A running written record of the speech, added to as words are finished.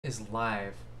Is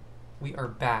live. We are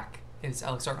back. It's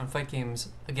Alex Art on Fight Games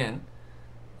again,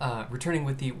 returning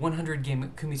with the 100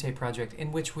 game KUMITE project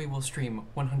in which we will stream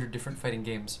 100 different fighting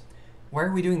games. Why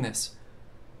are we doing this?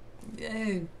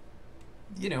 You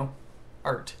know,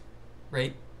 art,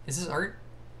 right? Is this art?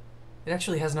 It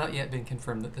actually has not yet been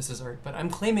confirmed that this is art, but I'm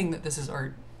claiming that this is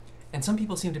art, and some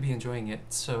people seem to be enjoying it,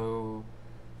 so,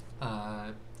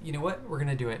 you know what? We're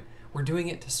gonna do it. We're doing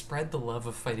it to spread the love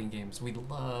of fighting games. We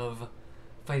love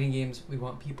fighting games. We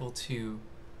want people to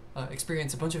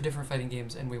experience a bunch of different fighting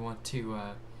games, and we want to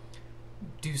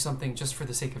do something just for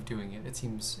the sake of doing it. It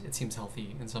seems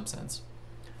healthy in some sense.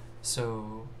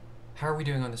 So, how are we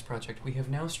doing on this project? We have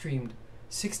now streamed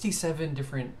 67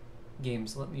 different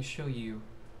games. Let me show you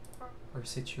our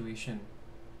situation.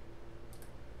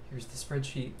 Here's the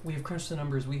spreadsheet. We have crunched the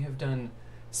numbers. We have done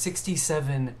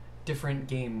 67 different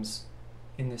games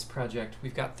in this project.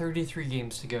 We've got 33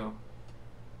 games to go.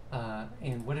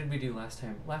 And what did we do last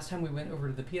time? Last time we went over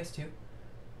to the PS2.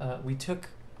 We took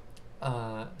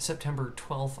September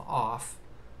 12th off,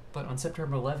 but on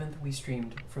September 11th we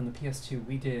streamed from the PS2.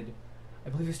 We did, I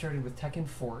believe we started with Tekken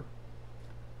 4.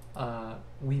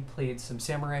 We played some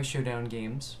Samurai Showdown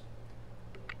games.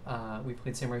 We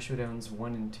played Samurai Showdowns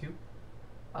 1 and 2.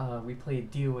 We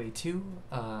played DOA 2,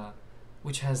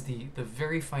 which has the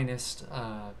very finest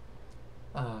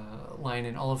line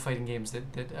in all of fighting games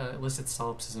that elicits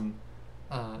solipsism.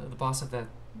 The boss of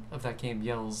that game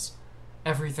yells,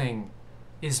 "Everything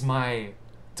is my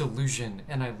delusion,"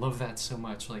 and I love that so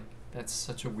much. Like, that's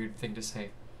such a weird thing to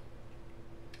say.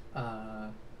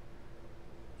 And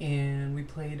we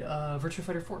played Virtua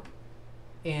Fighter 4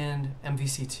 and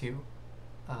MVC 2.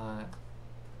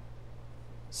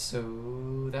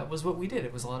 So that was what we did.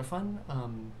 It was a lot of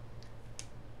fun.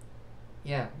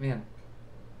 Yeah, man.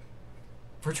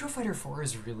 Virtua Fighter 4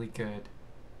 is really good.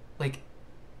 Like,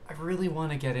 I really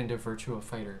want to get into Virtua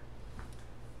Fighter.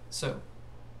 So,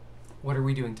 what are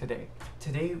we doing today?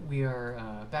 Today we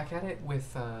are back at it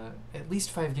with at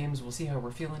least 5 games. We'll see how we're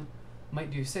feeling.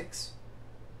 Might do 6.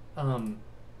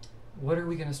 What are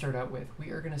we going to start out with?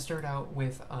 We are going to start out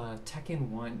with Tekken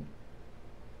 1.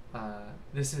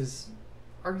 This is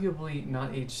arguably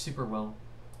not aged super well,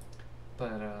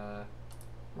 but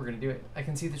we're going to do it. I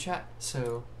can see the chat,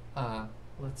 so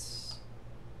let's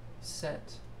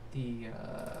set the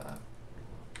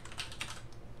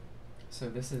so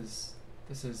this is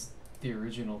the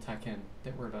original Tekken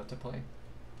that we're about to play.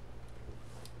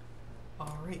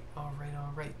 Alright.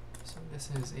 So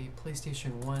this is a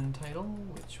PlayStation 1 title,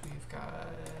 which we've got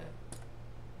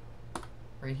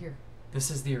right here.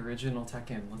 This is the original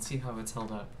Tekken. Let's see how it's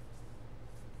held up.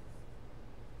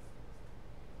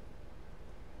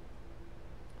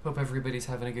 Hope everybody's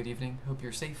having a good evening. Hope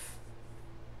you're safe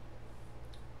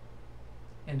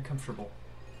and comfortable.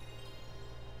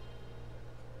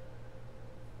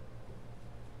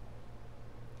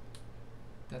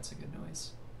 That's a good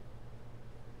noise.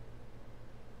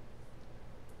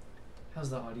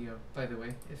 How's the audio, by the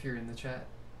way, if you're in the chat?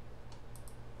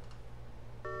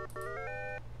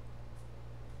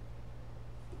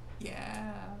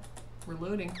 Yeah, we're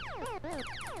loading.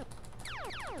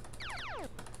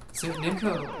 So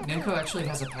Namco actually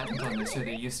has a patent on this, or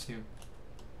they used to.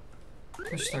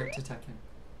 Push start to Tekken.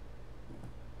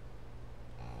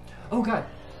 Oh god!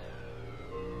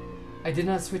 I did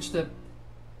not switch the...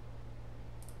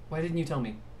 Why didn't you tell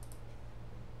me?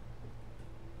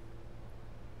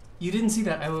 You didn't see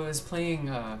that. I was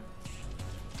playing,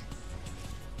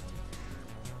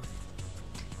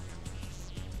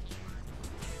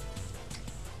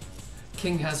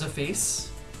 King has a face.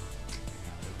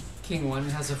 King 1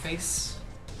 has a face.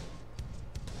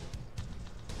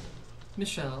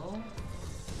 Michelle.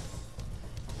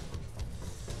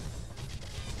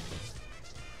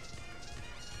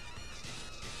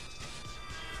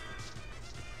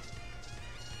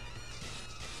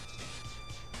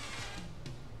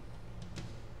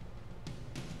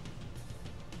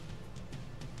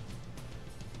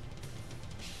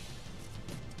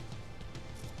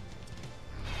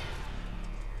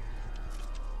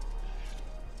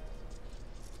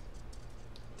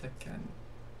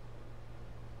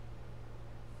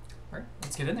 Alright,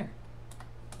 let's get in there.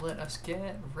 Let us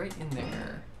get right in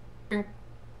there. Bing.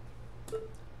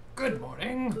 Good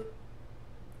morning.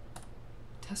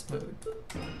 Test mode.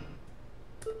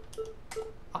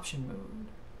 Option mode.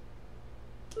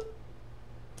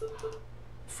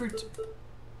 Fruit.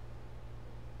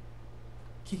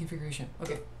 Key configuration.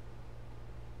 Okay.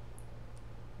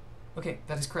 Okay,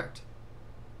 that is correct.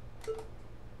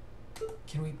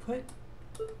 Can we put...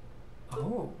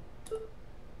 Oh.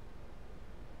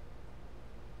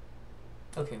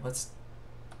 Okay, let's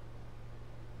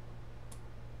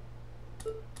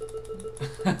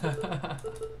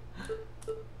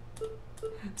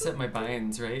Set my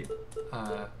binds, right?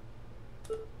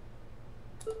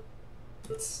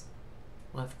 It's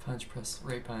left punch, press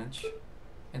right punch.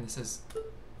 And this is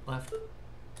left.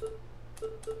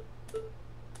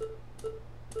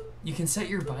 You can set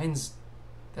your binds.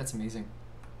 That's amazing.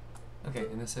 Okay,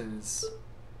 and this is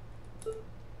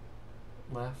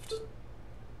left.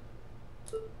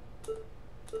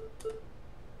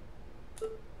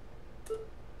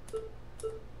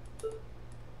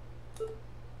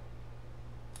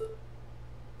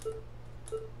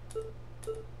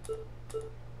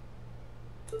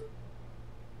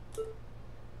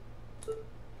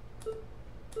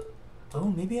 Oh,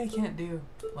 maybe I can't do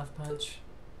left punch,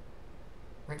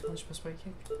 right punch plus right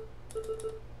kick.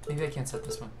 Maybe I can't set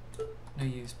this one. No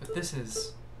use, but this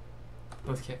is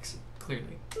both kicks,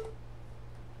 clearly.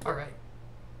 Alright.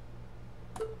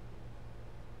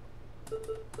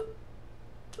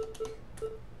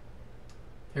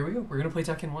 Here we go. We're gonna play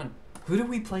Tekken 1. Who do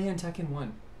we play in Tekken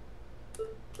 1?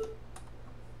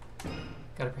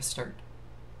 Gotta press start.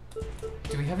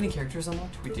 Do we have any characters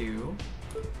unlocked? We do.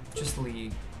 Just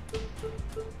Lee.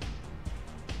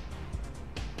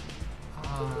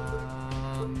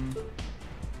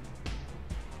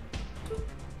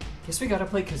 Guess we gotta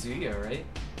play Kazuya, right?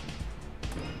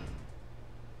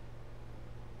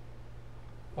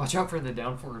 Watch out for the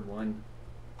down forward one.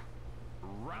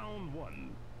 Round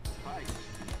one. Fight.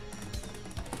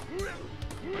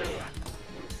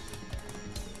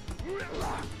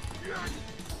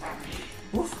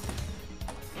 Oof.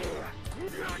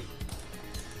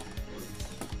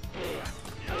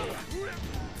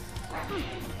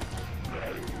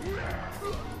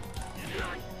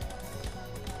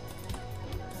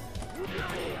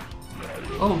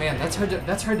 Oh man, that's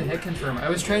hard to hit confirm. I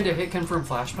was trying to hit confirm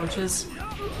flash punches.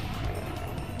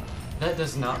 That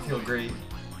does not feel great.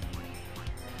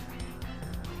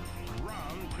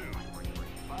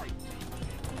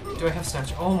 Do I have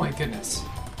statue? Oh my goodness.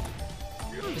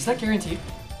 Is that guaranteed?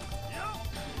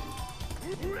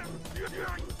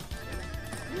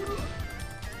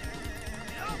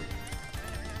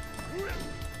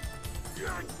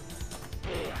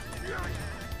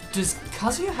 Does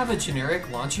Kazuya have a generic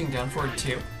launching down forward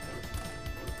too?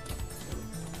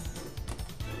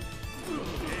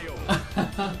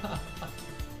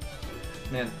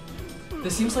 Man,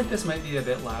 this seems like this might be a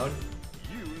bit loud.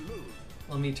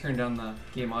 Let me turn down the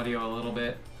game audio a little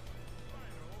bit.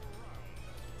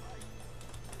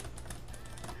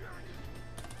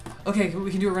 Okay,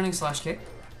 we can do a running slash kick.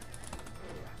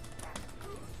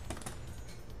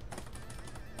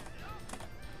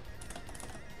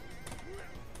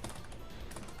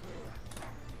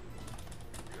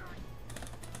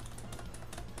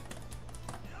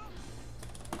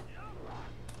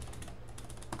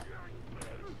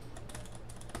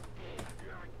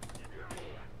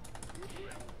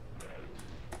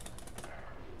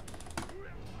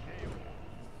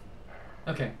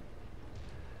 Okay.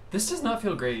 This does not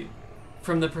feel great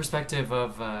from the perspective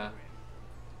of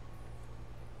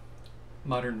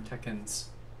modern Tekkens.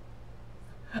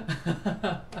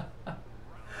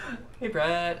 Hey,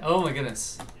 Brad. Oh my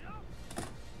goodness.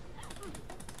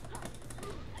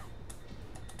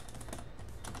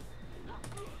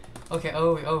 Okay,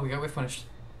 oh, we got whiff punished.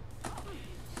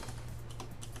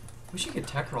 We should get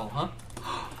tech roll, huh?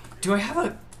 Do I have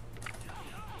a...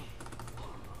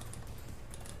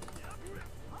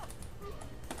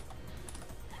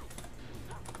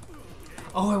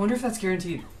 Oh, I wonder if that's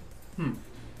guaranteed.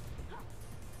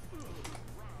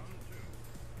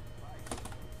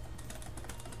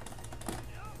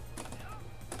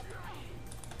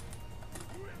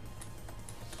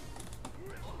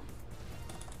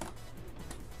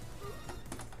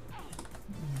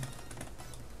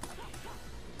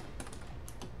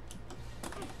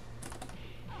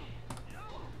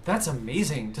 That's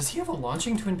amazing. Does he have a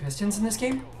launching twin pistons in this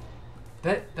game?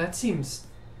 That seems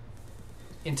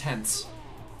intense.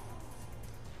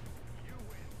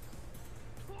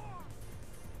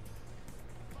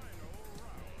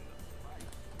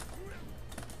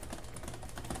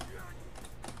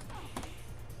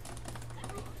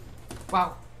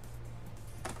 Wow.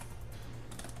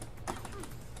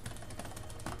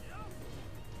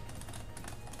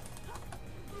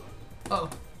 Uh-oh.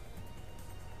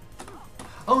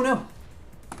 Oh no!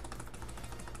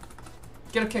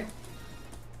 Get a kick.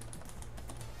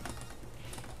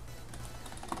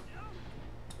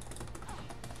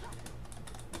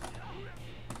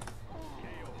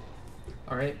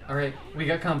 Alright, we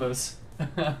got combos.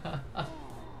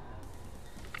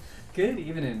 Good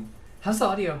evening. How's the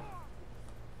audio?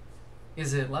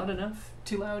 Is it loud enough?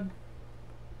 Too loud?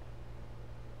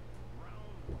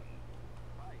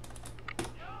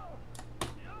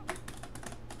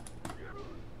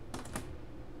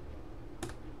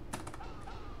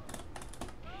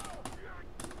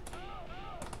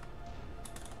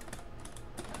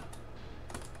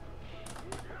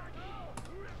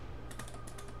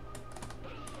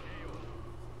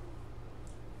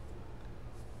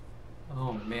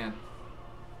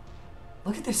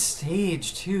 Look at this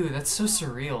stage, too. That's so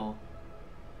surreal.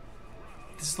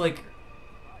 This is like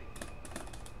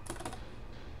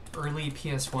early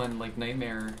PS1, like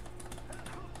Nightmare.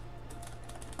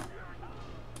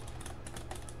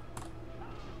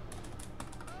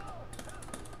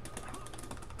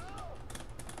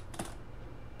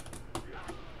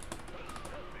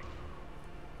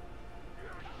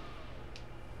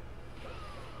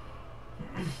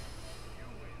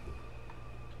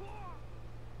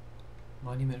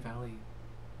 Monument Valley.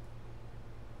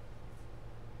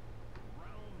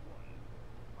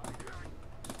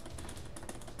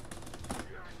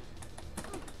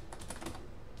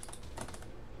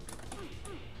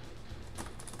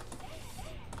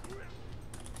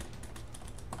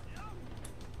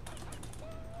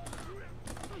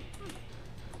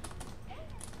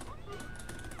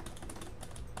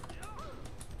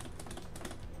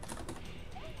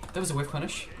 That was a whiff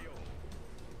punish.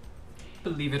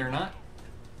 Believe it or not.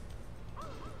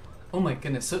 Oh my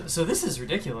goodness, so this is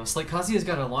ridiculous. Like, Kazuya's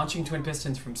got a launching twin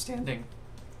pistons from standing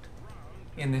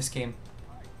in this game.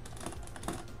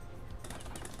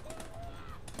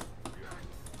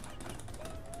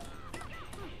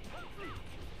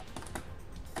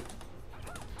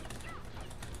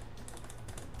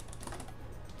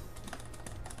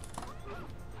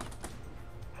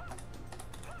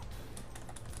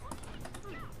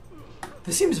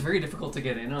 This seems very difficult to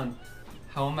get in on.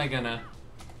 How am I gonna...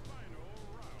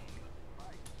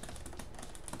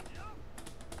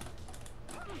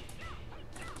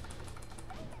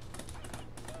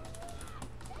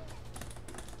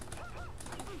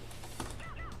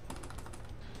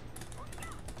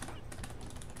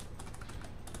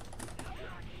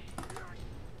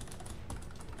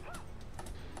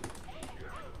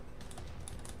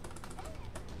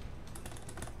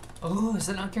 Oh, is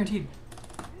that not guaranteed?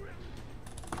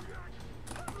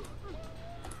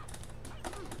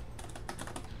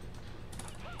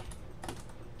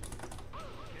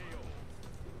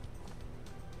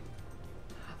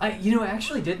 I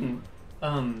actually didn't.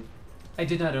 I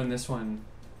did not own this one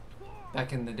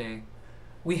back in the day.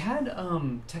 We had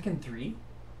Tekken 3.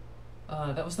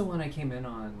 That was the one I came in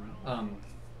on.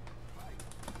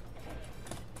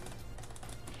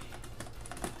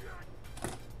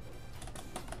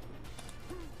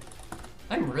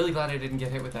 I'm really glad I didn't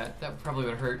get hit with that. That probably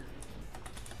would have hurt.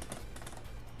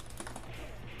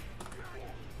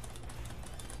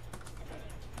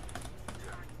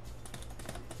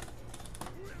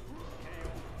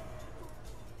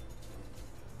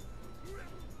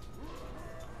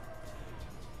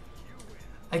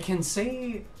 I can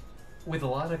say with a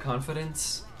lot of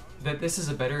confidence that this is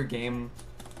a better game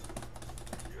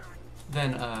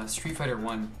than Street Fighter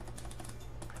 1.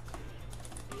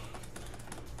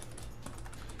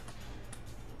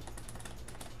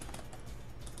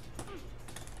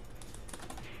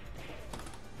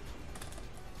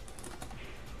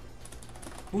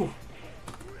 Ooh.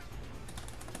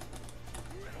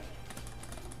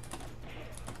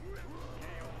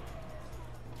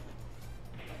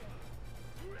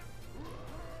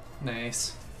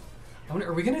 Nice. I wonder,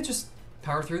 are we gonna just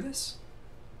power through this?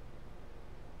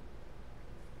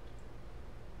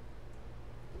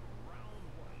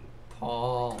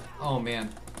 Paul. Oh man.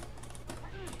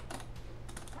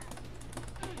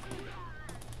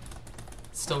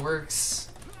 Still works.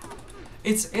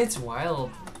 It's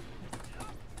wild.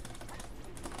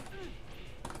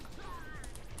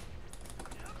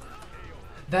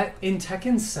 That in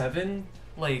Tekken 7,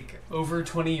 like over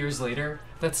 20 years later,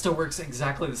 that still works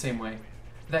exactly the same way.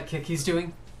 That kick he's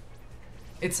doing.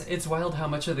 It's wild how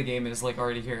much of the game is like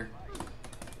already here.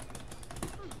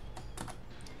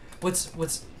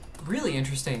 What's really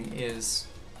interesting is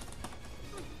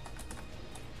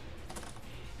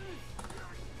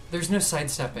there's no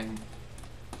sidestepping.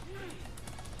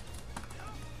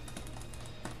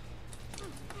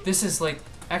 This is like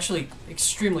actually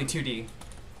extremely 2D.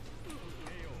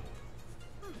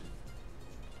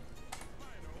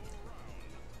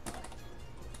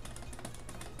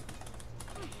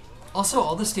 Also,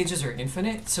 all the stages are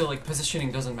infinite, so like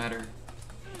positioning doesn't matter.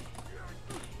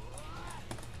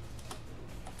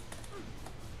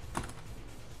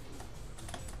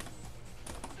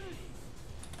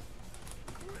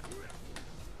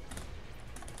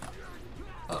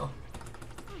 Uh-oh.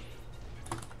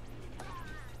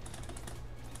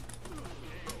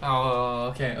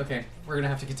 Oh, okay. We're gonna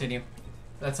have to continue.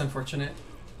 That's unfortunate.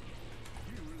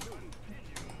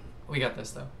 We got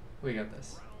this, though. We got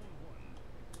this.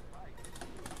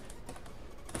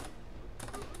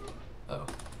 Oh.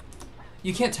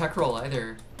 You can't tech roll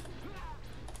either.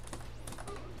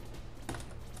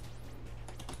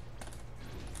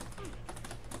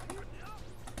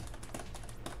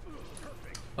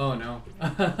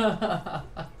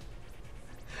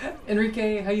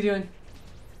 Enrique, how you doing?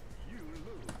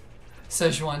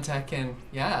 Szechuan Tekken,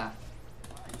 yeah.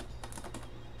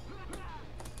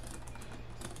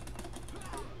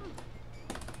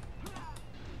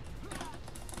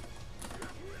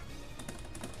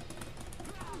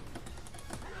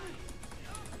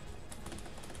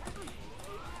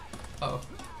 Uh-oh.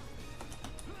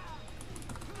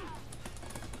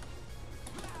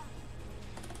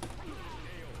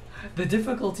 The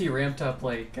difficulty ramped up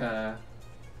like,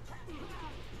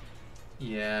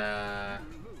 yeah.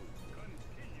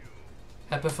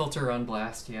 HEPA filter on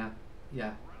blast, yeah.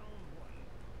 Yeah.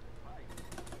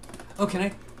 Oh, can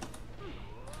I?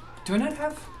 Do I not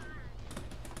have?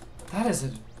 That is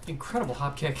an incredible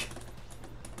hop kick.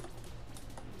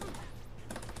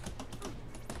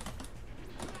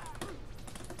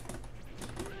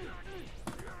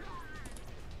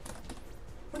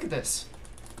 Look at this.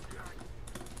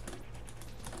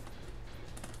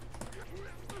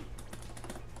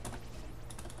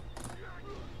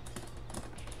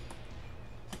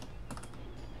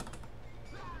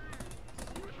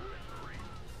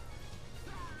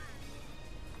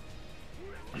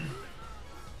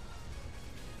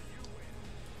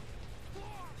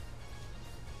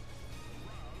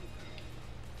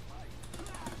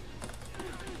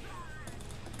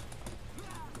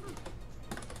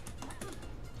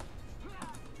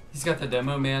 He's got the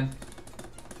demo, man.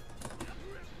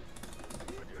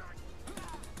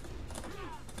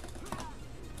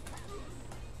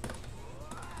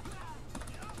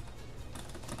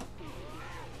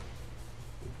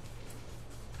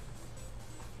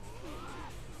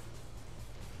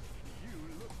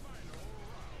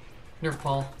 Nerf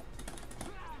Paul.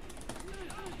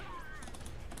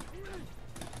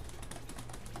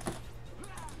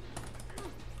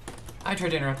 I tried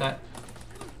to interrupt that.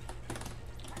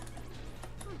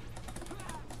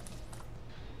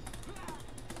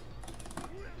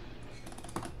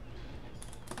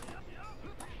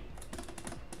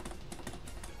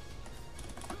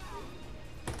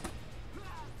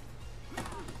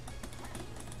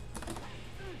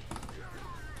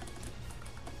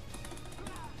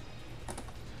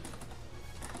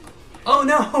 Oh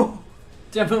no!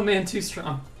 Demo man too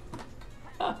strong.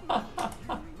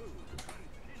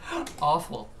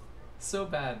 Awful. So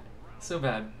bad. So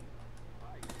bad.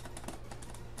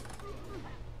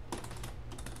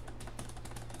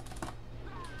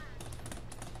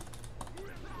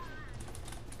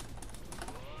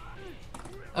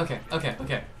 Okay, okay,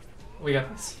 okay. We got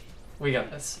this. We got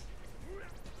this.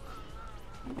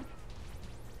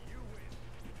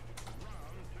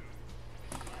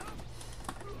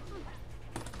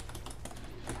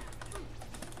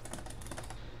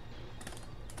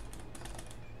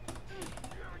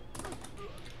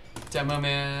 Demo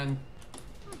man.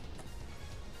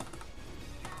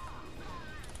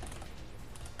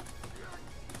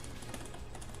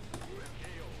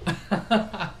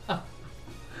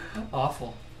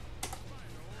 Awful.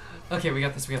 Okay, we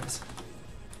got this, we got this.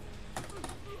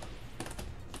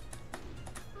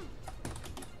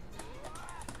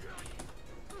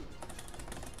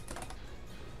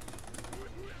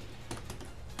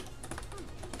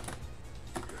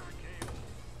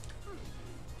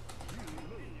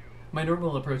 My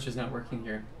normal approach is not working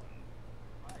here.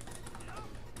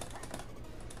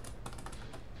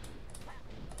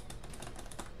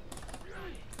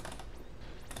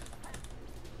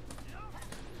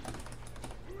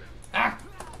 Ah!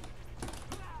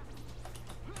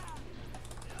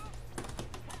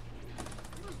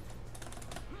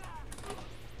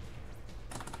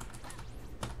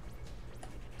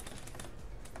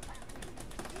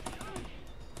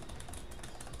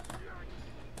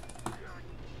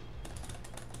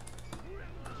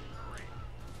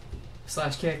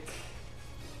 Slash kick.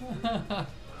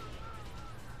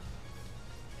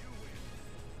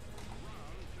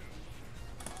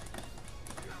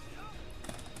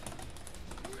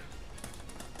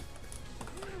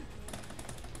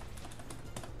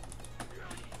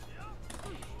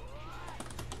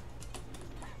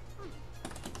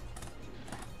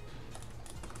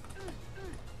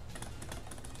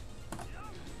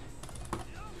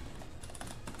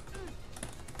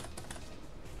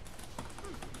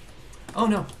 Oh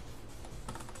no.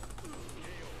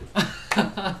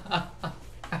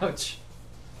 Ouch.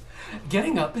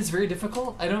 Getting up is very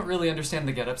difficult. I don't really understand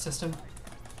the get up system.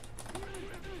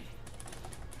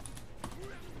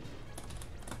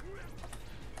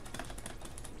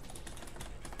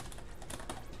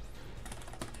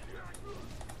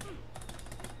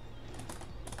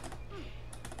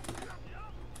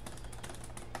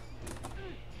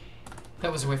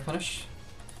 That was a whiff punish.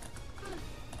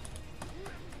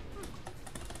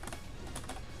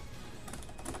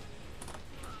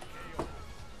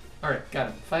 Alright, got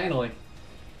him. Finally.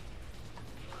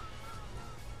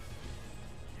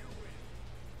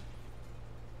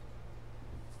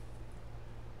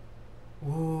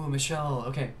 Ooh, Michelle.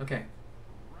 Okay, okay.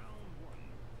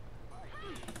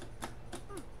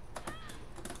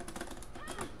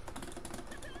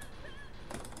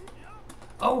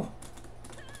 Oh!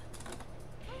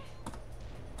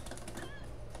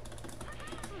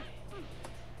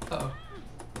 Uh-oh.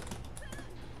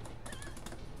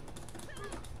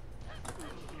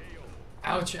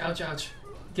 Ouch, ouch, ouch.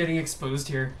 Getting exposed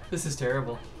here. This is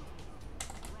terrible.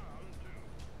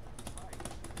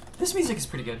 This music is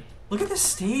pretty good. Look at this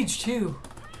stage, too.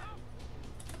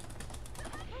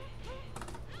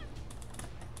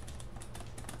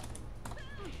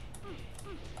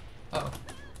 Uh-oh.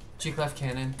 G-clef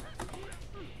cannon.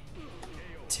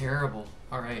 Terrible.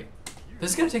 Alright.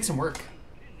 This is gonna take some work.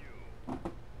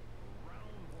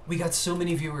 We got so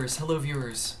many viewers. Hello,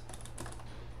 viewers.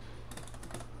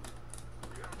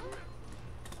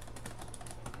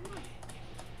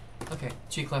 Okay,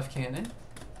 G-clef cannon.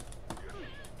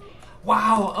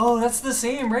 Wow! Oh, that's the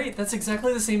same, right? That's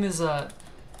exactly the same as,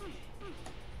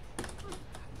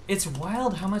 It's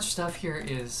wild how much stuff here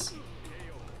is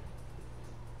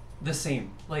the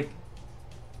same. Like,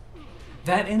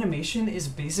 that animation is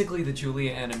basically the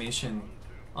Julia animation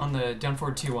on the down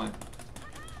forward 2-1.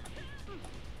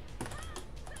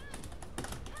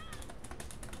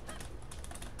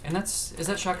 And that's, is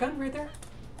that shotgun right there?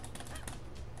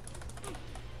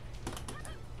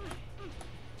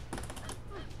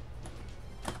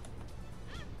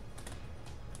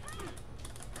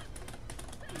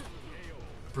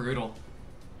 Brutal.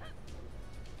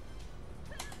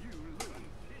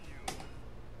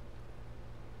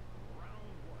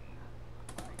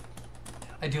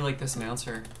 I do like this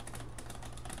announcer.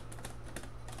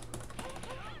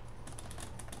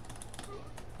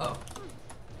 Oh.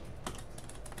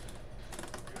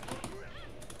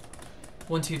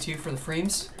 1, 2, 2 for the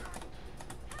frames.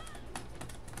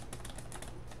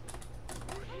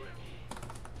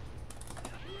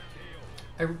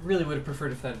 I really would have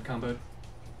preferred if that had comboed.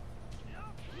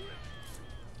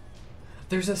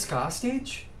 There's a ska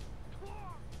stage?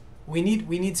 We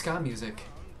need ska music.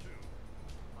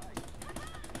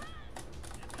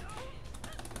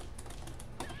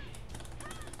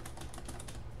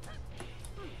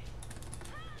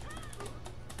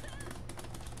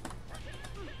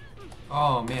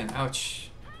 Oh man,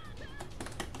 ouch.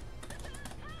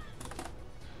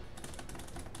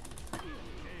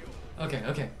 Okay,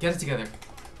 okay, get it together.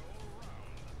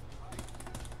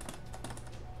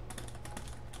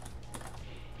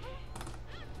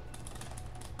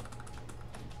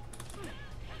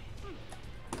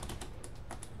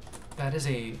 That is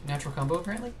a natural combo,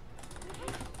 apparently.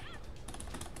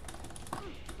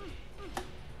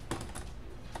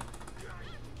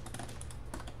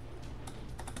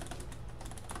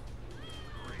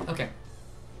 Okay.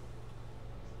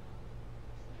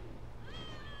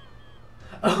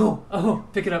 Oh,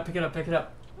 pick it up, pick it up, pick it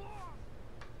up.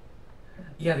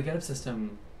 Yeah, the get-up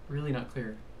system, really not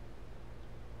clear.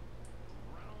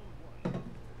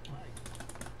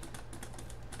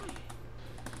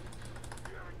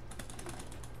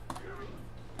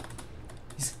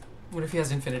 What if he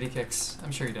has infinity kicks?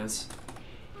 I'm sure he does.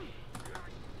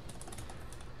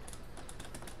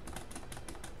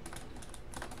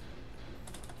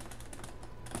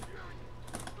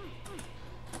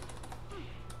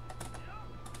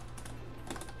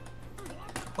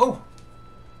 Oh!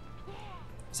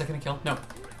 Is that gonna kill? No.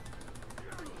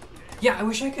 Yeah, I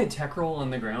wish I could tech roll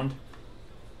on the ground.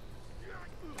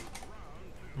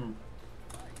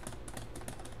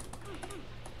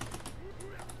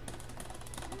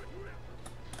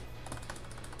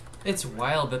 It's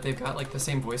wild that they've got like the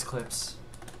same voice clips.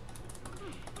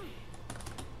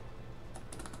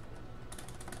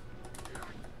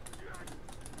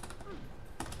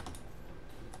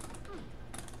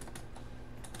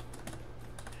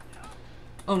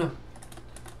 Oh no.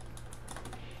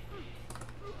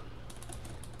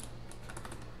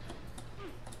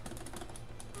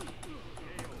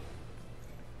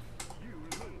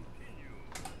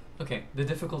 Okay, the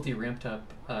difficulty ramped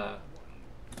up.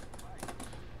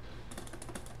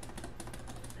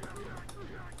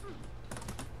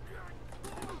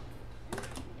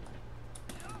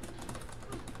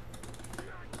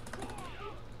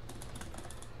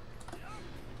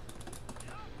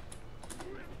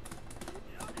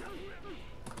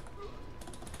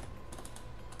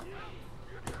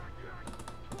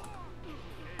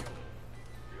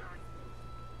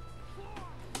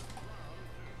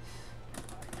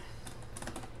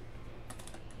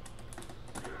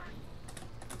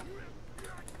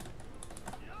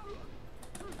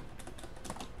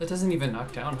 That doesn't even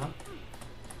knock down, huh?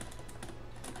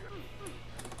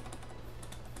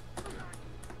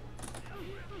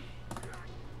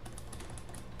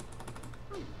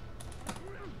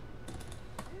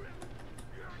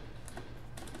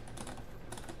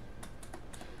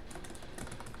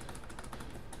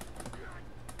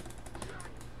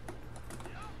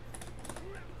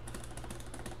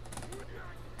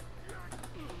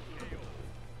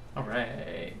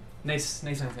 Alright. Nice,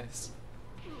 nice, nice, nice.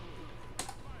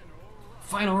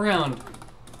 Final round.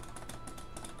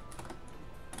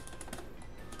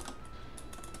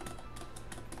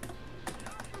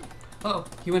 Oh,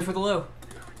 he went for the low.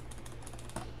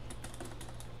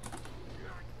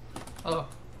 Oh.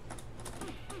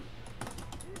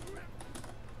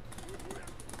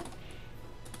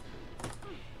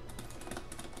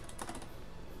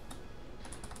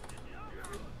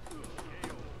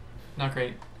 Not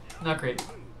great. Not great.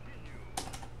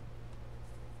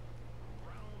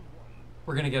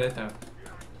 We're gonna get it though.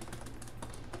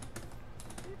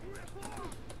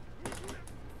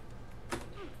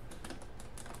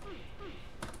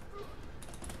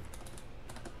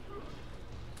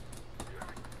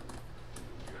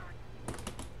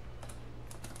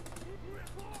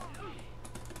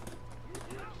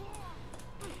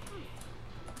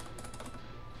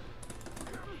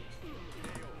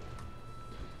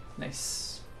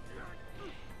 Nice.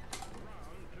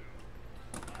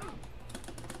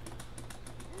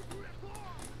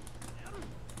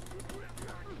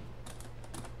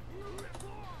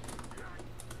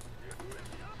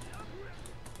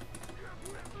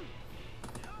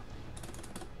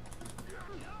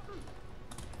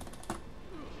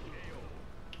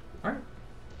 All right.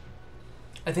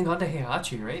 I think on to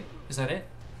Heihachi, right? Is that it?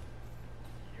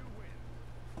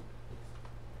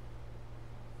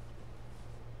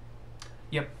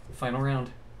 Yep, final round.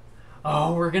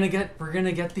 Oh, we're gonna get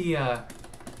the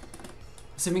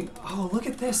assuming. Oh, look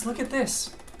at this! Look at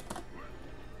this!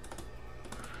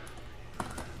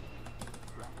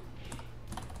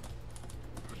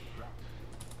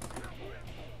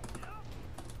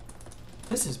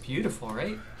 This is beautiful,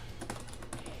 right?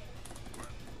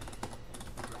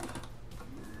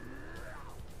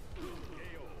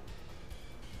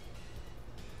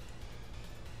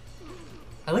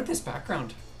 I like this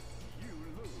background.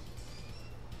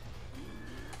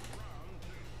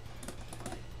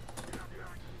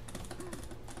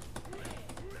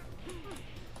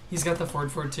 He's got the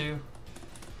forward too.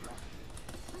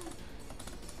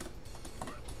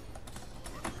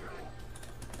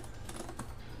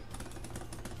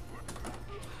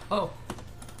 Oh.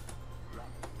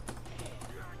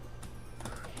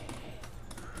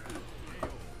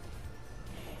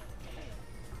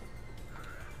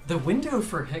 The window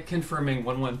for hit confirming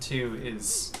 112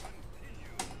 is...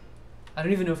 I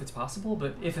don't even know if it's possible,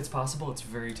 but if it's possible, it's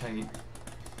very tight.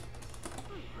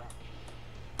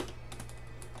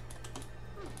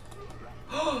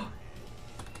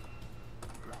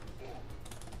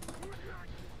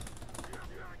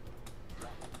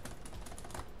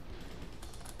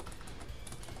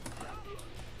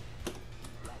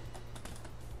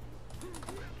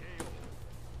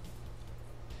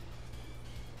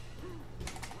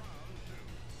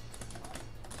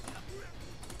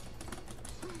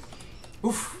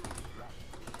 Oof.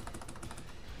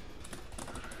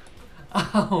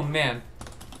 Oh, man.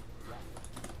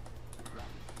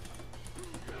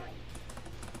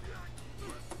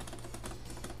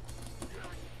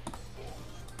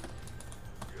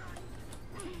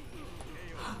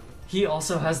 He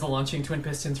also has the launching twin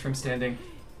pistons from standing.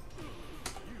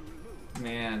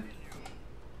 Man.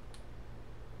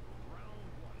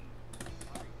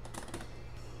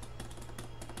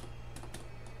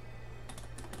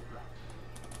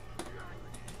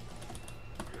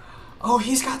 Oh,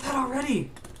 he's got that already!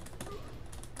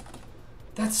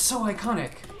 That's so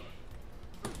iconic.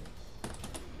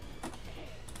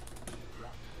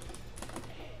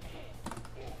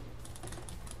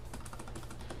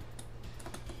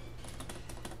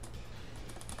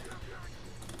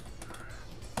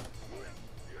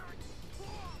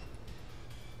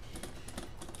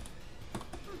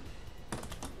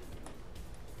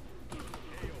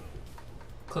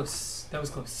 Close. That was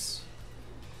close.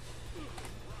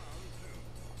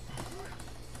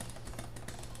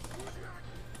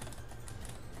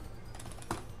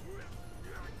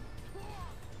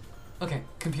 Okay,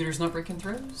 computer's not breaking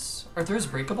throws? Are throws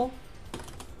breakable?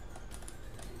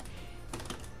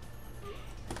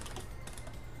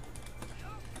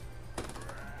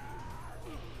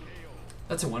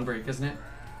 That's a one break, isn't it?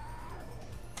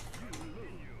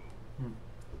 Hmm.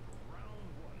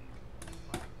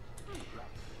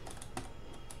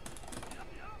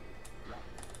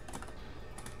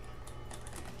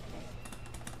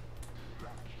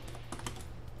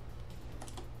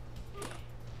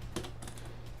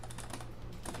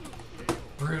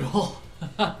 Brutal.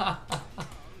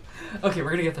 Okay, we're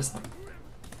gonna get this thing.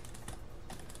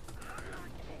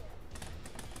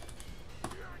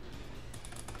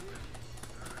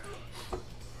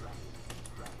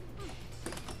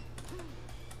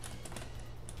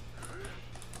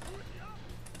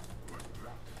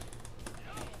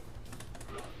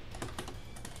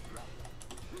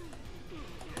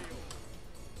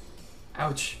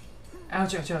 Ouch.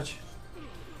 Ouch, ouch, ouch.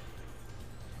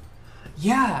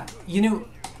 Yeah, you know,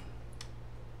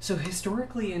 so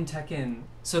historically in Tekken,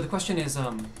 so the question is,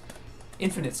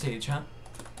 infinite stage, huh?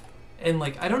 And,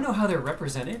 like, I don't know how they're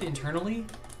represented internally,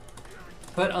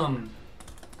 but,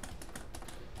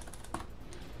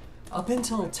 up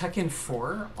until Tekken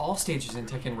 4, all stages in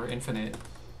Tekken were infinite.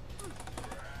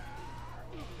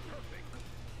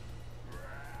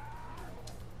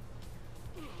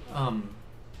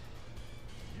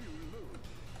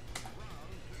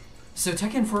 So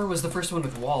Tekken 4 was the first one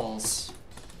with walls.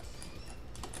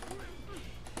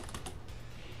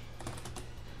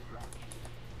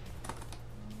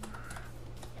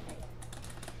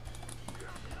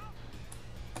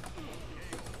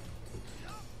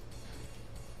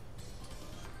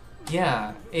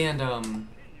 Yeah, and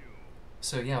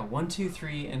so yeah, 1, 2,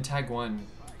 3, and tag 1,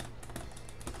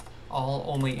 all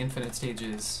only infinite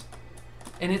stages,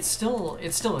 and it's still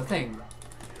a thing.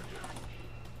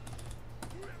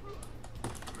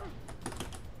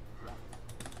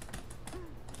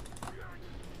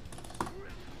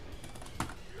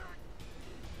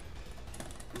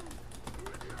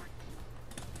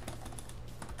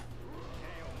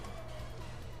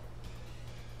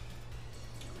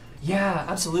 Yeah,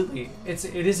 absolutely. It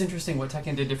is interesting what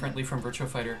Tekken did differently from Virtua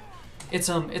Fighter. It's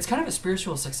kind of a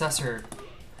spiritual successor.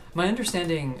 My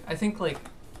understanding, I think like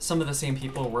some of the same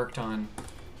people worked on.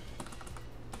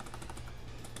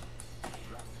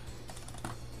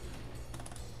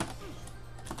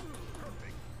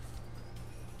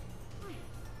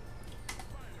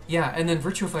 Yeah, and then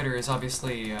Virtua Fighter is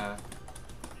obviously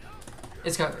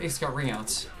it's got ring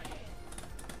outs.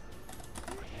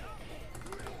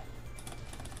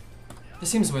 This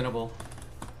seems winnable.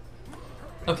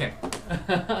 Okay.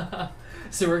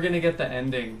 So we're gonna get the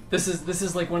ending. This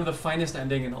is like one of the finest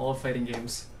ending in all of fighting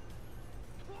games.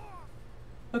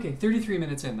 Okay, 33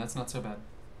 minutes in, that's not so bad.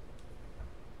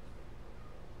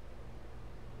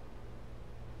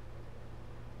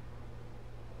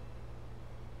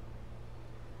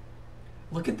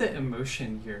 Look at the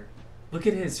emotion here. Look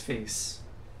at his face.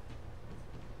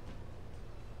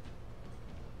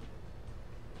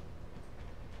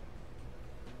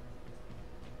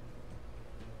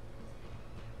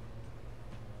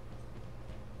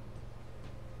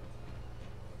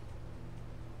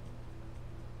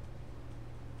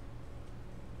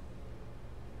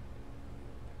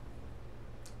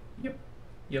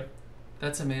 Yep,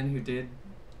 that's a man who did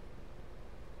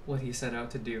what he set out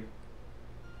to do.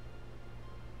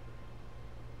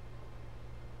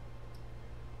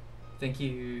 Thank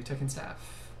you, Tekken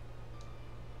staff.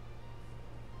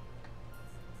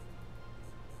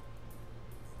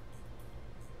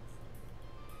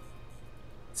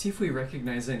 Let's see if we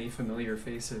recognize any familiar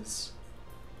faces.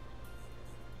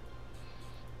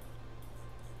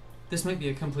 This might be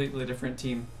a completely different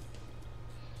team.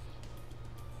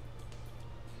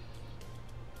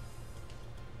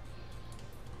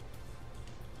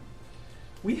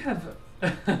 We have...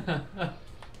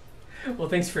 Well,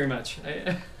 thanks very much.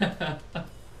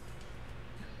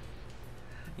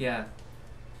 Yeah.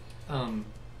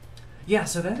 Yeah,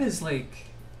 so that is like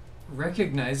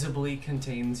recognizably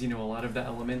contains, you know, a lot of the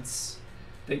elements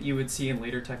that you would see in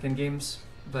later Tekken games,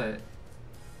 but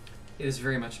it is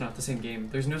very much not the same game.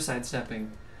 There's no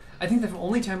sidestepping. I think the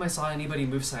only time I saw anybody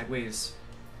move sideways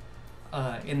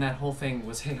in that whole thing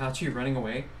was Heihachi running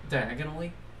away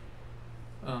diagonally.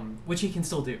 Which he can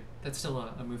still do. That's still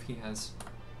a move he has.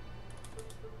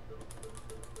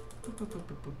 Boop, boop, boop,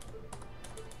 boop, boop.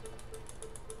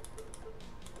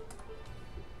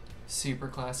 Super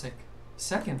classic.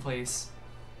 Second place.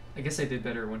 I guess I did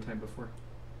better one time before.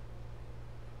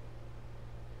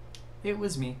 It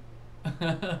was me.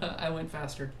 I went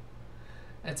faster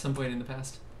at some point in the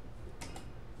past.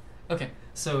 Okay,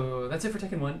 so that's it for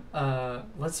Tekken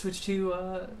 1. Let's switch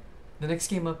to the next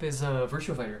game up is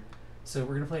Virtua Fighter. So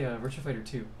we're gonna play Virtua Fighter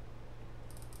 2.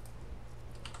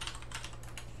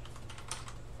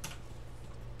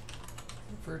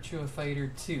 Virtua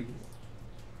Fighter 2.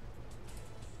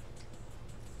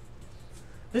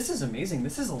 This is amazing.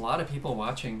 This is a lot of people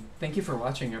watching. Thank you for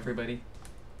watching, everybody.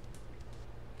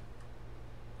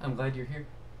 I'm glad you're here.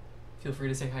 Feel free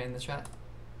to say hi in the chat.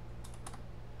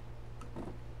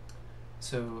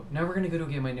 So now we're gonna go to a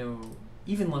game I know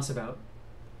even less about.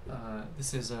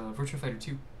 This is Virtua Fighter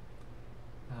 2.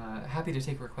 Happy to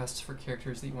take requests for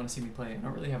characters that you want to see me play. I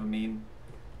don't really have a main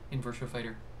in Virtua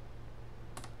Fighter.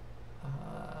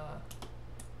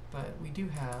 But we do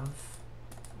have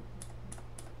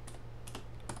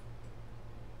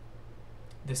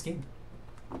this game.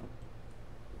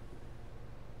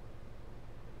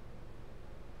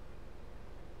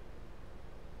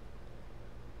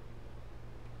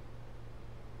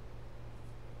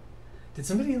 Did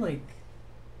somebody like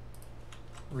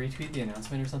retweet the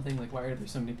announcement or something? Like, why are there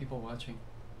so many people watching?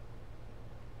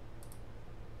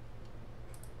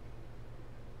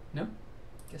 No?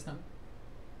 Guess not.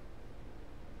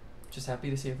 Just happy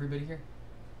to see everybody here.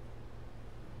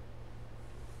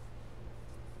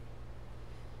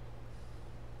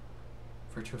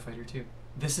 Virtua Fighter 2.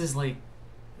 This is like...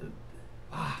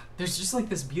 there's just like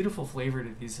this beautiful flavor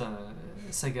to these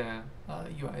Sega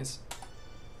UIs.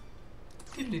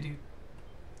 Doo-doo-doo-doo.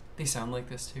 They sound like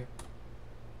this too.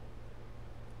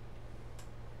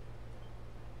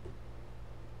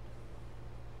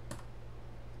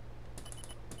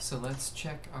 So let's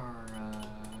check our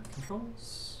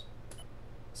controls.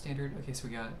 Standard. Okay, so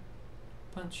we got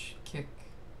punch, kick,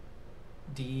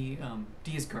 D.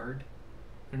 D is guard.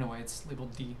 I don't know why it's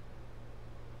labeled D.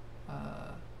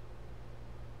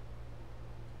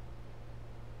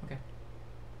 Okay.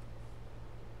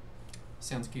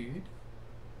 Sounds good.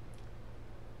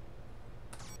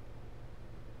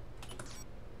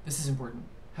 This is important.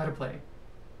 How to play.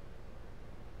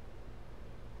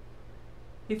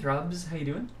 Hey Throbs, how you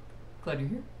doing? Glad you're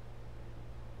here.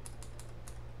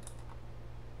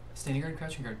 Standing guard,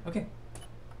 crouching guard. Okay.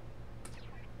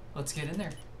 Let's get in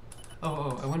there.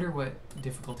 Oh, I wonder what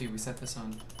difficulty we set this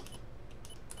on.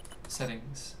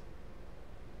 Settings.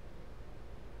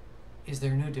 Is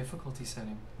there no difficulty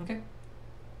setting? Okay.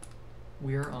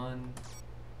 We're on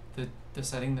the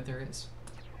setting that there is.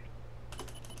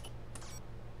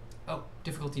 Oh,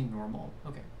 difficulty normal.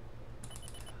 Okay.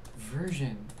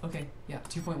 Version. Okay, yeah,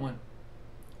 2.1.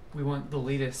 We want the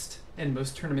latest and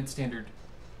most tournament standard.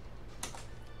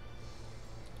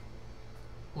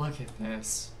 Look at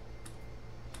this.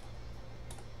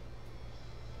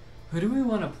 Who do we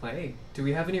want to play? Do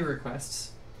we have any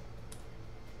requests?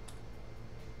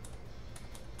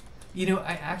 You know,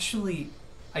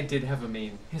 I did have a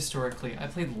main, historically. I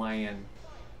played Lion.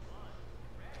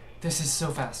 This is so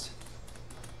fast.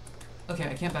 Okay,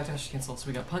 I can't backdash cancel. So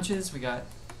we got punches, we got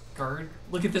guard.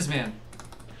 Look at this man.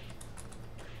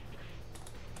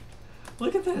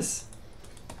 Look at this.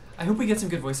 I hope we get some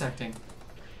good voice acting.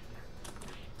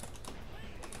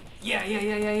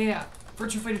 Yeah.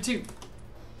 Virtua Fighter 2.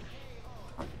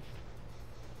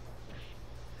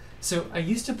 So I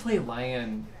used to play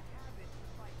Lion.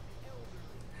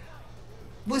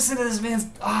 Listen to this man's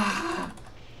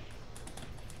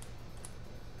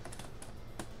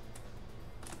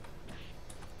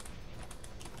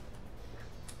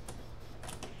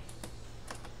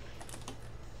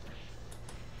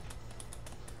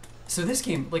So this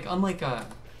game, like, unlike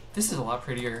this is a lot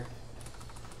prettier.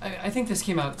 I think this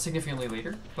came out significantly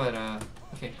later, but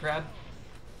okay, grab.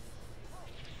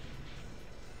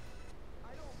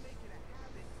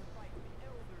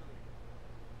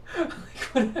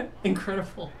 What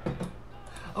incredible.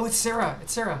 Oh, it's Sarah.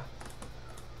 It's Sarah.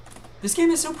 This game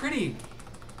is so pretty.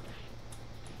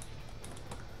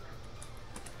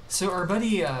 So our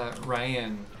buddy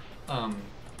Ryan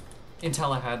in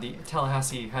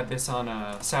Tallahassee had this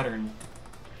on Saturn.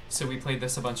 So we played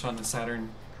this a bunch on the Saturn.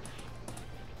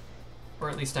 Or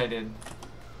at least I did.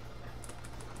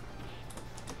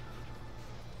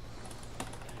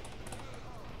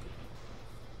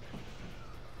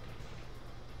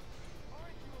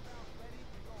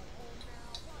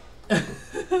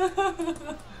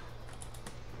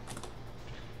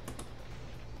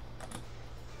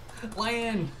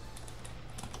 Lion!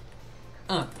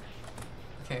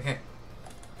 Okay.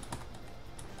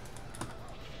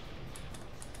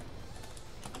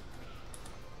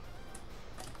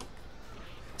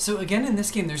 So again, in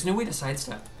this game, there's no way to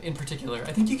sidestep in particular.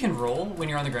 I think you can roll when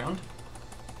you're on the ground.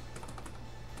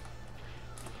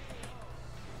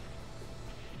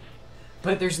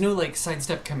 But there's no, like,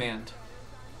 sidestep command.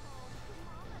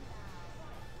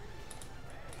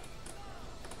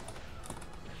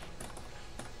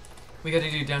 We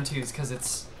gotta do down twos because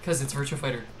it's Virtua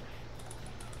Fighter.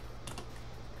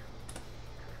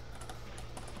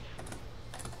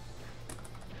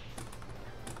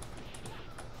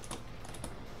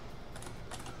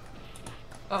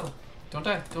 Oh, don't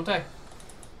die, don't die.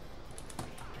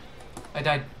 I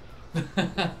died.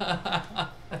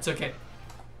 That's okay.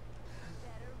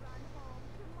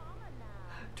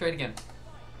 Try it again.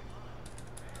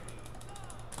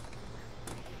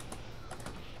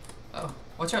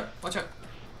 Watch out! Watch out!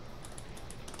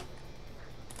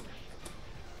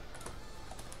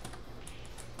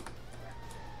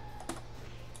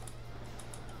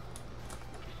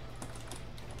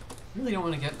 Really don't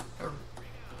want to get...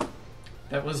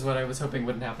 That was what I was hoping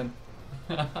wouldn't happen.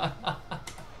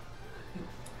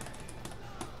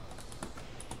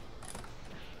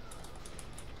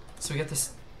 So we get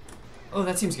this... Oh,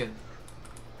 that seems good.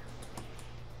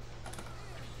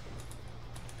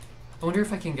 I wonder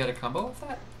if I can get a combo of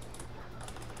that?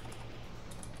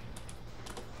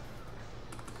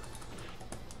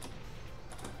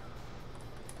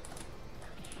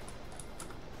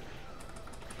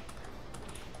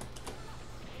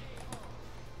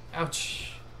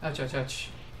 Ouch. Ouch, ouch, ouch.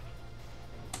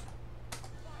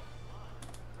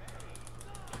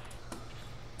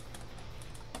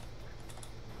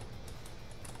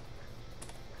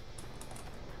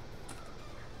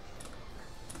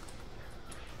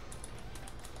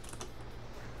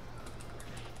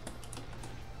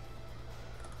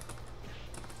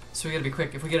 So we gotta be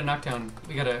quick. If we get a knockdown,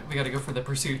 we gotta go for the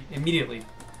pursuit immediately.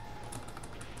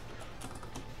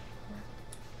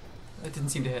 That didn't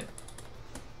seem to hit.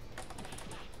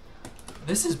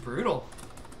 This is brutal.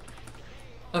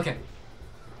 Okay.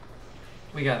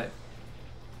 We got it.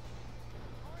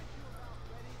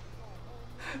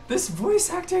 This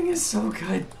voice acting is so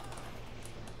good.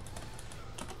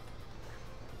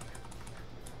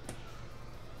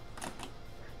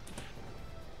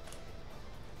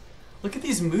 Look at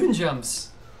these moon jumps.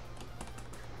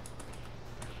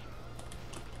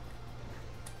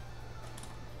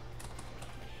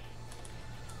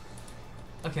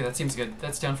 Okay, that seems good.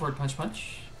 That's down forward punch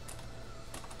punch.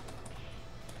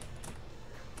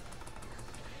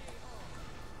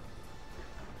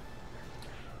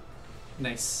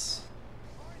 Nice.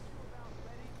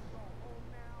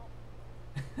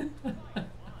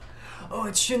 Oh,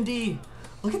 it's Shundi.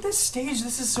 Look at this stage.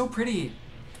 This is so pretty.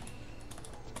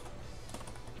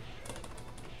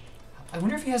 I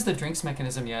wonder if he has the drinks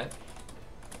mechanism yet.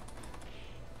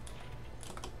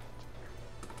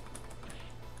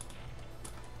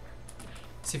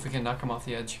 See if we can knock him off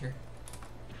the edge here.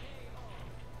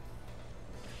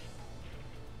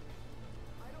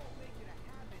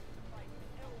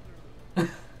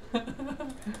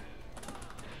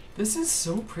 This is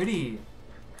so pretty.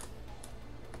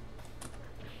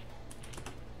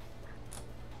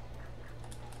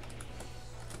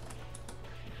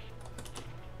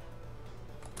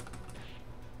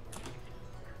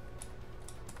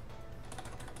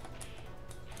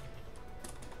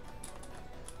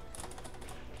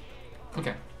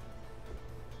 Okay.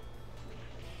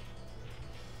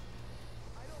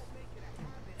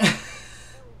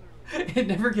 It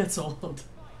never gets old.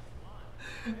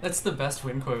 That's the best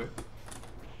win quote.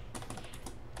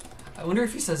 I wonder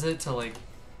if he says it to, like,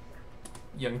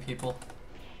 young people.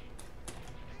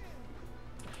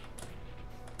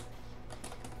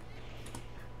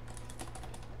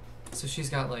 So she's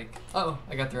got, like... Uh-oh,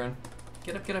 I got thrown.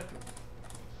 Get up, get up.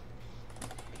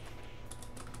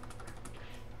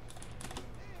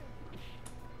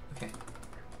 Okay.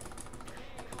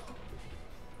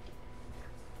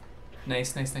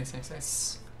 Nice, nice, nice, nice,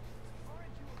 nice.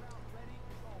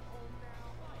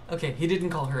 Okay, he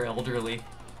didn't call her elderly.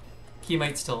 He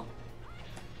might still.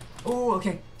 Oh,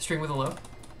 okay. String with a low.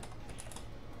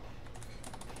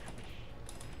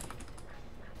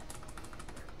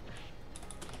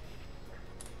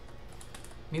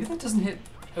 Maybe that doesn't hit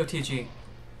OTG.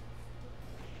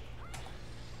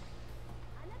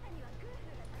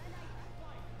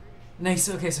 Nice,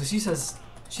 okay, so she says,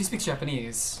 she speaks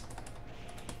Japanese.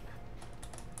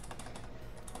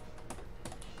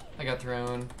 I got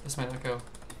thrown. This might not go.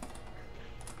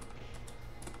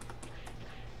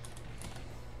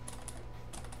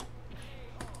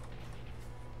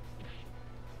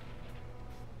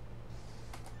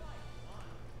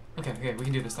 Okay, okay, we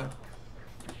can do this though.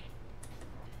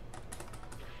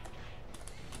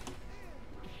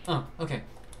 Oh, okay.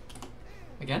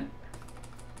 Again?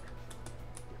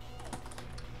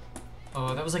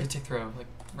 Oh, that was like a tick throw, like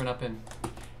run up in.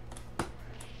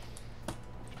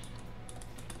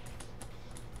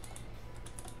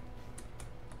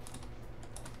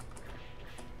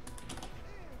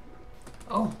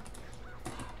 Oh.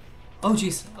 Oh,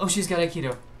 jeez. Oh, she's got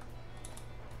Aikido.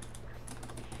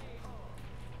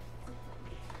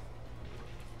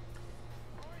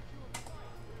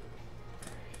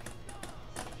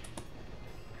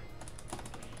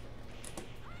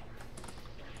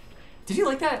 Did you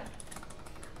like that?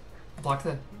 Block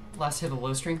the last hit of the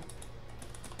low string.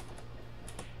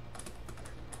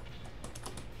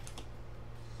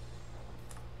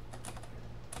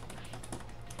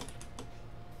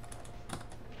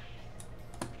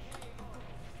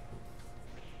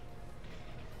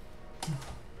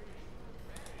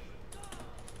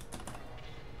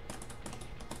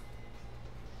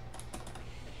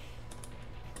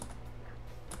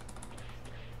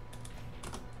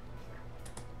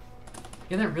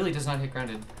 Yeah, that really does not hit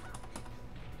grounded.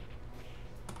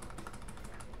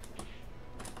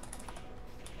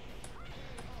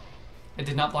 I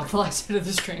did not block the last hit of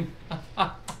the string.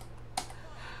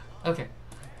 Okay.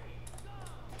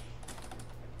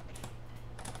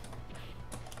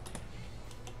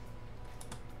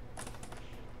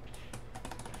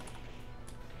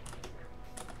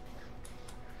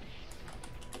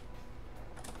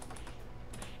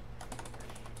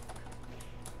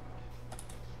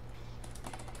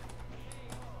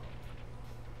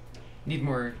 Need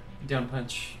more down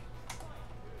punch.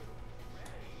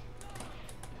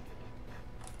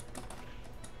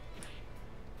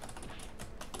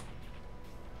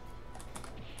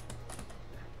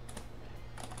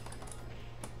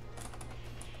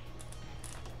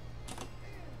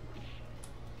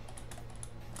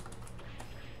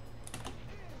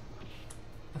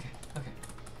 Okay, okay.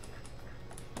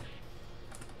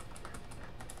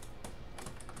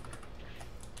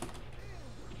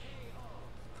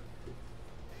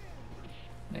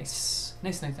 Nice.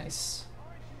 Nice, nice, nice.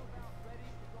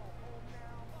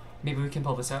 Maybe we can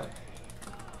pull this out.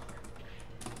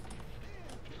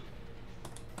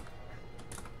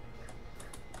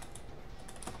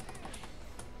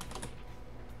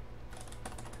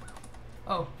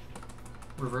 Oh.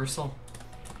 Reversal.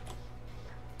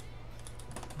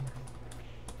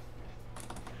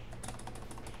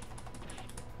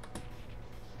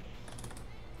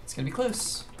 It's gonna be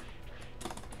close.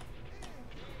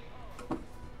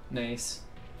 Nice.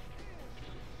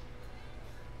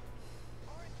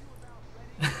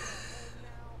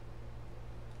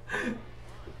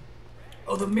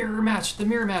 Oh, the mirror match! The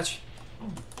mirror match! Oh.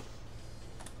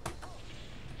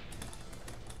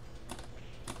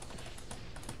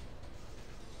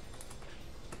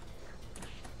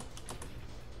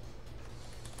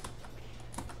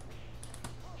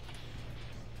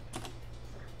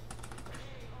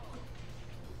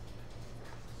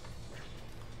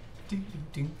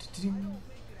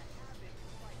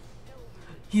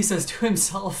 He says to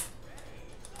himself.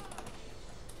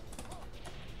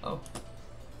 Oh.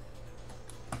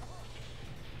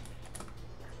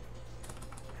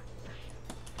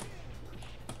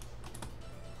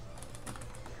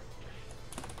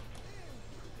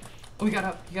 Oh, he got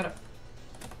up. He got up.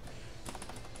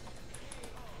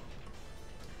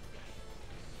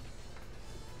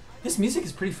 This music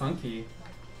is pretty funky.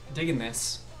 Digging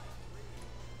this.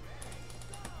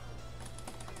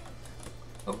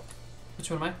 Oh, which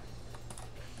one am I?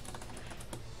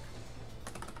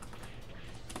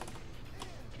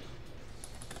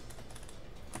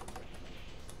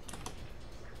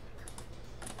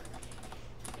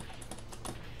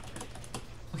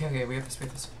 Okay, okay, we have this, we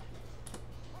have this.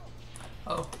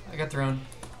 Oh, I got thrown.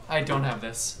 I don't have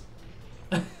this.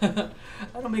 I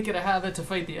don't make it a habit to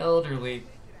fight the elderly.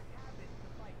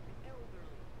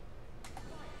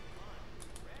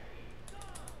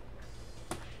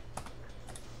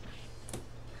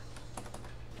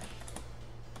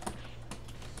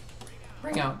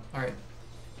 Ring out. Alright.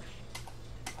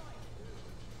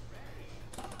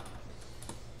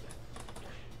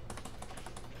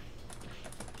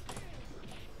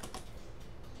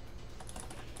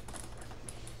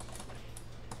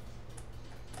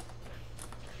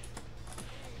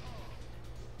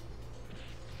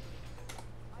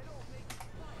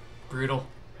 Brutal.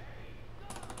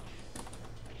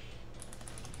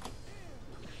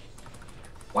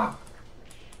 Wow.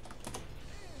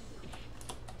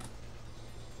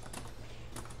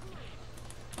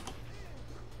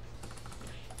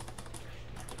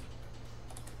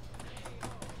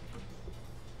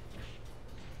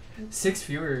 Six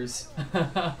viewers.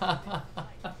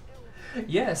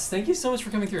 Yes, thank you so much for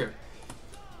coming through.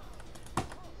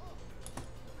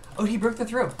 Oh, he broke the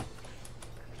throw.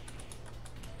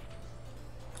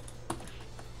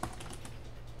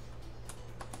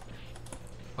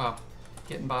 Wow.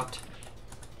 Getting bopped.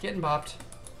 Getting bopped.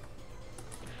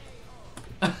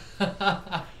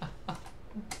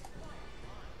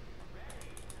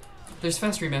 There's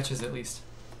fast rematches at least.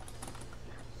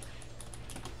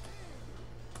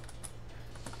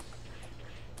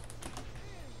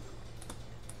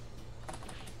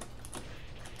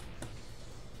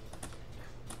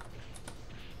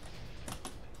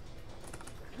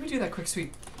 Let me do that quick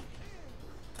sweep.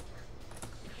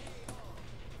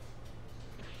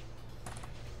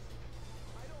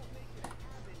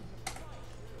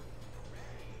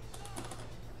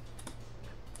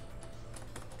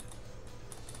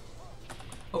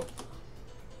 Oh.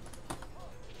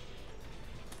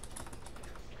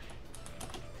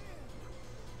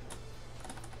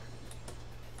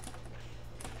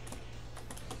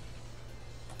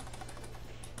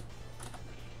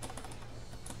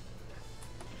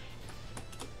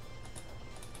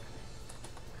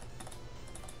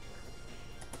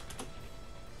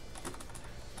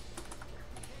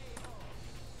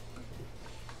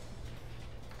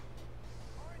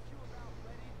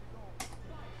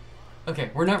 Okay,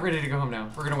 we're not ready to go home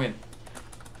now. We're gonna win.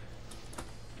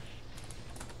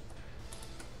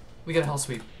 We got a hell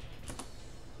sweep.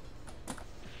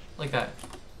 Like that.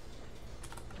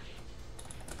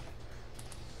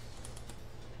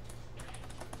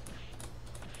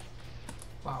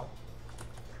 Wow.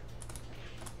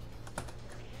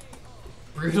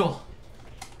 Brutal.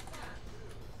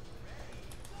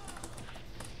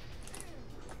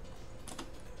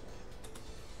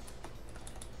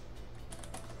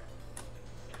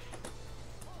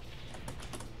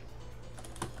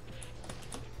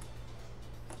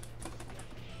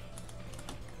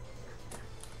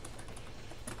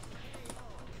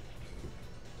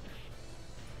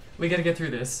 We gotta get through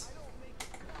this.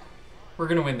 We're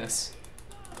gonna win this.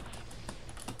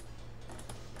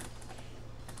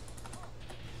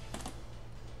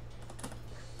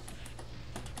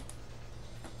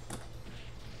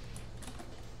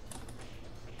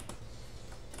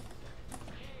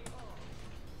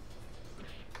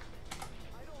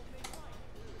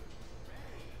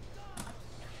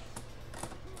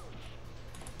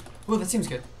 Ooh, that seems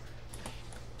good.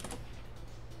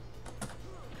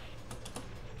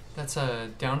 That's a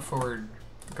down forward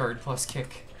guard plus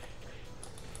kick.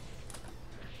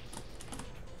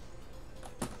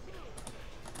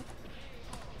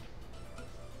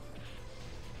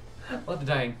 A lot of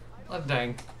dying. A lot of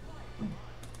dying.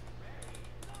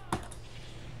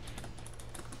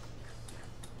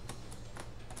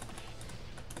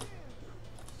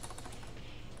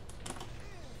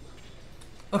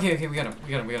 Okay, okay, we got him.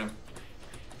 We got him. We got him.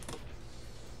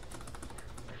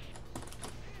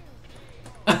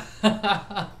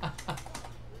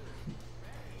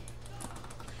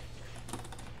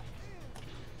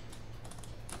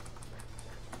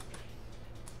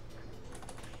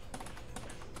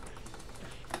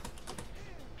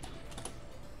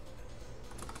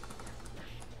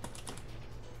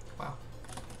 Wow.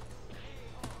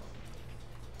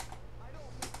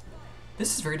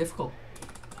 This is very difficult.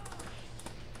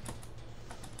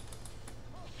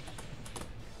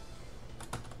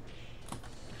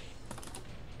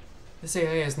 This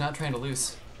AI is not trying to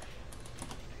lose.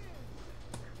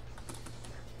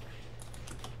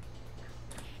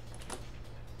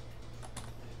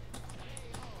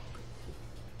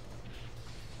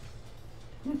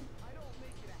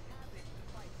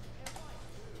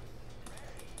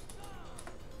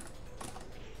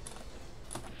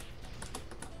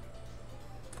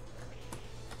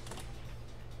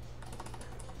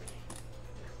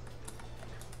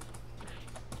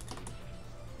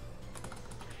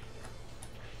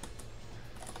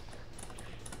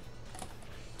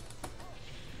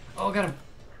 Oh, got him.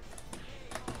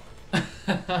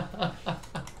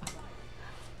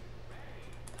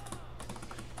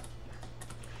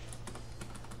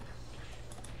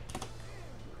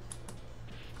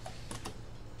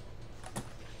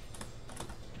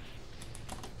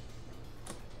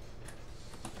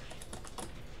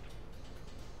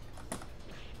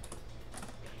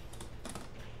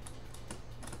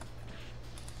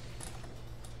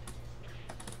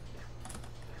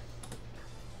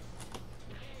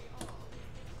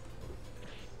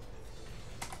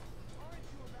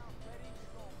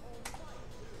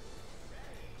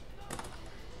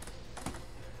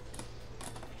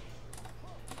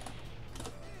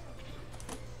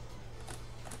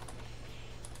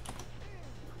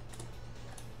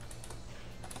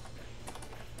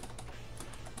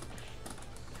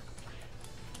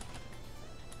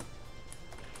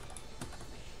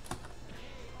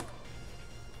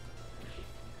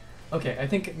 Okay, I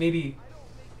think maybe...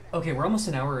 Okay, we're almost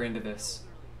an hour into this.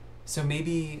 So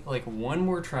maybe, like, one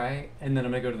more try, and then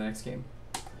I'm gonna go to the next game.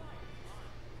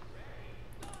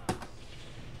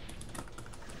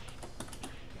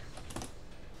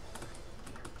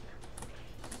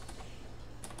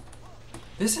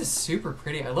 This is super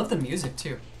pretty. I love the music,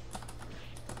 too.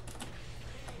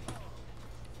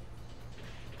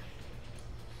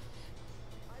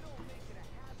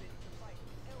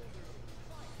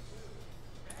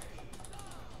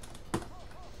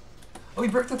 Oh, he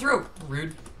broke the throat!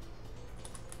 Rude.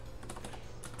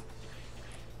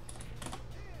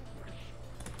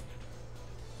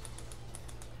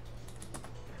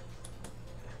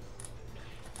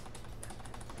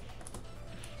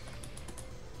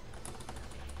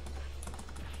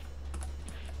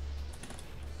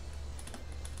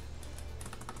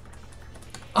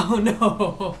 Oh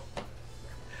no!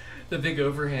 The big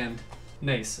overhand.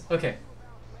 Nice. Okay.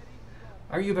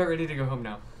 Are you about ready to go home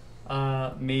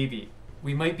now? Maybe.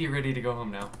 We might be ready to go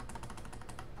home now.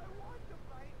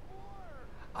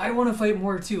 I want to fight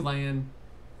more too, Lion.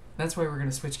 That's why we're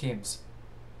going to switch games.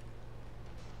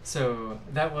 So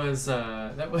that was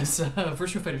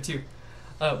Virtua Fighter 2,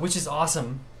 which is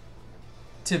awesome.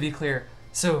 To be clear,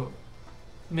 so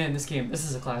man, this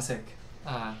is a classic.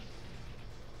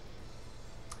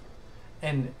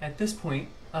 And at this point,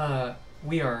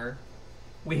 we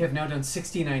have now done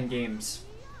 69 games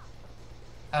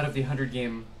out of the 100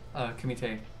 game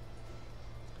KUMITE.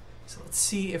 So let's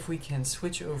see if we can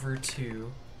switch over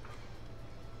to.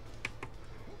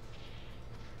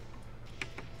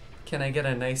 Can I get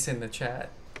a nice in the chat?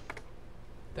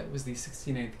 That was the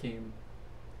 69th game.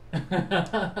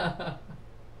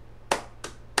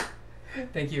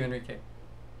 Thank you, Enrique.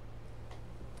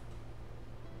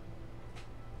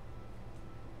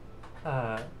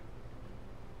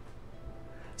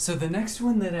 So the next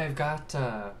one that I've got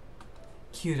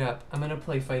queued up, I'm gonna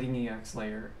play Fighting EX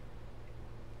Layer,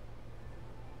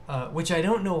 which I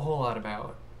don't know a whole lot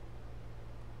about,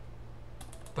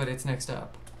 but it's next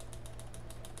up.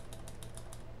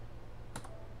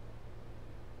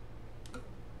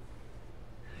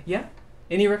 Yeah.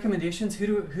 Any recommendations? Who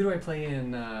do I play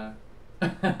in?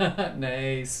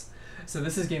 Nice. So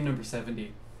this is game number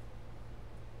 70.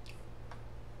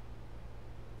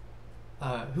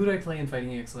 Who do I play in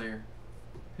Fighting EX Layer?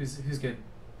 Who's good?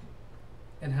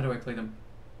 And how do I play them?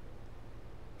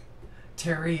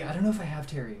 Terry. I don't know if I have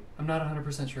Terry. I'm not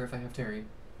 100% sure if I have Terry.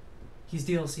 He's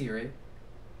DLC, right?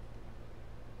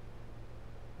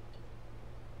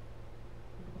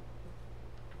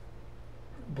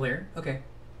 Blair? Okay.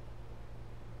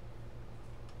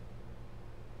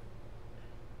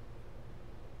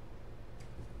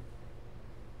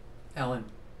 Alan.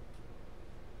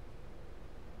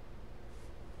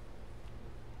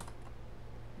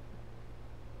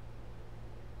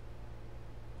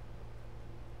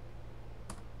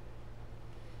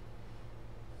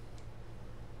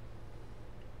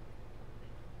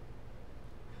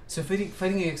 So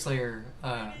Fighting EX Layer,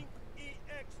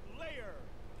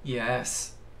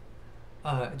 yes.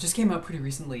 It just came out pretty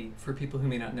recently for people who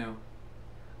may not know.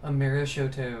 Amara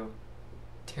Shoto,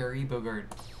 Terry Bogard.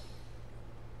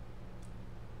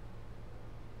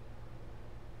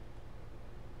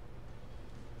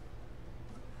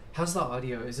 How's the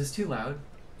audio? Is this too loud?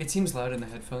 It seems loud in the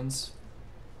headphones.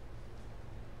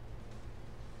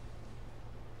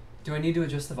 Do I need to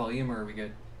adjust the volume or are we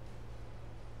good?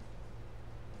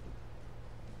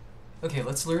 Okay,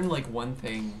 let's learn like one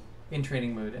thing in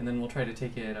training mode and then we'll try to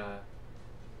take it,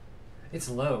 it's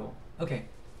low. Okay.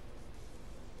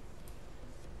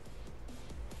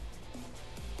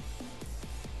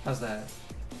 How's that?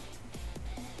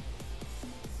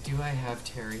 Do I have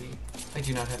Terry? I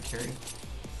do not have Terry.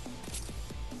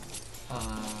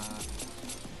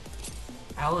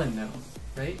 Alan, no,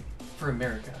 right? For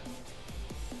America.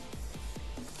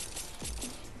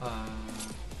 And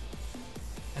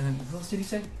then who else did he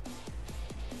say?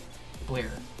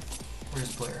 Blair.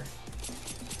 Where's Blair?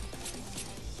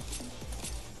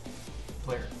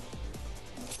 Blair.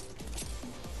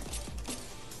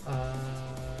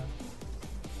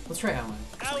 Let's try Alan.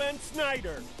 Alan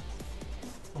Snyder.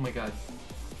 Oh my god.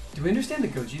 Do we understand the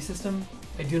Goji system?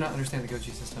 I do not understand the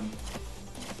Goji system.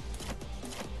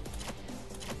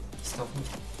 Stealth move.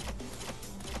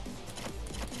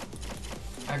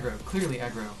 Aggro. Clearly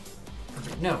aggro.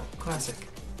 Perfect. No. Classic.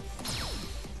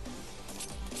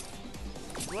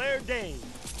 Blair Dane.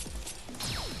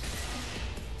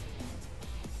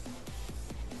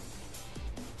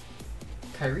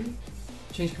 Kyrie?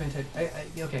 Change command type.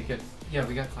 Okay, good. Yeah,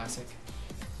 we got classic.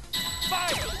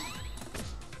 Fire!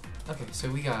 Okay, so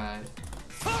we got...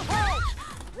 Ho-ho!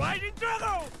 Riding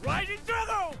Drago! Riding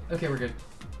Drago! Okay, we're good.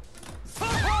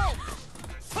 Ho-ho!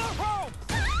 Ho-ho!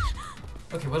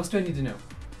 Okay, what else do I need to know?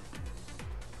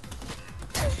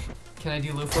 Can I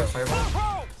do low forward fireball?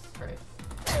 Ho-ho! Alright.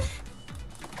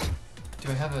 Do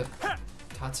I have a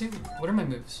Tatsu? What are my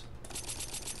moves?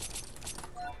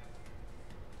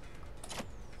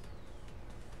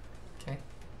 Okay.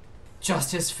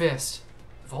 Justice Fist.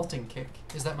 Vaulting kick.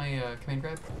 Is that my command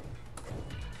grab?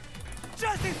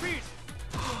 Justice Fist!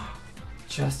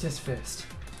 Justice Fist.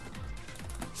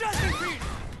 Justice Fist!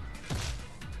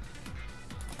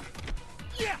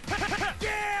 Yeah!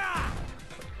 Yeah!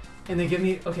 And they give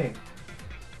me... Okay.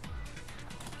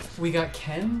 We got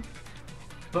Ken,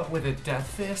 but with a Death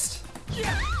Fist.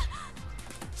 Yeah!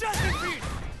 Justice Fist!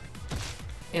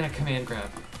 And a command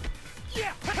grab.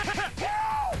 Yeah!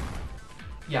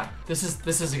 Yeah, this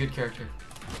is a good character.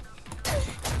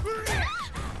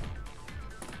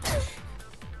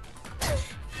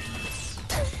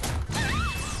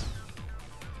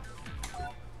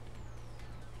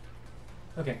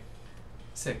 Okay,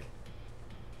 sick.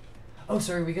 Oh,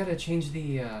 sorry, we gotta change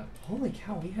the, holy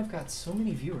cow, we have got so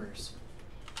many viewers.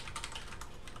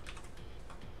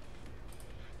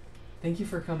 Thank you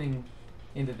for coming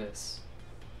into this.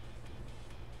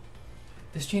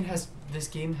 This game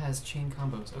has chain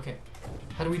combos. Okay.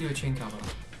 How do we do a chain combo?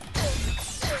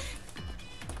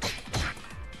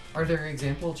 Are there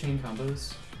example chain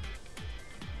combos?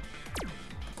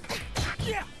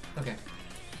 Yeah. Okay.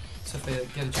 So if they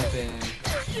get a jump in.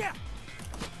 Yeah.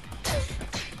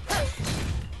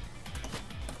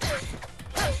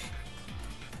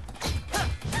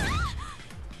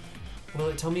 Will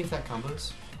it tell me if that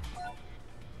combos?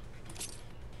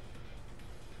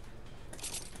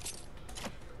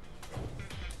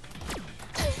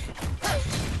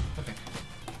 Okay.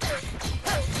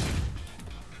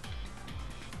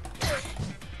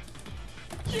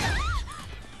 Yeah.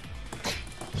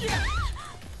 Yeah.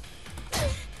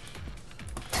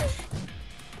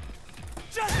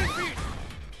 Just defeat.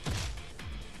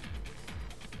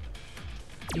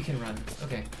 You can run.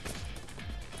 Okay.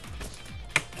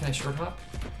 Can I short hop?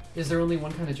 Is there only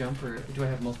one kind of jump, or do I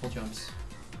have multiple jumps?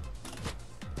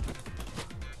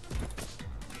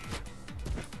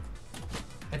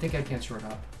 I think I can't short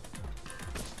hop.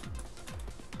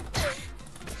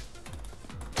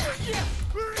 Yeah.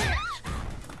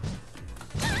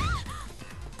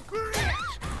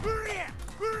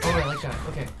 Oh, I like that.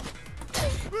 Okay.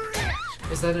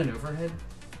 Is that an overhead?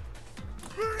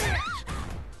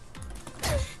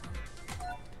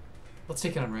 Let's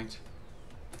take it on ranked.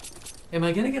 Am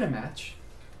I gonna get a match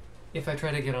if I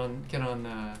try to get on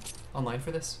online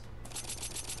for this?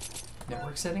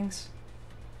 Network settings.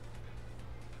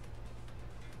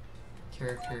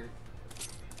 Character.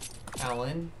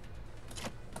 Alan.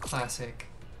 Classic.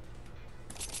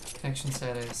 Connection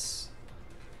status.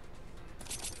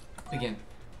 Begin.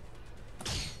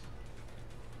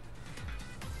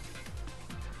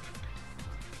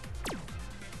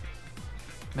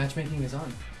 Matchmaking is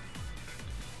on.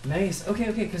 Nice. Okay,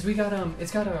 okay, because we got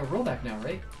it's got a rollback now,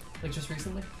 right? Like just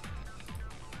recently.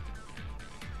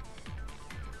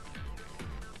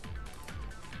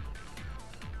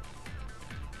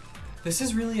 This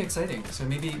is really exciting. So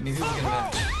maybe we'll get a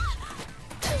match.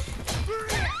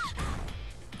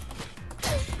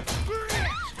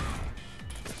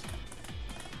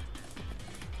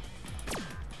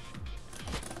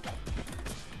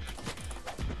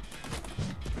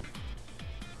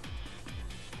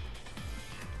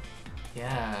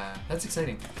 Yeah, that's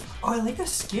exciting. Oh, I like the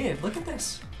skid. Look at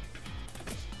this.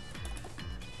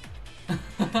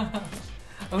 I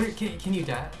wonder, can you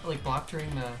like block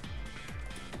during the?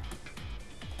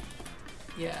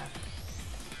 Yeah.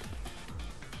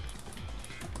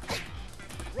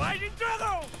 Right in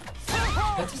Drago!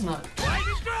 That does not Right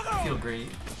in Drago! feel great.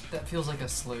 That feels like a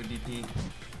slow DP.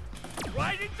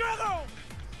 Right in Drago!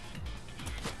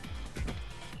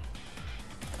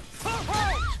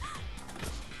 Ho-ho!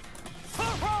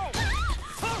 Ho-ho!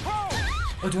 Ho-ho!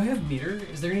 Oh, do I have meter?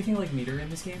 Is there anything like meter in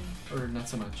this game? Or not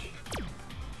so much?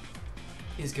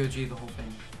 Is Goji the whole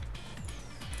thing?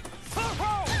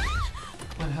 Ho-ho!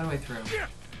 Well, how do I throw? Yeah!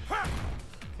 Ha!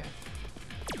 Okay.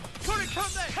 Gonna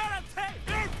come the head of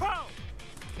take! Air pro!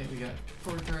 Okay, we got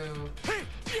forward throw. Hey!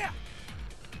 Yeah!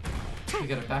 We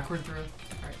got a backward throw.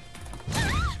 Alright.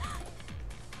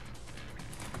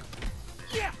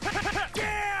 Yeah!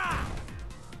 Yeah!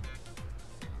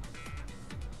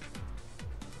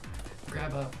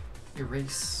 Grab up.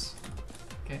 Erase.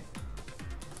 Okay.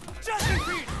 Just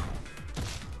defeat!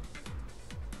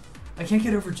 I can't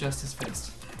get over Justice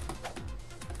Fist.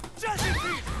 Just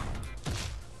defeat!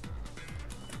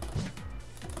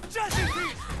 Just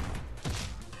defeat!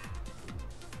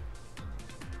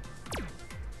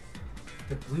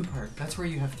 The blue part, that's where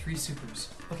you have 3 supers.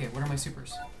 Okay, what are my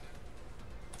supers?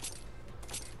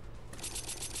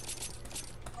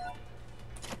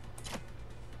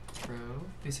 Throw,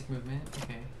 basic movement,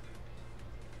 okay.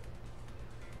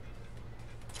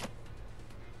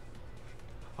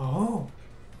 Oh!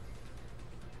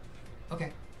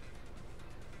 Okay.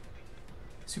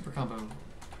 Super combo.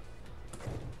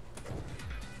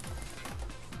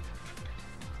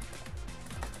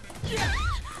 Yeah!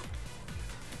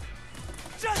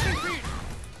 Just defeat!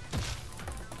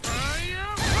 I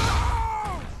am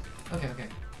Rose! Okay, okay.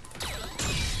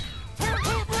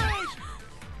 Turtle break!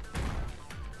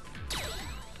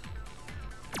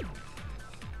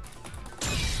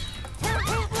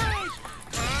 Turtle break!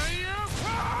 I am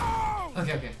Rose!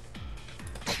 Okay, okay.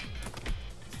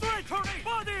 Straight to the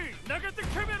body! Nagate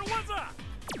Kimin Waza!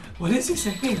 What is he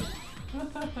saying?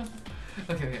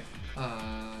 Okay, okay. I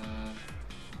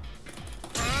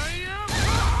am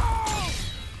Rose!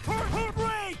 Turtle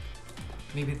break!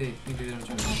 Maybe they don't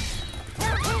jump.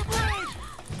 Turtle break!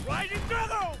 Right in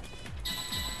Drago!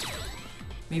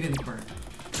 Maybe in the corner.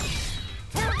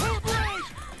 Turtle break!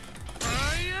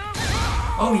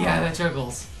 Oh yeah, that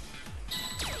juggles.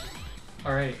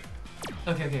 All right.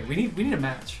 Okay, okay. We need a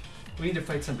match. We need to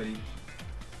fight somebody.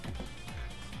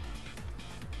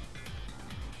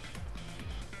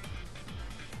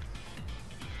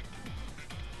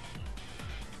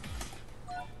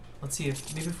 Let's see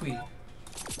if maybe if we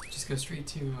just go straight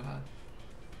to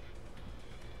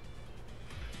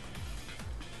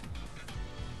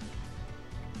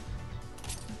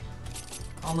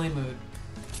online mode,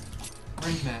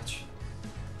 ranked match.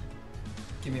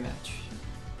 Give me a match.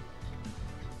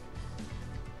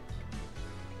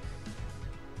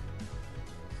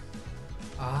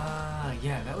 Ah,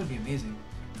 yeah, that would be amazing.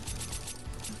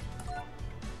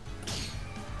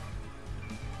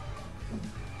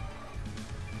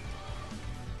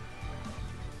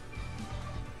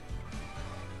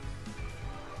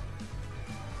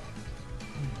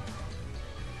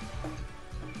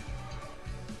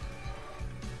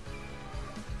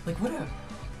 Like, what a...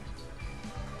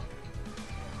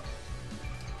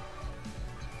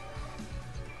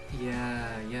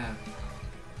 Yeah.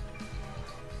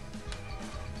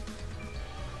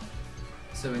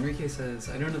 So Enrique says,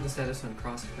 I don't know the status on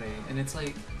crossplay, and it's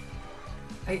like,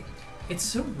 it's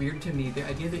so weird to me, the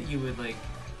idea that you would, like,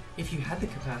 if you had the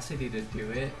capacity to do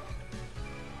it,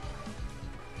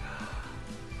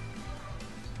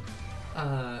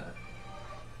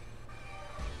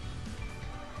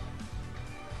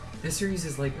 this series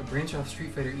is like a branch off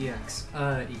Street Fighter EX.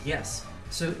 Yes.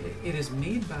 So it is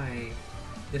made by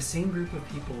the same group of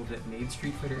people that made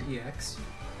Street Fighter EX.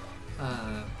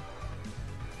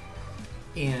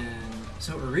 And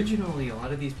so originally a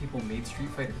lot of these people made Street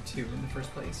Fighter 2 in the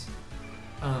first place.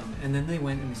 And then they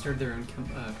went and they started their own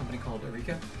company called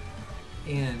Eureka.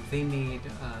 And they made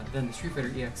then the Street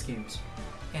Fighter EX games.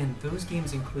 And those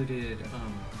games included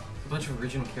a bunch of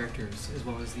original characters as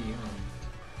well as the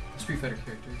Street Fighter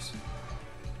characters.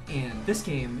 And this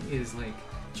game is like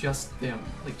just them,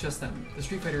 The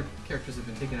Street Fighter characters have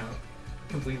been taken out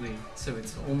completely, so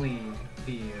it's only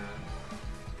the...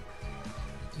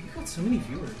 You've got so many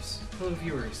viewers. Hello,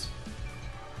 viewers.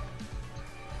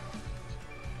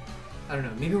 I don't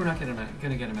know, maybe we're not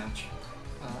gonna get a match.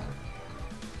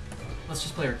 Let's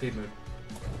just play arcade mode.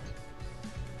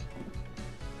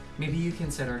 Maybe you can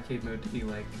set arcade mode to be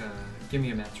like, give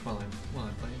me a match while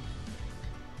I'm playing.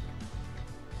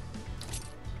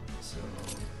 So,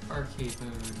 arcade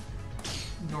mode,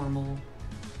 normal.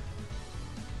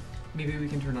 Maybe we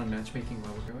can turn on matchmaking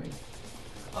while we're going.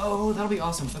 Oh, that'll be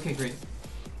awesome. Okay, great.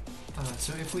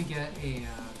 So if we get a,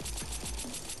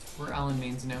 we're Alan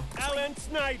Mains now. Alan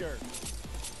Snyder.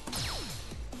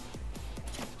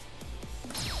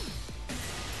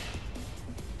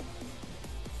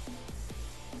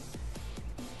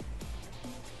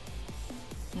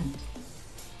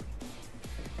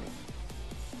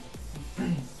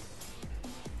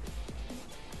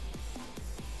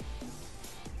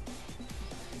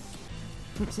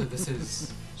 So this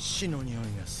is...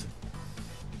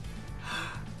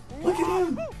 Look at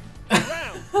him!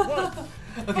 Round one.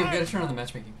 Okay, we gotta turn on the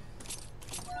matchmaking.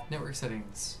 Network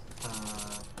settings.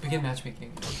 Begin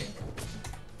matchmaking. Okay.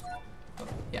 Oh,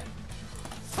 yeah.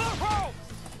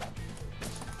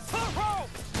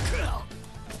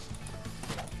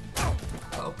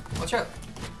 Oh, watch out!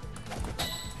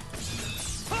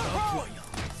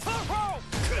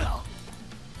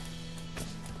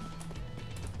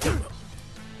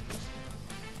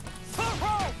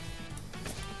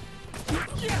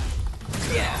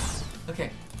 Yeah! Okay.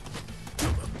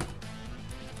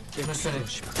 Give my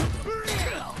credit.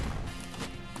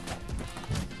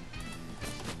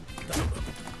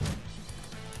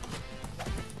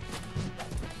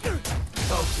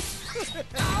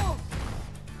 Oh.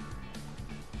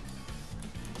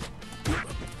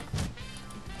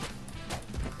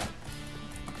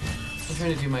 I'm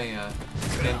trying to do my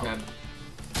command grab.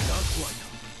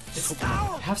 It's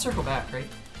half circle back, right?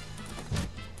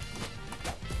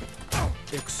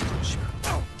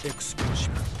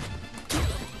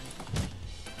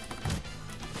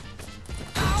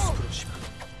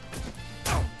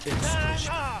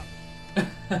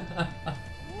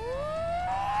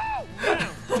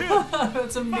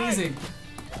 That's amazing.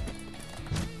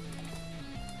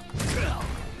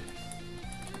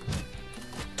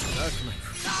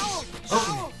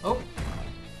 Oh, oh.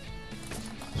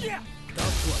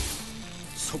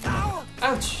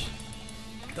 Ouch.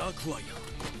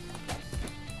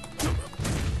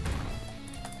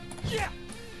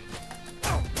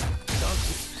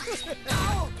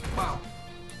 Wow.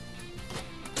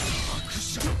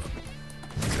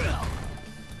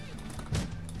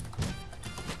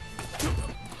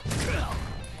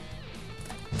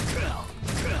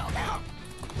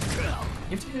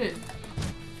 You have to hit it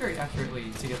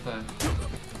quickly to get the...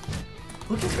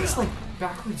 Look at this, like,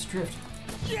 backwards drift.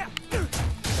 Yeah.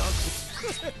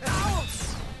 Ow.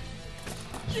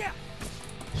 Yeah.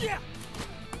 Yeah.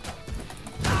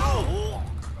 Ow.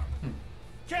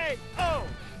 K.O.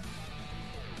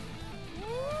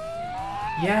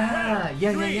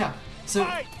 Yeah. So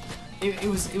it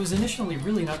was initially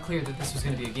really not clear that this was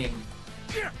going to be a game.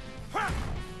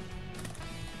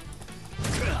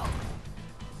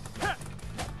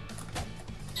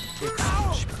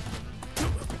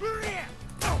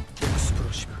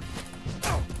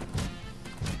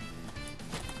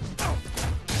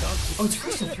 Oh, it's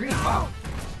first to 3. Wow.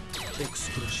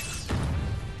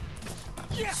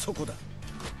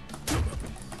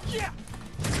 Yeah.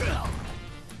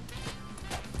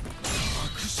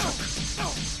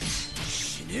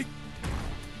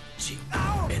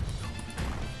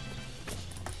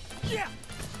 Yeah.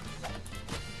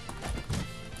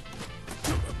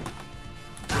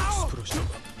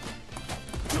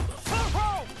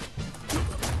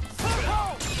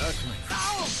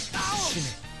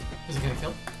 Is it gonna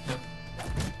kill? No.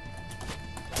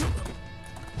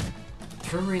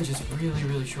 Throw range is really,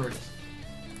 really short.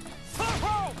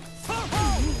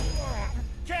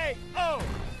 K.O.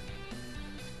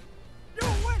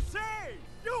 USA!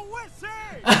 USA!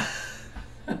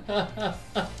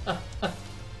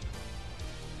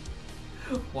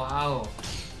 Wow.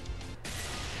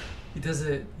 He does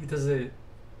it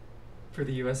for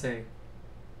the USA.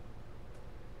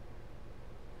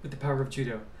 With the power of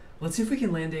judo. Let's see if we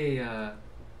can land a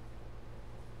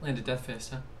death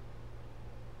fist, huh?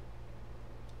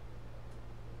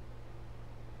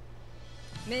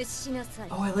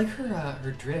 Oh, I like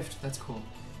her drift. That's cool.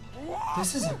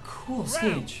 This is a cool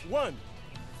stage. Round 1.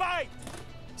 Fight!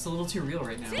 It's a little too real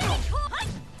right now.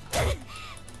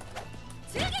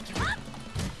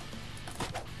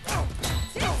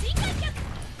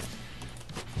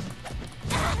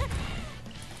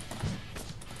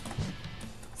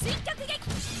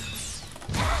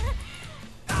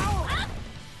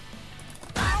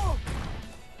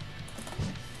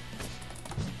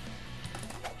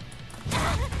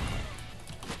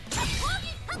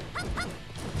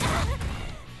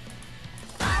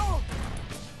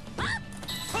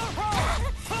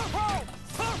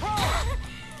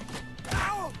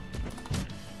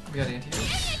 We got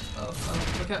anti-air. Oh,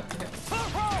 look out, look out.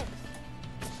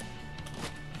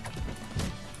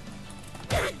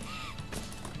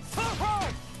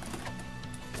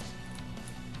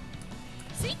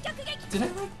 Did I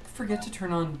like forget to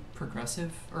turn on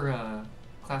progressive or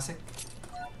classic?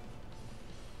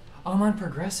 Oh, I'm on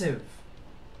progressive.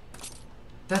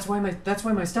 That's why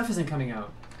my stuff isn't coming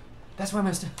out. That's why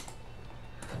my stuff.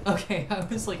 Okay, I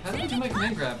was like, how do I do my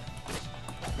command grab?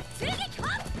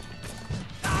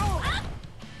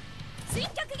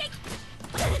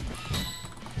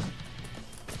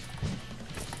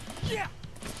 Yeah!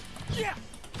 Yeah!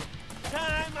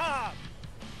 Time up!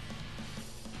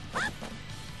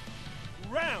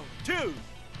 Round 2.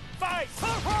 Fight!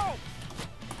 Ho-ho!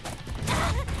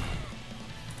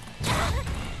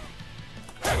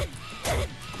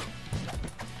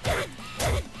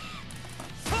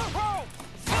 Ho-ho!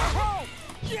 Ho-ho!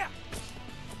 Yeah!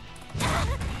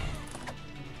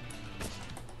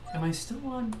 Am I still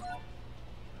on?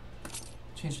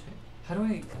 Change type. How do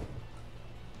I?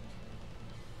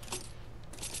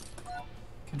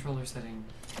 Controller setting.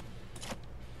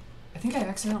 I think I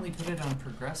accidentally put it on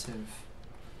progressive.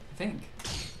 I think.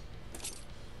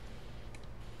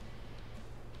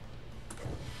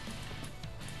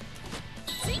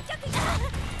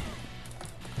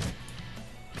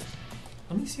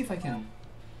 Let me see if I can.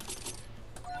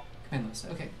 Command list.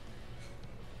 Okay.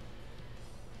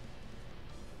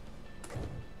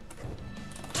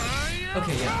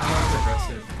 Okay, yeah, I'm on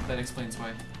progressive. That explains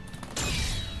why.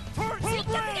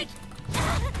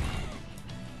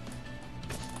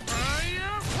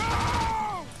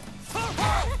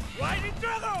 Right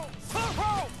together!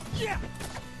 Ho-ho! Yeah!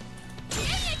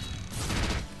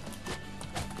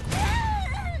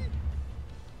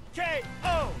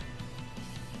 K.O.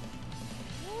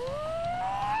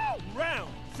 Round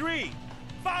 3.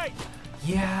 Fight!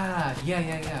 Yeah.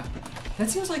 That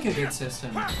seems like a good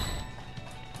system. Look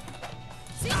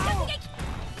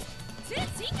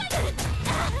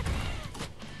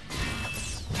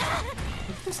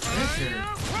at this character.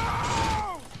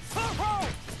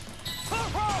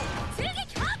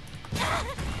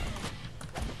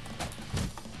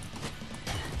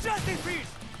 Just in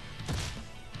peace!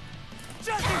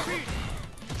 Just in peace!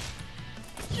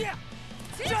 Yeah!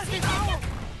 Just in peace!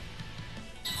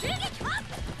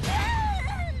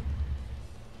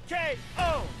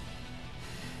 K.O.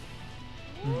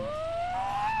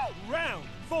 Round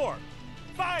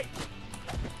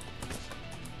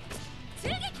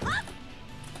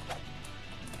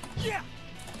Yeah!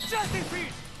 Justice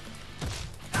Beat!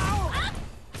 Ow!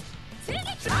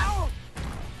 Ow!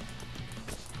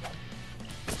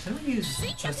 How do we use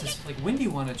justice? Like, when do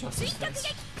you want a justice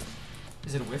fist?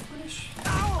 Is it a whiff punish?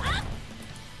 Ow!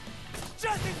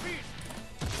 Justice Beat!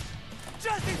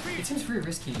 Justice It Beat! seems very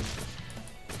risky.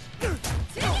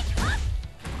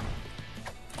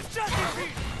 Justice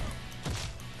Beat!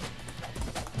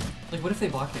 Like, what if they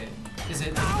block it? Is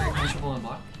it like, very punishable and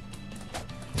block?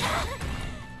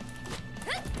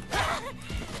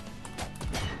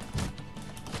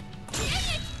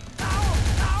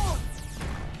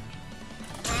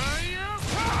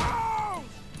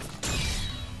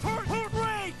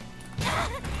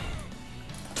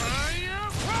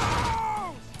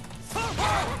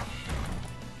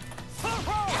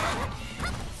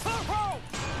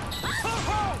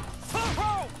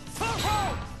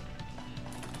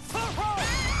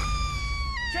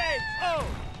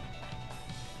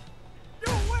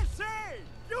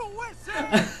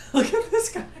 Look at this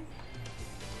guy.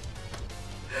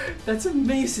 That's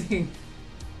amazing.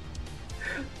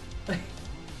 Like,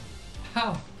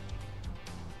 how?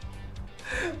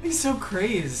 He's so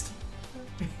crazed.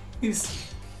 He's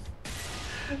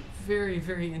very,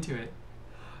 very into it.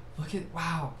 Look at,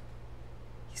 wow.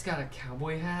 He's got a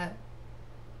cowboy hat.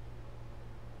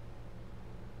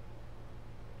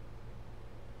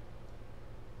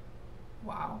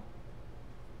 Wow.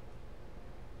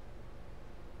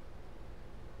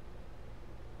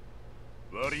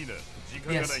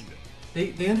 Yes,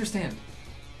 they understand.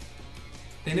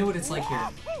 They know what it's like here.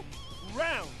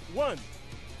 Round one,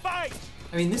 fight!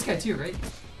 I mean, this guy too, right?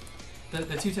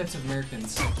 The two types of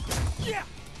Americans. Yeah!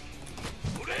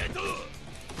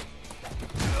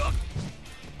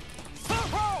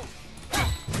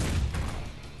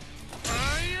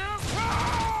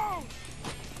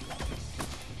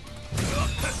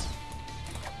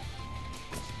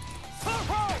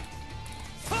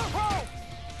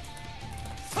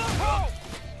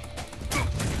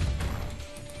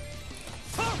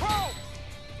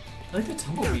 I like the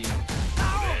tumbleweed.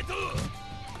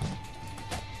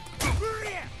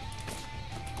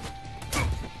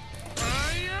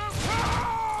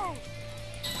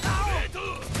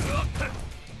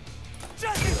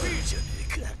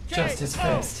 Justice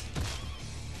Fist.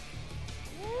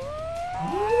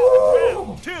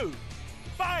 Round two,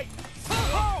 fight!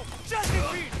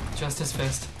 Justice Beat! Justice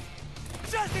Fist.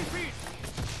 Justice Beat!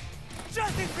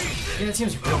 Justice Beat! Yeah, it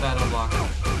seems real bad on block.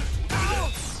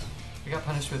 I got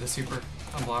punished with a super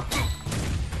on block.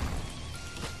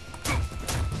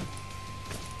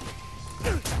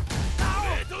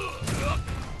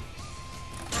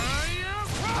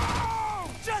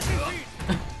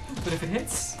 But if it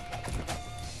hits,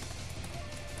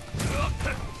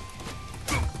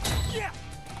 yeah.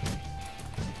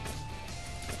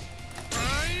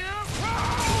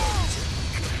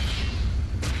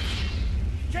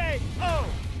 KO.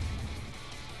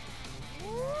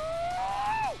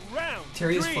 Round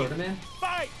Terry is three. Florida man.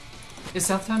 Fight. Is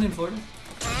Southtown in Florida?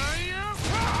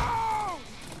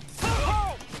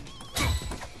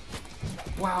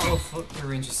 Wow, the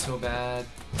range is so bad.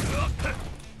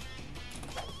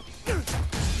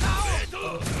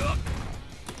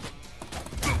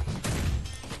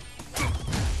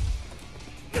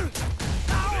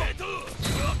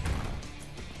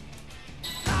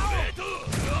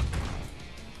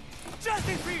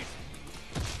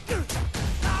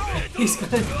 He's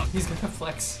gonna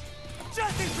flex.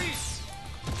 Justice Beast!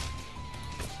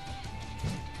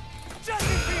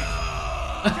 Justice Beast!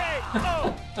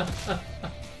 KO!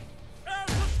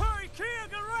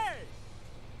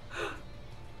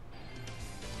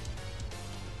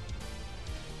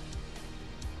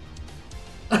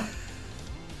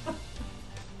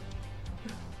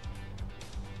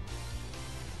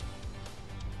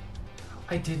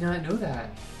 I did not know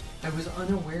that. I was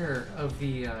unaware of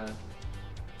the,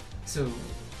 so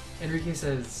Enrique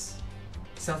says,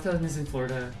 Southtown is in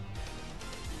Florida.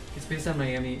 It's based on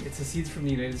Miami. It's the seeds from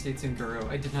the United States in Guro.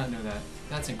 I did not know that.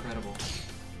 That's incredible.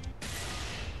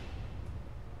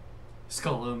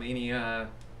 Skullomania.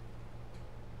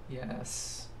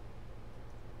 Yes.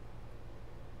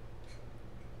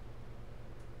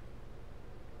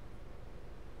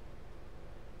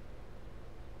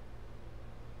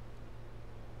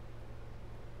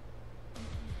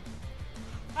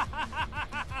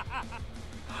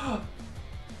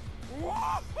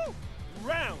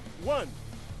 Round one,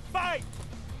 fight!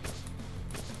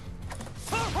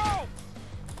 Ho-ho!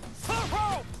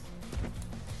 Ho-ho!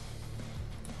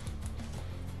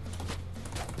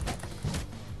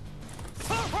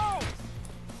 Ho-ho!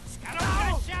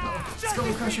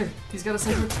 Skull Crusher. He's got a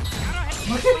sniper.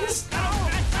 Look at this.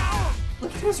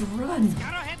 Look at us run!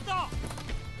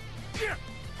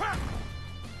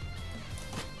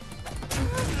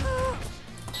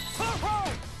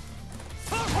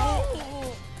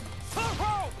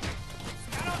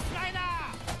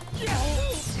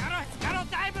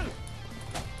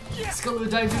 Scalo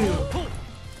Daivu!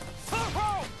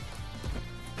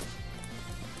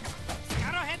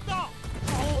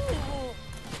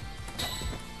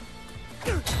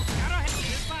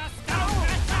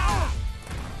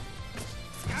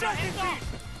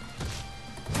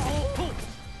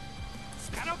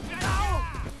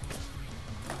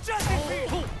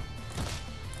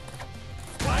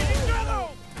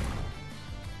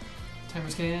 Timer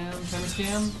scam, timer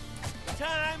scam.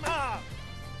 Time up.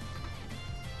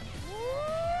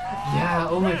 Yeah,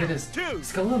 oh my goodness.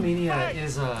 Skullomania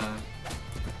is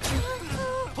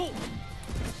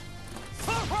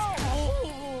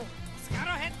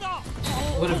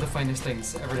one of the finest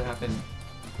things ever to happen.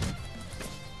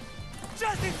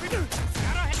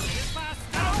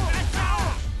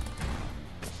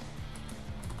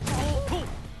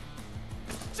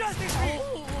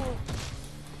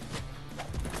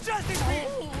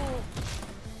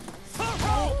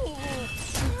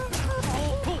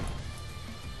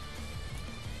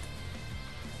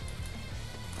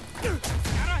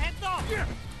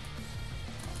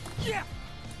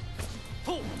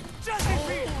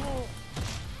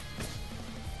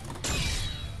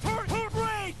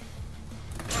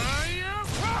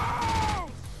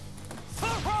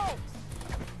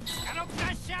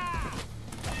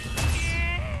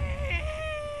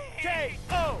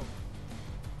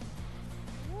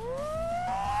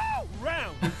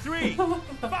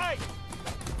 Fight!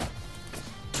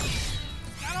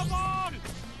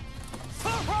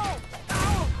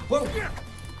 Whoa!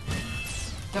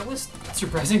 That was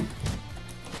surprising.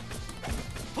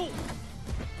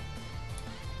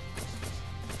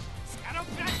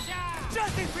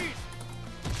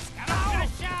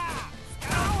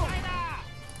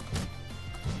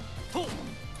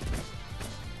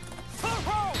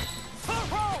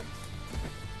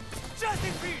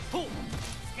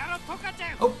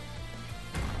 Oh!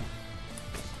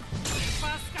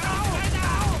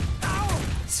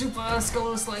 Super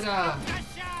Skull Slider!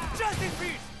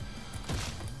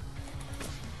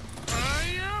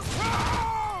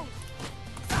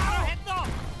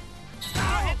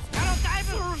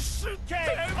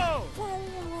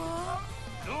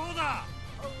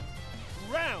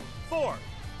 Round 4,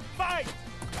 fight!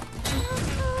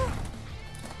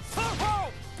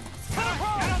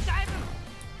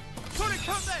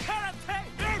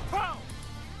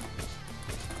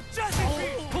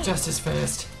 Justice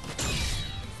first.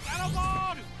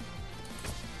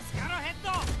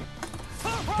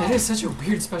 That is such a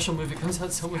weird special move. It comes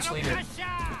out so much later.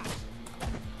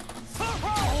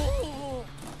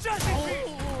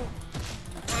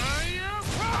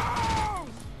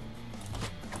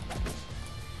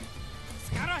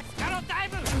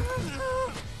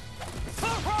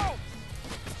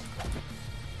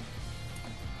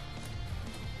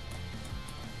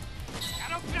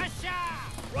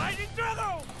 Riding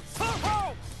Drago!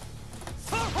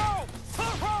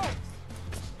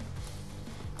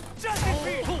 Justice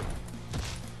Beat!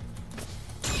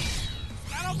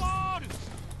 Scuttleball!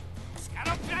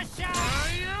 Scuttle Pressure!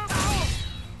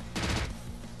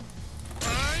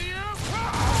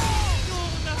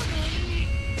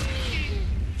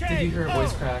 Did you hear a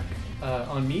voice crack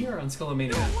on me or on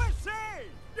Skullomania? USA!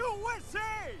 USA!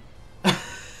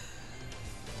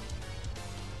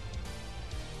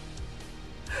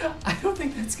 I don't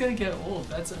think that's gonna get old.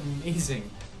 That's amazing.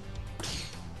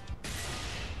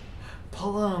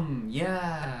 Pullum,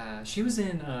 yeah, she was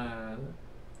in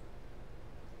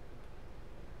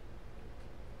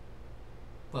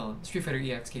well, Street Fighter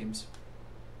EX games.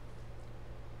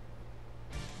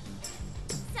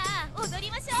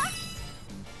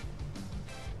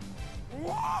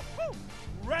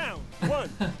 Round 1,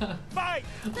 fight!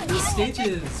 These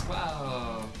stages,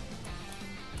 wow.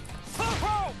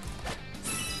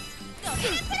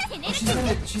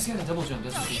 Oh, she's got a double jump,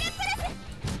 doesn't she?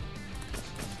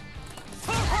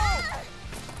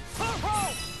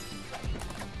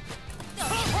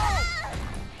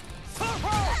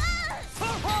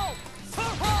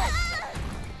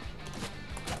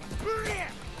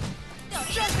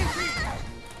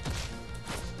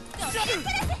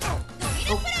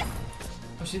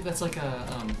 Oh, shit, that's like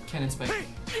a cannon spike.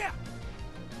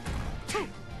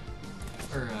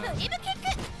 Or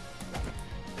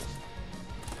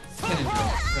cannon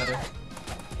drill, rather.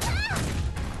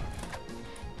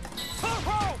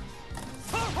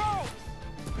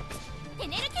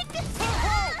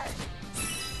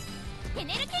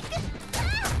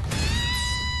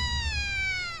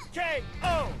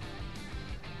 KO.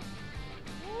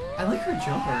 I like her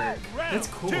jump arc. Round That's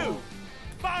cool. 2.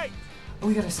 Fight. Oh,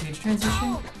 we got a stage transition?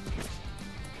 Ow.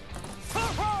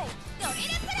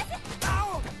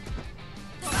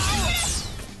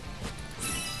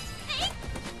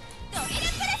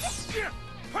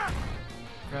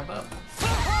 Grab up.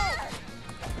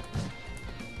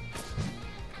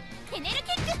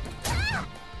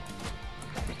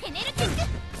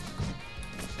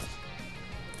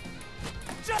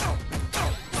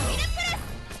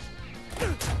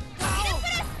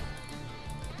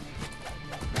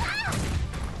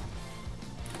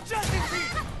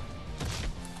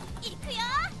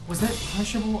 Was that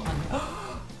punishable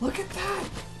on? Look at that!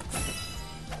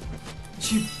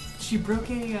 She broke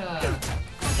a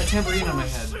tambourine on my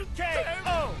head.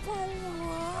 KO.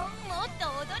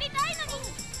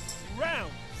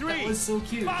 Round 3. That was so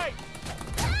cute. Fight.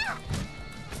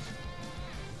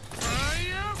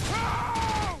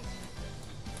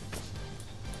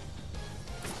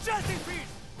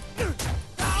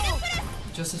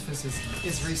 Justice Fist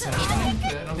is reset. I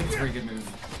don't think it's a very good move.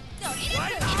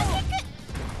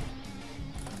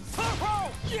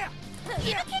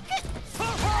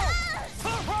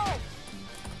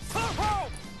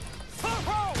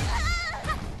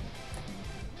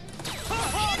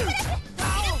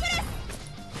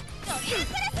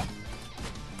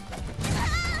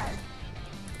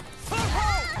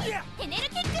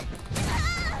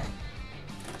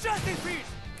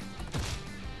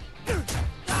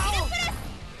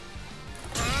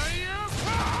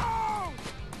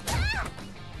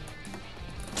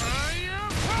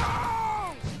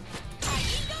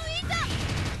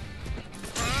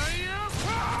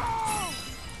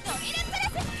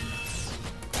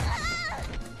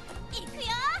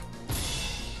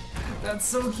 That's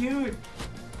so cute.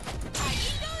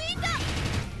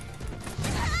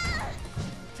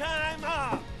 Time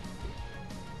up.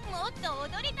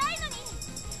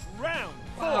 Round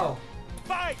 4. Wow.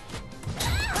 Fight.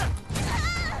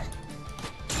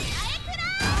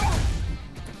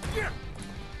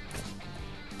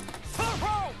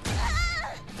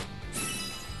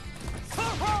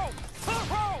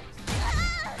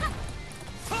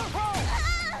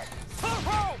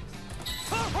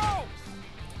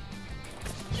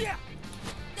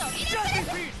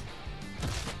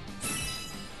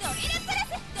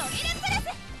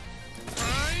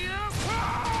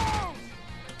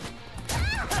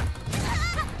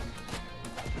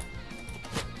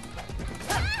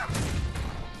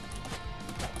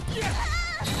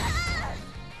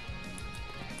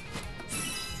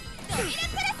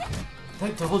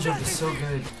 That double jump is so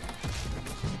good.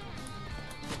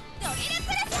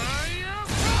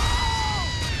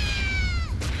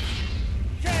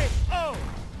 KO.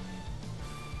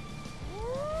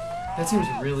 That seems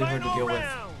really hard to Final deal with.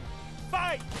 round.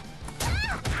 Fight.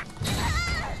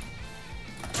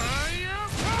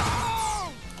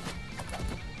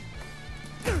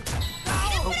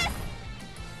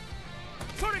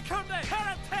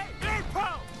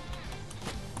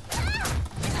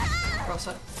 Cross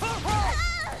up.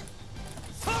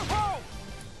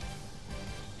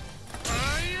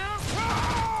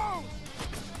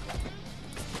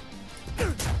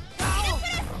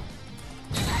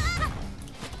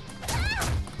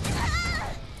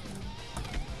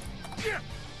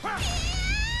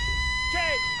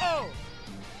 KO.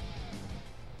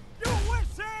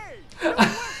 USA.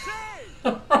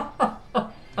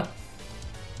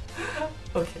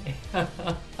 Okay.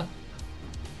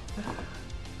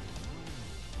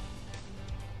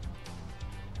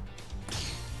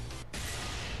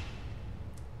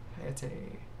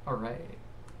 All right.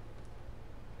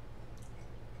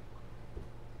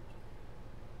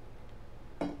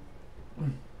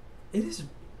 It is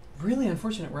really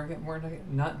unfortunate we're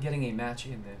not getting a match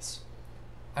in this.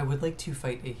 I would like to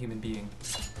fight a human being.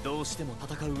 どうしても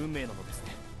戦う運命なのです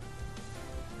ね。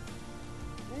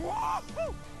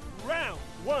 Round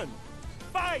 1.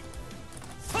 Fight.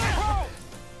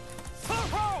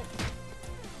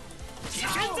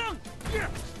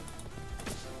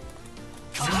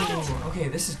 Oh, okay,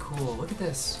 this is cool. Look at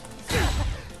this.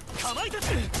 構い立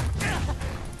つ。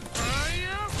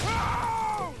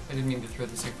 I didn't mean to throw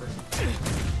the super.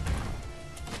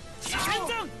 I like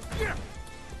the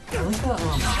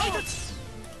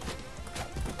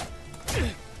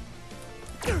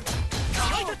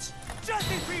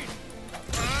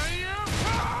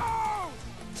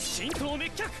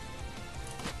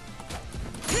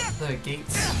the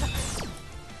gates.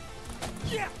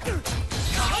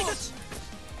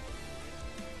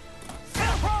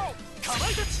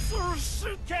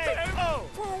 KO.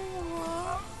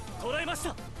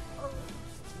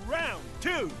 Round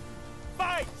 2.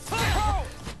 Fight!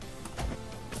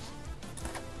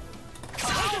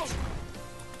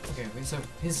 Okay, wait, so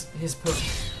his poke.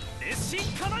 熱心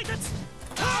かまいたち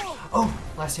Oh,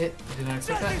 last hit. I did not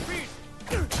expect that.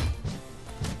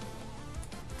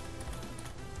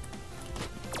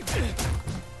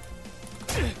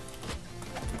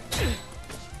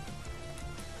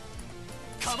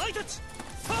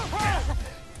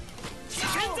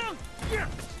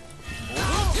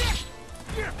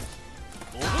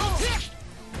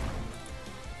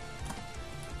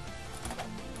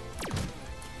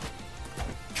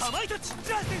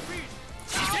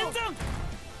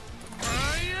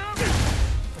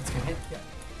 That's gonna hit. Yeah.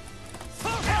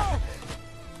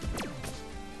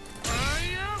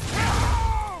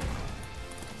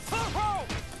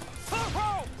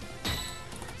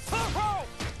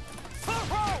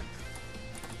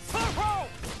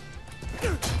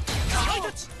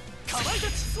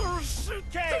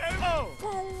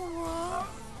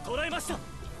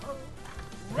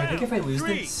 I think if I lose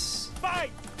this,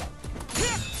 Fight!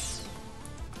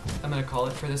 I'm gonna call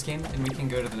it for this game, and we can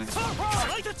go to the next one.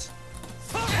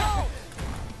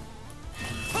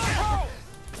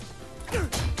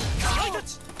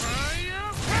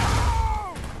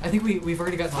 I think we've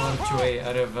already gotten a lot of joy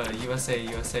out of USA,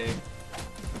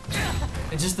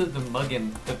 and just the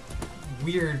muggin, the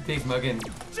weird big muggin,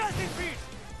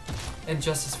 and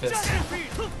Justice Fist.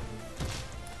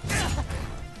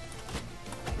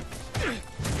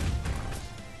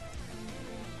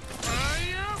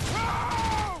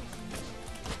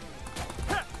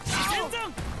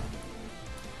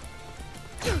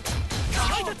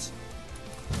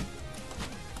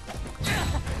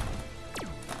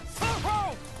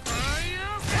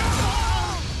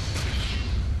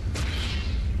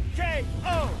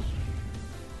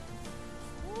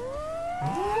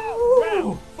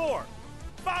 Round 4.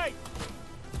 Fight!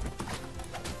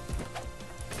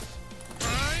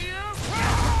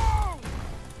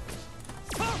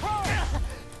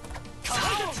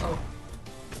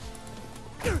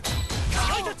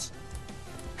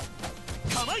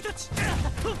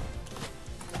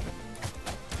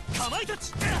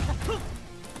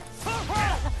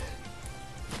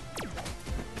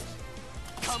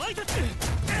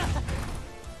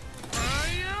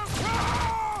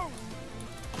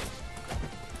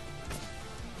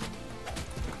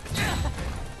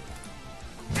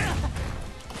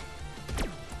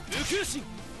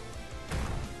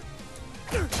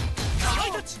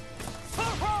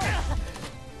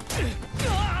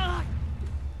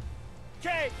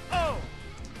 KO!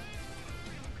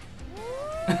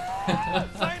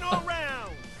 Final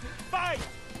round! Fight!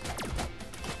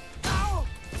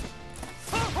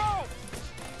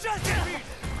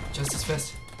 Justice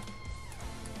Fist.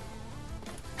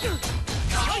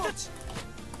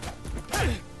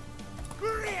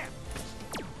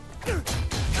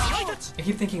 I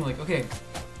keep thinking like, okay,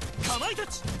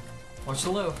 watch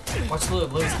the low. Watch the low.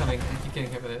 Low is coming. I keep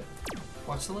getting hit with it.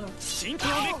 Watch the low.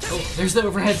 Oh, there's the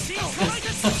overhead.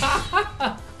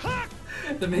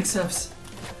 The mix-ups.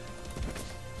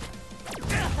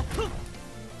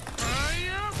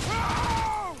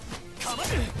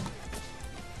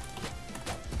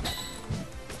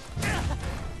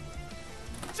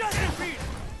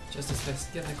 Justice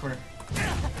Fist, get in the corner.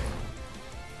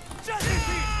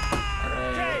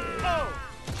 Alright.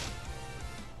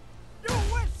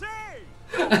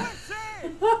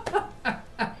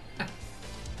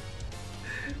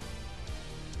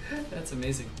 That's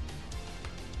amazing.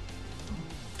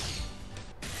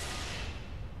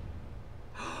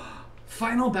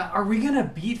 Final battle. Are we gonna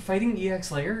beat Fighting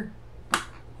EX Layer?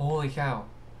 Holy cow.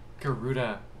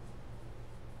 Garuda.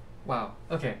 Wow.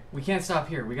 Okay, we can't stop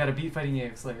here. We gotta beat Fighting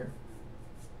EX Layer.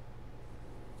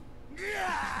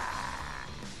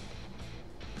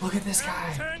 Look at this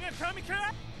guy.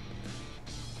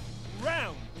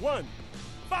 Round 1.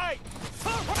 Fight!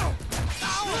 Wow.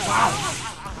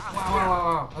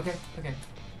 Wow. Okay.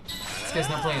 This guy's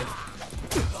not playing.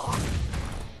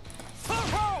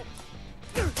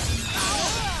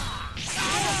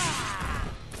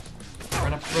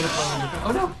 Run up low.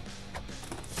 Oh no!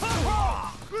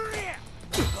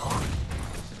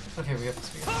 Okay, we got this.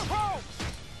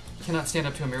 You cannot stand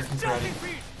up to American karate.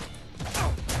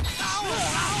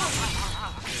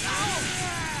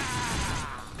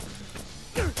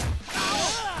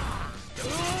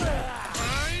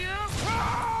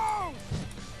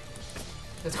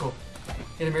 That's cool.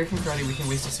 In American karate, we can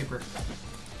waste a super.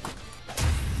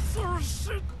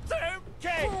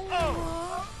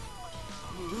 KO!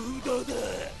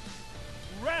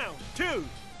 Round 2.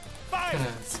 Fight!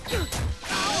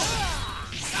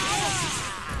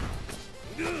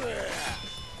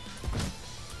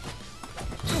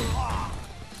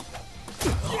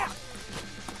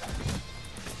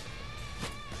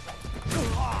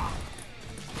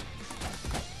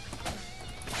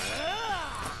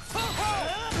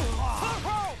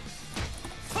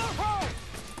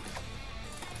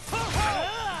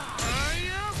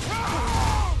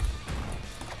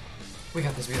 We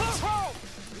got this, we got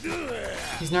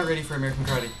this. He's not ready for American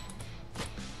Karate.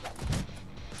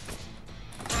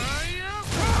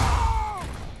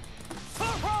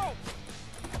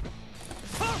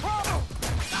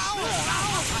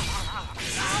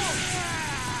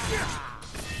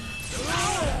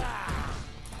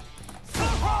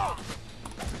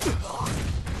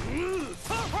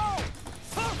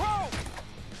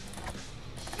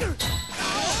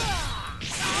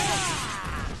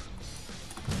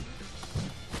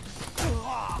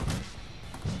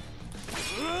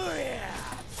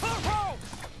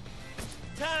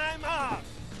 Time up!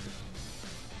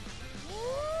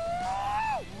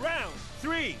 Round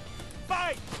 3,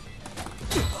 fight!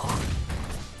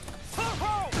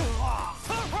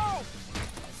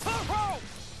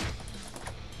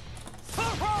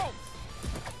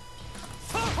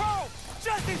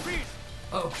 Justice Beat!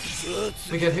 Oh,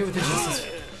 we got hit with the justice.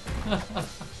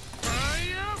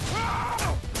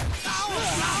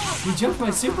 You jumped my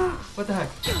super? What the heck?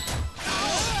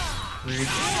 Rude.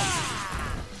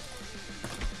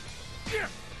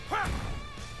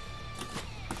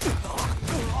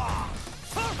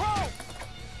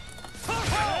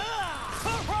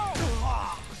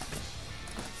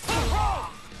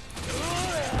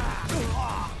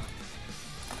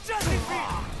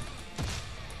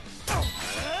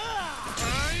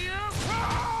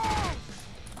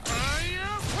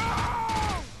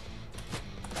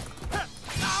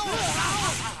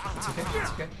 It's okay,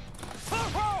 it's okay.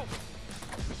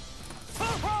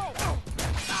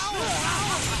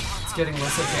 It's getting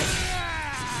less okay.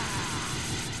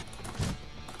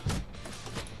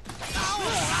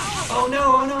 Oh no,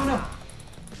 oh no, no!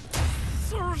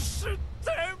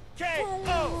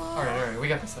 Alright, we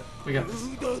got this. We got this.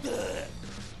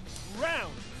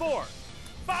 Round 4,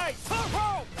 fight!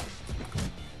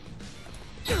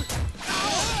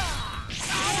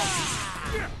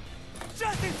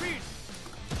 Justice Beat!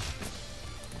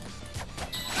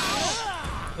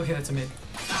 Okay, that's a mid.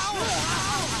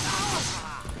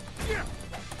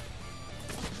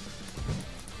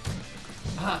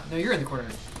 Ah, no, you're in the corner.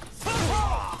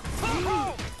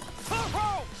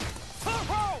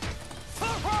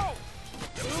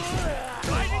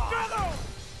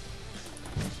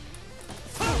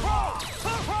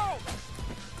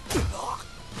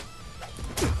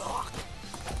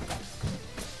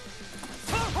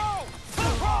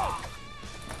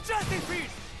 Justice Beat!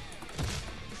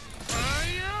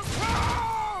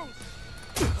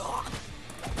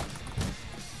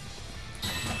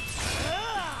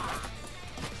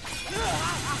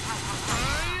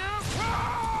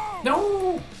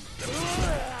 No!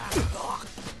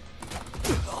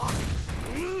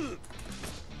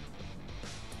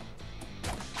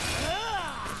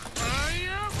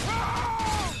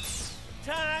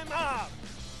 Time up!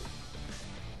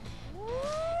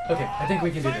 Okay, I think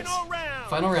we can do this. Final round!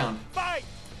 Final round. Fight!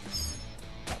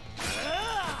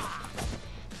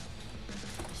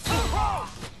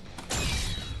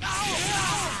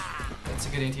 That's a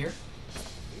good anti-air.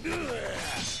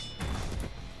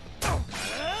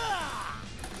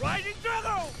 Riding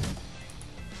Drago!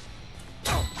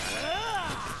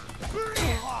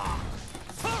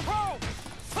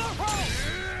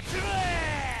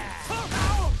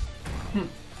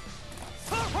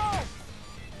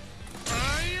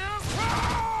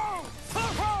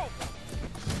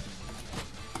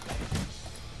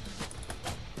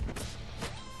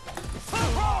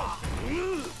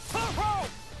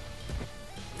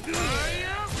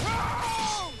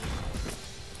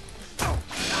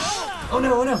 Oh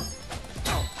no, oh no!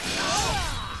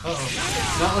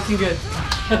 Uh-oh. Not looking good.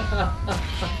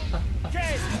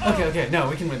 Okay, okay, no,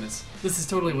 we can win this. This is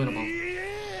totally winnable.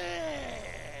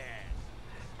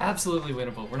 Absolutely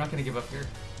winnable. We're not gonna give up here.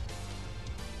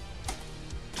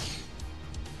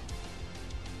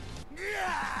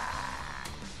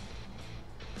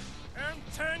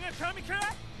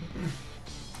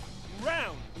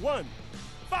 Round 1,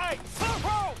 fight!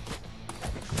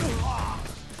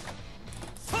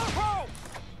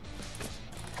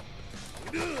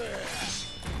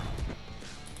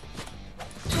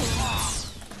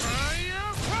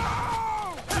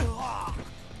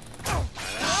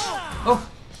 Oh,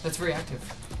 that's very active.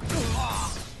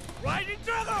 Riding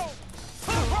Drago!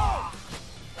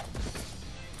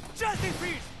 Justice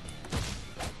Beat!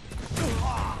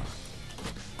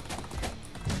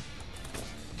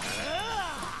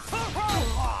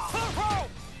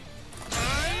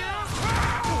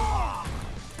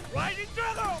 Riding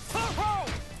Drago!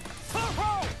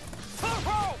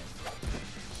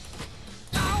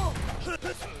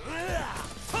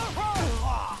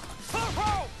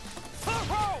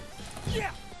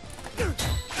 Yeah!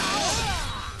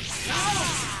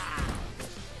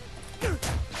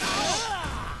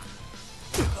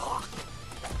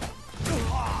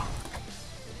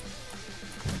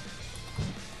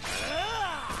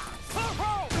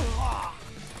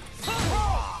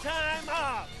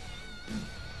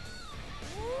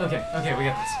 Okay, okay, we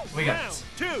got this. We got this.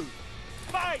 Round 2.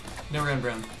 Fight. No round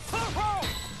brown.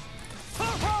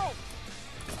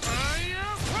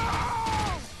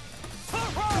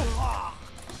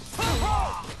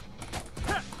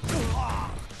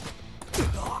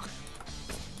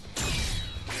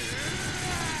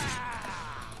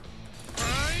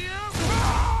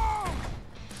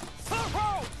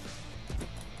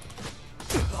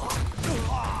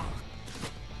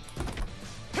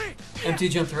 Empty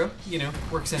jump throw, you know,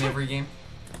 works in every game.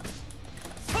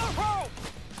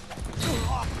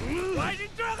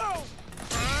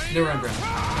 No round brown.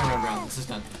 No round brown. This is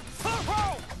done.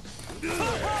 KO.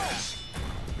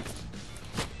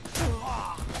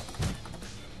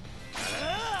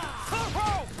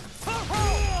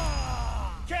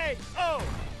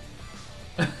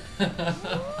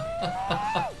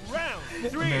 Round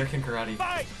 3. American karate.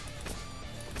 Fight.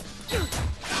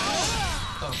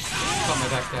 Oh, caught my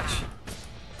back dash.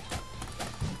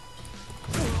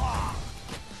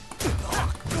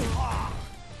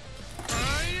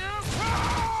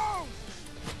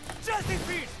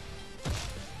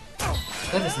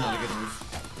 That is not a good move.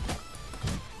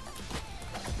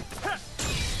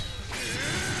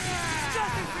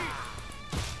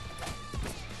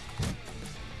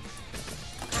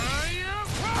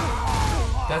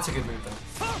 That's a good move, though.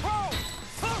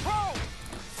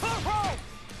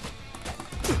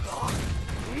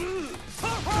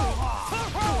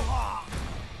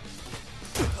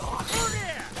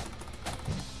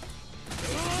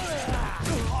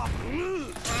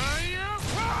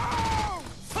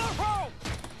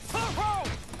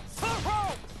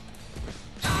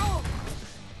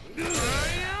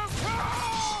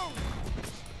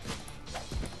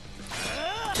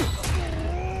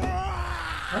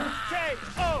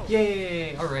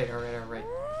 Yay! Alright, alright, alright.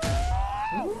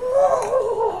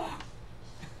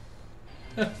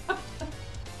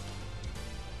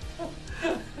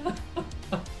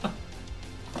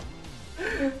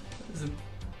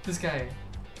 This guy.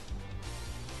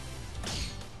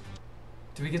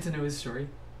 Do we get to know his story?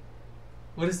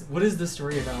 What is the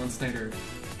story of Alan Snyder?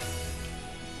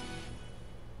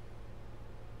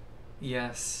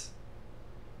 Yes.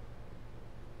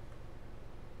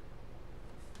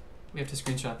 We have to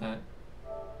screenshot that.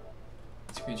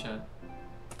 Screenshot.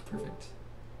 Perfect.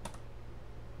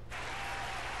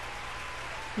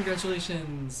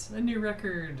 Congratulations! A new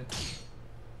record!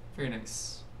 Very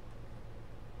nice.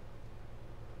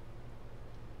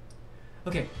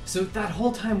 Okay, so that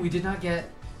whole time we did not get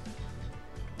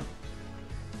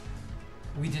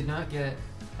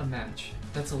a match.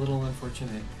 That's a little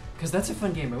unfortunate. Because that's a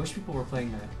fun game. I wish people were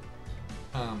playing that.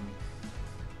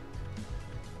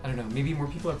 I don't know, maybe more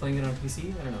people are playing it on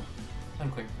PC? I don't know.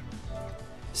 Unclear.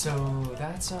 So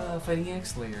that's Fighting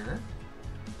EX Layer.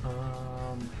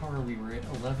 How are we? We're at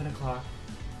 11 o'clock.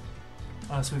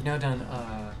 So we've now done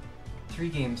 3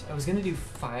 games. I was gonna do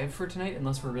 5 for tonight,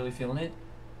 unless we're really feeling it.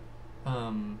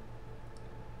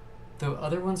 The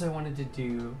other ones I wanted to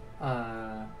do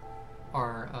are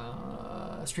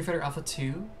Street Fighter Alpha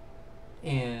 2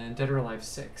 and Dead or Alive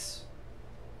 6.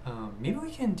 Maybe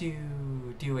we can do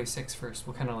DOA 6 first.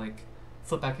 We'll kind of like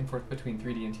flip back and forth between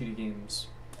 3D and 2D games.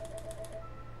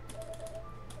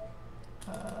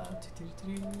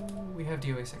 We have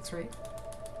DOA 6, right?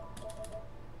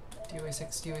 DOA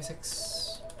 6, DOA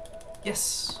 6.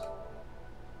 Yes!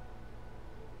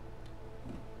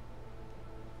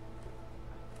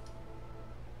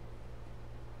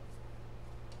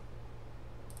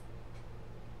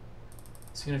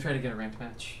 So I'm gonna try to get a ranked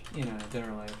match in Dead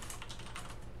or Alive.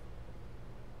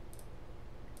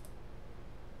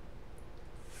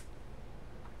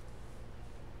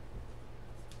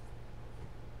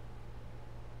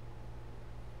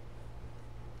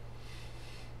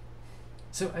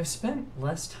 So I've spent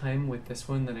less time with this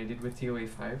one than I did with DOA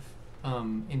 5.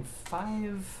 In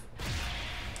 5...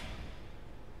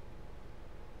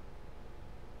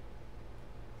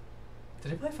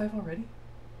 Did I play 5 already?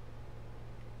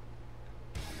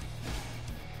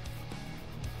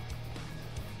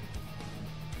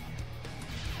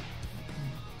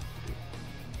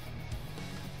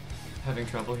 Having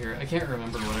trouble here. I can't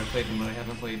remember what I played and what I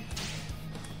haven't played.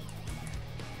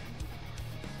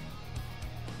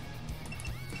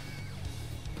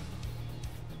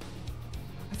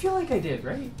 I feel like I did,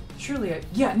 right? Surely I...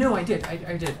 Yeah, no, I did.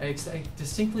 I did. I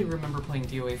distinctly remember playing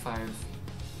DOA 5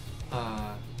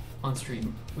 on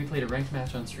stream. We played a ranked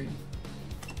match on stream.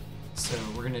 So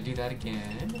we're going to do that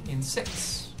again in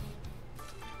 6.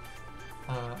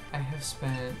 I have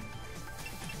spent...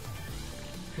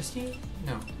 Christy?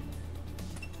 No.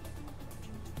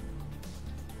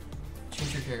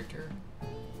 Change your character.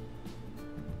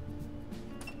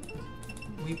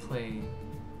 we play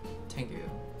Tengu.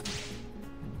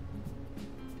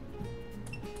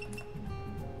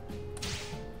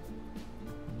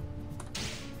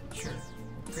 Sure.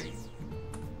 Great.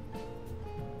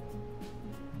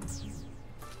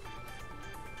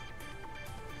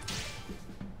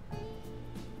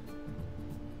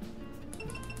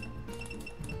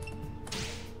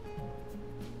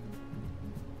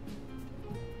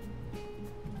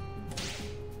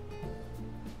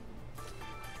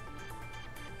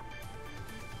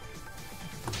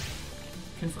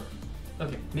 Confirm.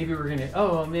 Okay, maybe we're gonna.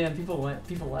 Oh man, people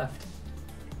left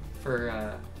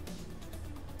for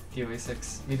DOA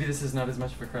 6. Maybe this is not as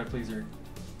much of a crowd pleaser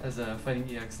as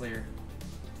Fighting EX layer.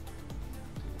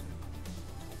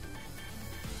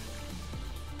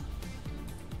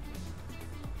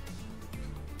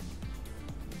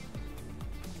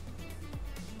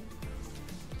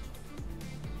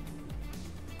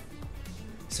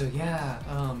 So yeah,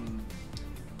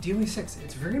 DOA 6,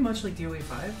 it's very much like DOA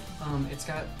 5. It's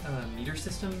got a meter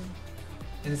system,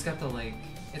 and it's got the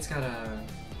it's got a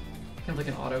kind of like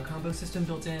an auto combo system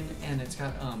built in, and it's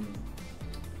got a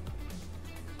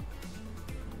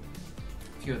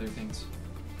few other things.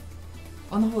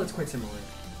 On the whole, it's quite similar.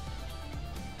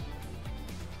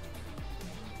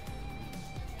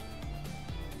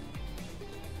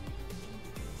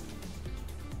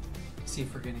 See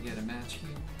if we're gonna get a match here.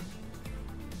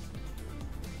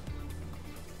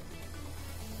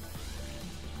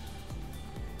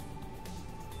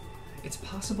 It's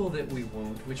possible that we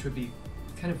won't, which would be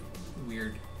kind of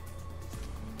weird.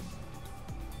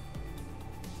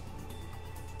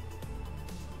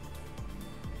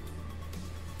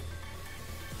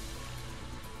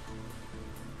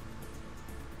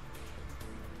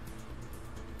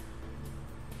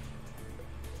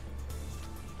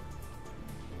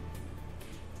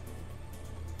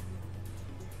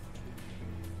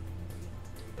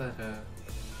 But,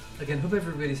 again, hope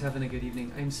everybody's having a good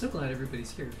evening. I'm so glad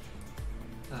everybody's here.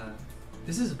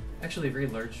 This is actually a very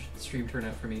large stream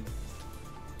turnout for me.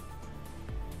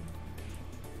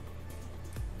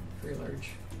 Very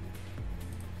large.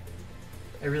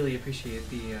 I really appreciate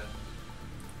the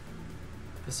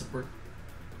support.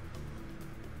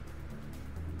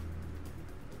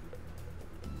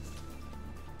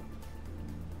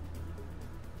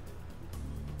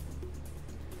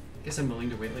 Guess I'm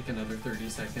willing to wait like another 30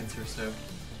 seconds or so.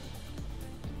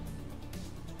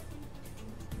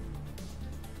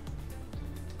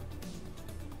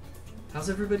 How's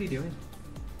everybody doing?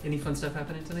 Any fun stuff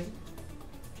happening tonight?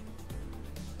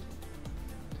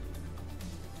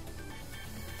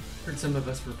 Heard some of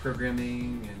us were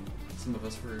programming and some of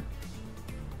us were...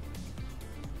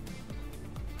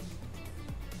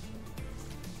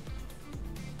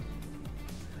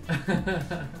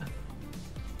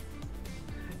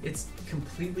 It's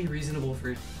completely reasonable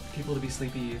for people to be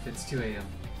sleepy if it's 2 a.m.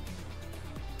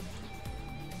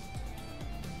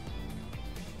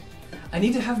 I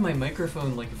need to have my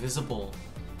microphone like visible,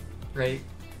 right?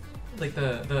 Like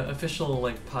the official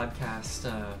like podcast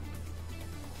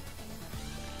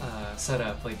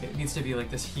setup. Like it needs to be like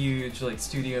this huge like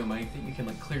studio mic that you can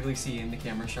like clearly see in the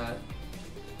camera shot,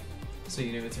 so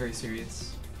you know it's very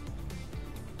serious.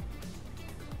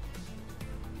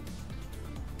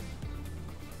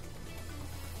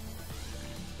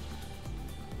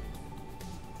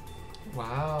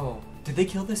 Wow. Did they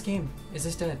kill this game? Is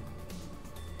this dead?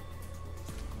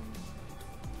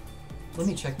 Let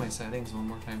me check my settings one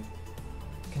more time.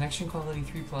 Connection quality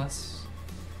 3+.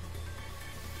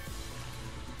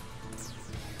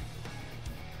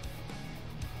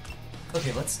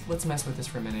 Okay, let's mess with this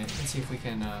for a minute and see if we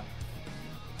can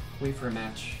wait for a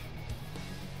match.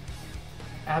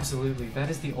 Absolutely, that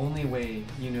is the only way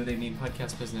you know they mean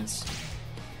podcast business.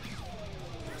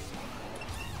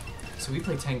 So we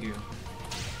play Tengu.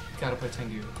 Gotta play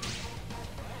Tengu.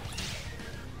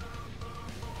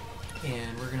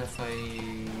 And we're gonna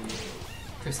fight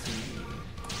Christy.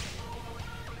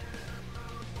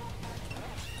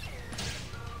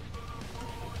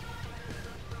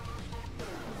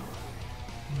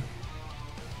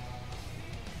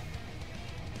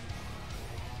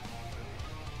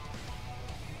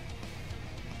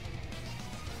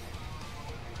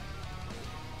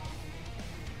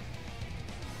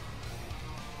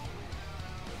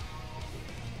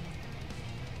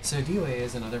 So DOA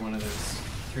is another one of those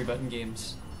 3-button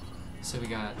games. So we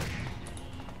got...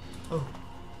 Oh,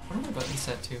 what are my buttons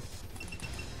set to?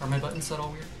 Are my buttons set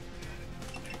all weird?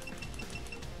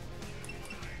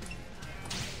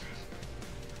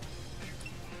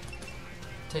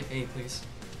 Type A, please.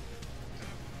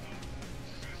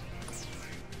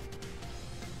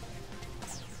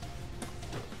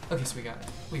 Okay, so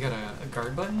we got a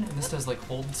guard button, and this does like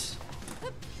holds.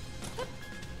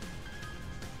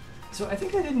 So I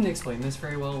think I didn't explain this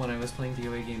very well when I was playing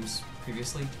DOA games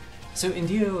previously. So in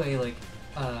DOA, like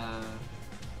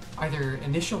either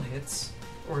initial hits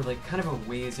or like kind of a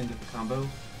ways into the combo,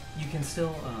 you can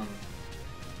still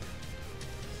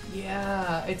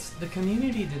yeah, it's the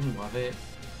community didn't love it.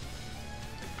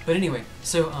 But anyway,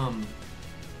 so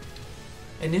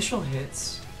initial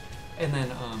hits, and then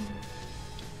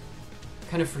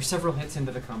kind of for several hits into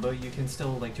the combo, you can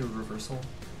still like do a reversal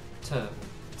to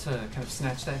kind of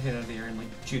snatch that hit out of the air and like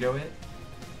judo it.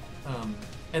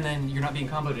 And then you're not being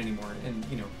comboed anymore, and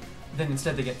you know, then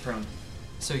instead they get thrown.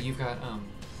 So you've got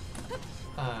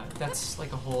that's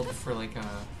like a hold for like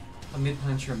a mid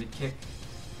punch or a mid kick,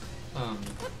 and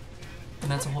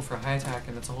that's a hold for a high attack,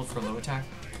 and that's a hold for a low attack.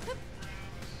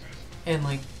 And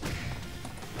like,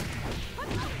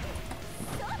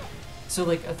 so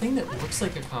like a thing that looks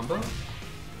like a combo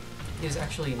is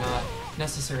actually not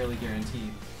necessarily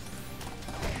guaranteed.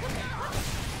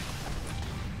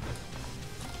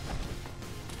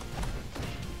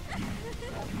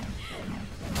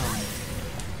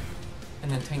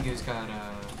 And then Tengu's got,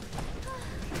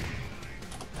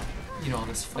 you know, all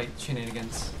this fight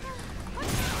shenanigans.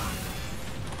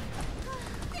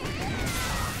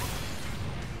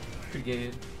 Pretty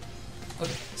good.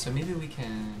 Okay, so maybe we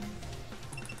can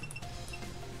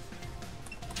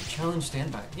challenge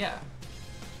standby. Yeah.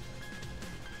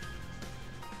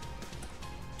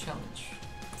 Challenge.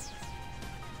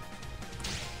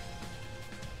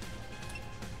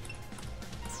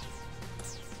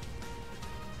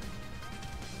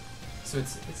 So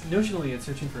it's notionally it's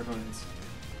searching for opponents.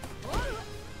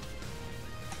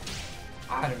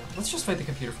 I don't know. Let's just fight the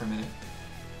computer for a minute.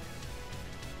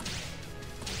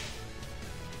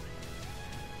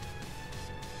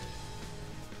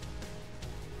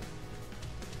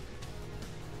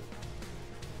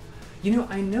 You know,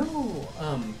 I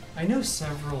know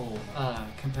several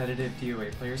competitive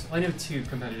DOA players. I know 2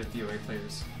 competitive DOA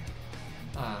players.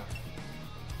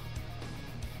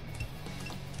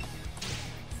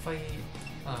 Fight,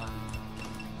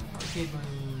 arcade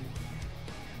mode,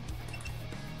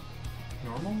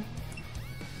 normal?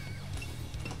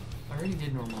 I already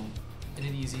did normal. I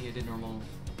did easy, I did normal.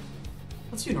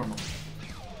 Let's do normal.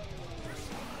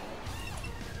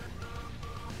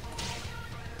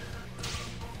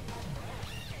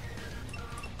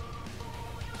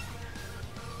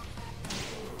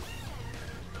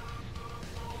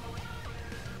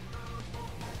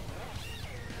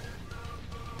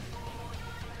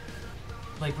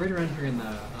 Like right around here in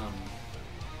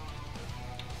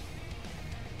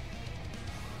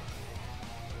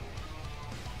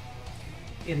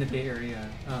the Bay Area,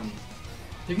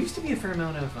 there used to be a fair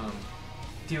amount of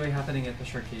DOA happening at the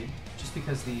Sharkade, just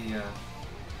because the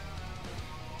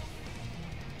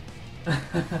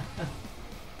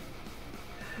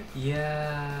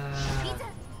yeah.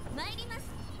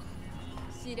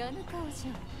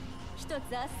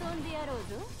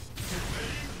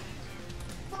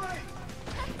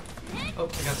 Oh, I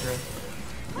got through.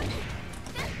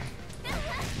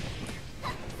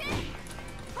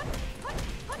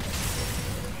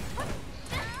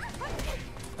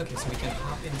 Okay, so we can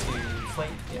hop into fight,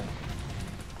 yeah.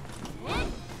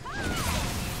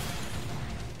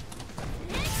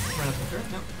 Run up the throat?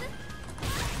 No.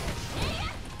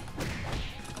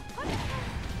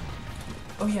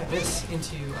 Oh yeah, this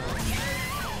into,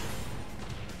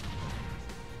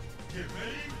 Get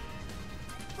ready,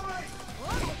 fight!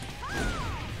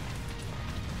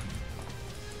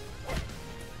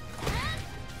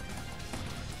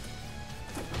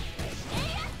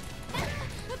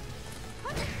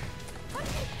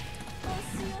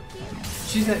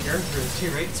 she's got air throws too,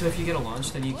 right? So if you get a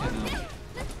launch, then you can,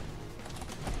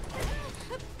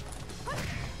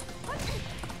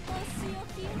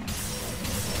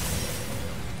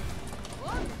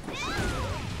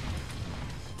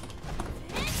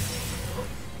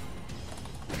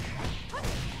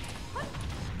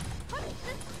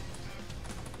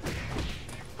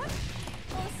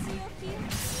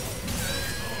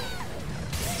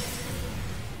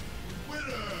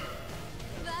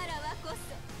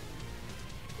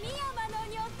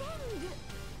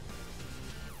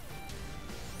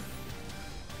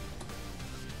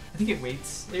 I think it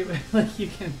waits. Like you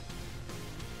can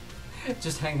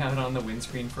just hang out on the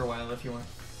windscreen for a while if you want.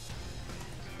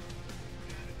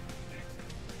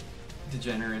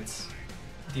 Degenerates,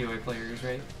 DOA players,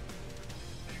 right?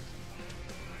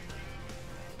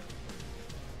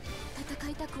 戦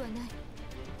いたくはない。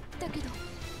だけど。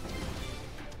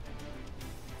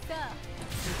さあ。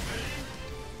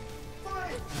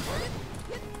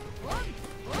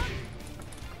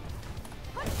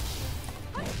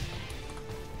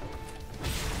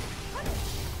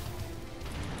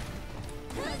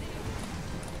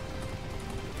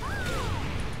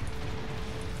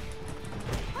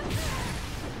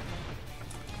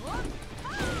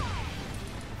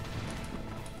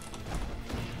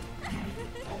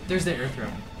There's the air throw.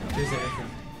 There's the air throw.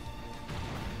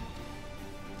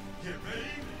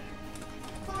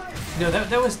 No,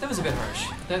 that was a bit harsh.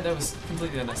 That was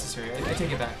completely unnecessary. I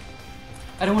take it back.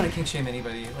 I don't want to kink shame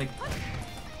anybody. Like,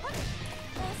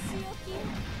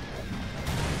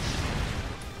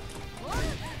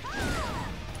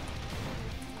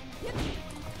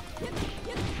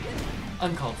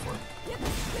 uncalled for.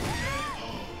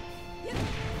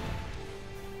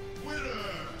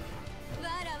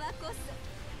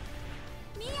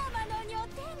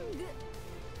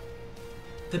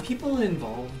 The people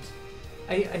involved,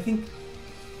 I think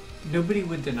nobody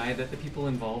would deny that the people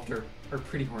involved are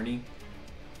pretty horny.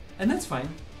 And that's fine.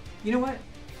 You know what?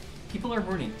 People are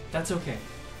horny. That's okay.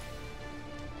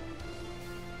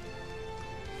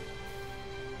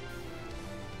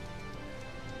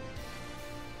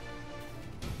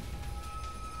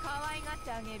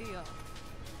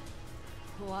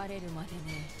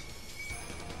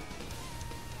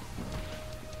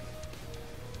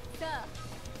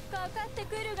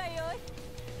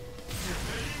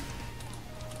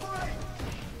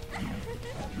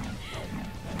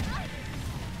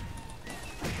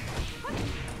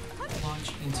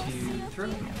 Launch into throw.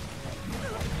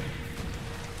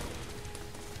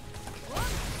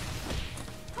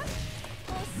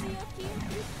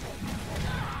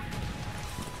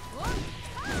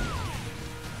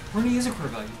 Horny is a core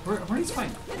value. Horny's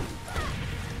fine.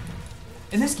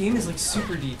 And this game is like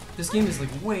super deep. This game is like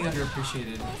way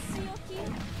underappreciated.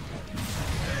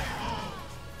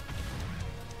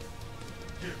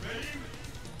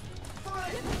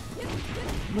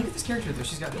 Look at this character though.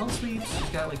 She's got hell sweeps. She's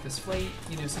got like this flight,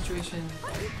 you know, situation.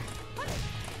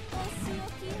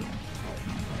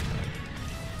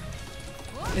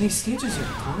 And these stages are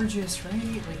gorgeous, right?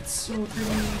 Like it's so pretty.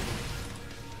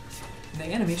 And the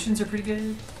animations are pretty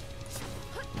good.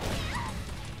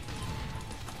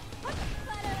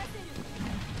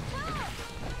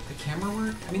 The camera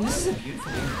work. I mean, this is a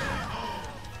beautiful game.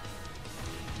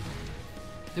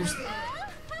 There's.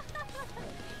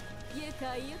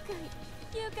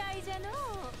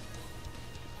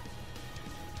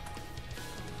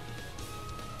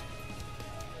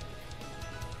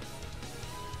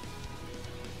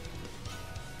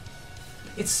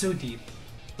 It's so deep.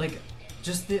 Like,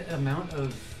 just the amount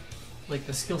of, like,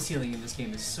 the skill ceiling in this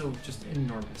game is so just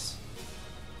enormous.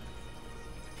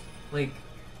 Like,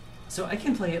 so I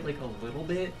can play it, like, a little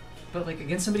bit, but, like,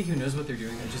 against somebody who knows what they're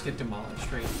doing, I just get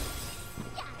demolished, right?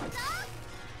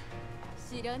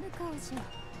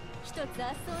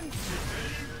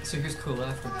 So here's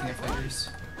Kula from King of Fighters.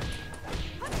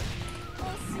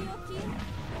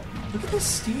 Look at this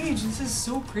stage, this is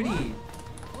so pretty.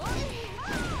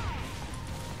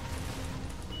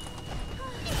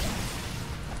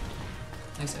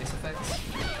 Nice ice effects.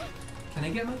 Can I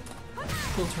get my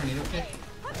cool tornado kick?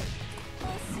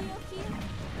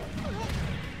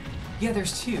 Yeah,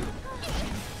 there's two.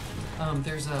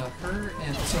 There's her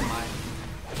and also mine.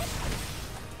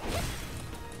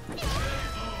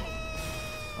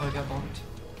 Oh, I got bumped.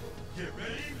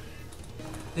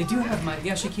 They do have my.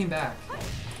 Yeah, she came back.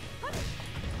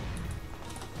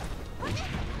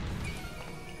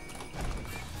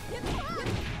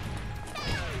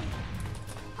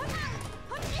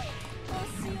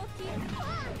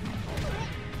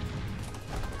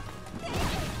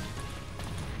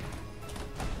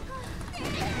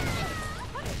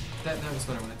 That was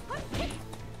what I wanted.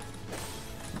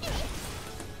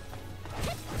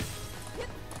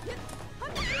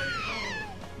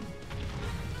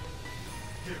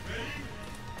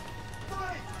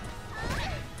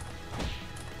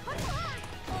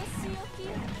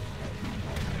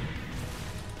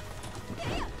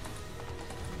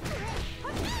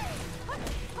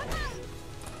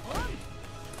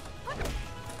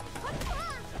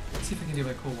 Let's see if I can do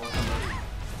my cool wall combo.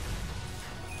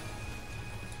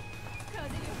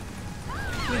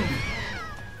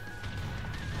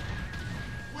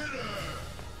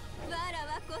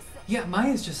 Yeah, Mai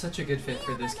is just such a good fit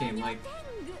for this game. Like,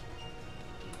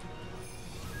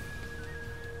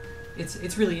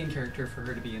 it's really in character for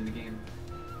her to be in the game.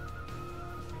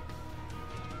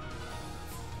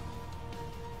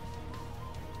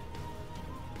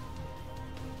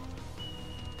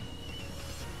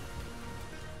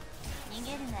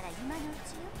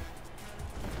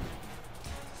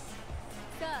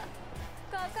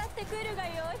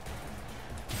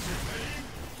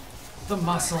 The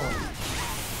muscle.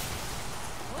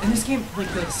 In this game,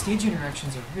 like, the stage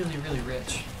interactions are really, really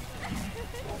rich.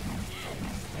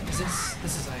 Is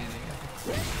this is INA.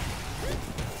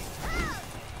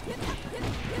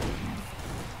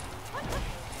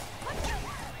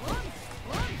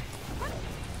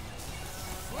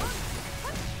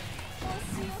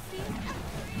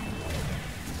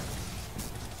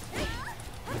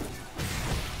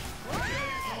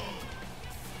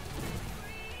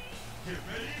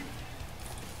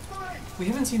 We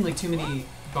haven't seen like too many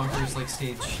bonkers like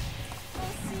stage.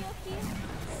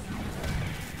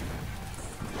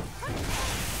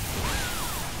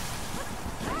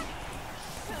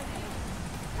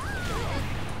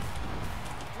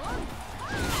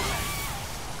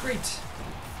 Great.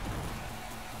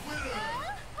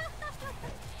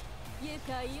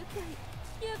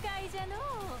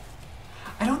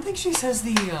 I don't think she says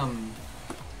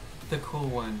the cool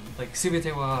one, like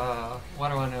Subete wa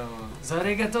warawa no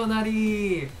zare ga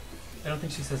tonari. I don't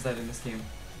think she says that in this game.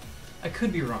 I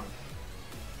could be wrong.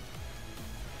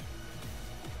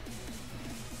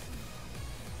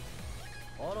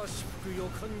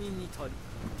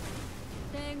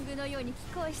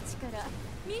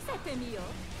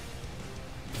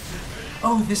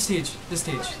 Oh, this stage is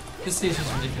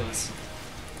ridiculous.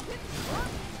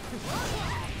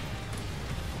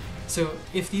 So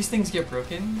if these things get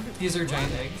broken, these are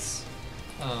giant eggs.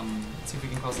 Let's see if we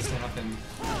can cause this to happen.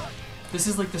 This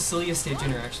is like the silliest stage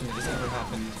interaction that has ever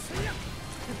happened.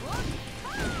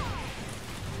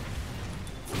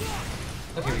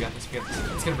 Okay, we got this.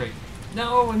 It's gonna break.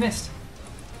 No, I missed.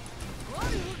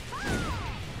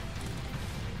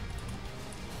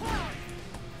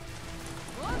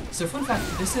 So fun fact,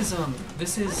 this is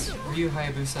Ryu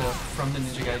Hayabusa from the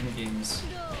Ninja Gaiden games.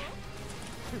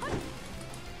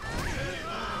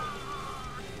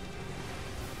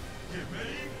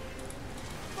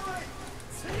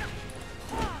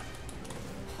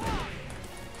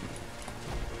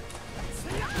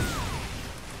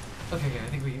 Okay, I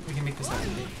think we can make this happen.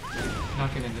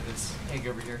 Knock it into this egg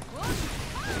over here.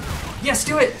 Yes,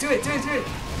 do it!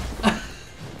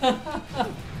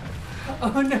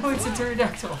 Oh no, it's a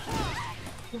pterodactyl.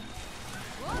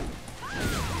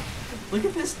 Look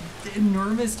at this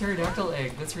enormous pterodactyl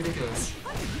egg. That's ridiculous.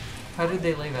 How did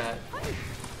they lay that?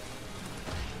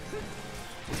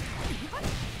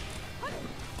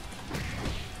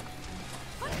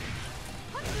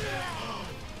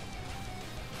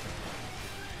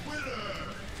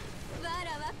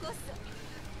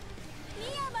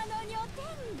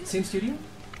 Same studio?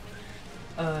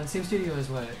 Same studio as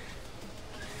what?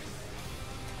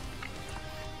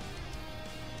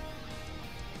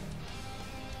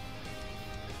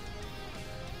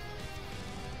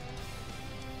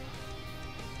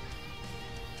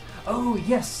 Oh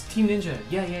yes, Team Ninja.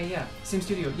 Yeah. Same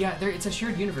studio. Yeah, it's a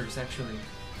shared universe actually.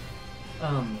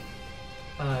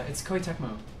 It's Koei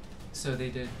Tecmo, so they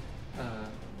did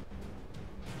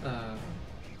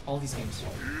all these games.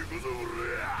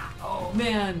 Oh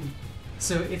man!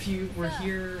 So if you were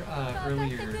here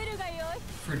earlier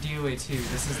for DOA 2,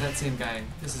 this is that same guy.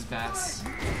 This is Bass,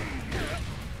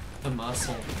 the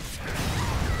muscle.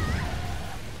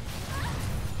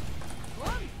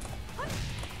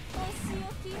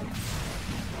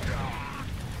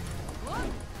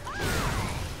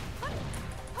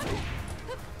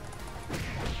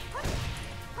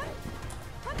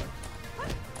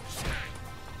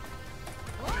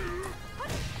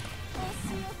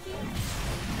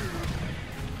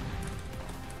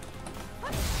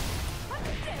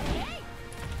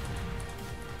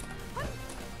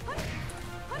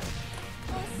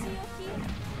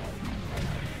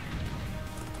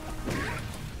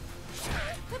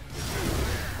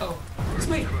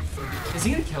 Wait, is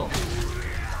he gonna kill?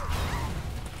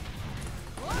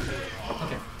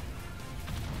 Okay.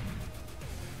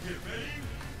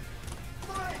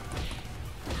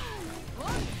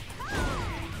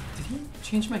 Did he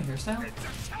change my hairstyle?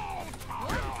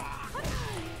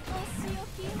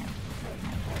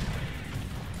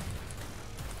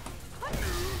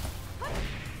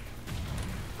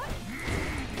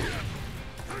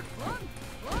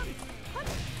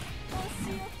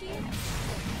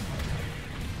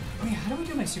 Wait, how do I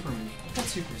do my super move? I've got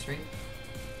supers, right?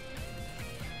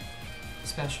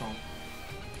 Special.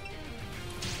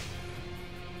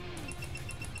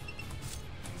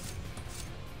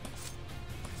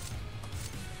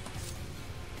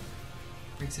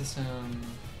 Break system.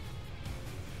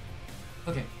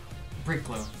 Okay. Break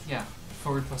blow. Yeah.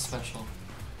 Forward plus special.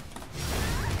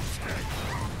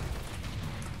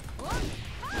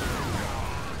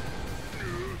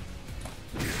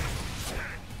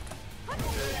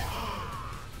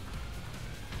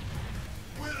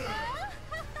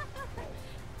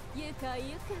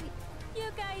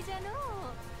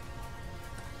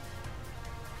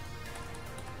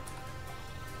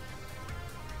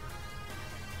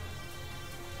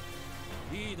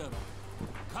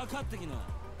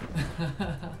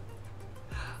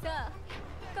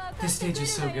 This stage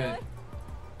is so good.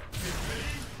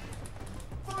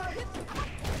 Oh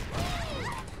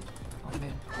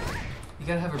man. You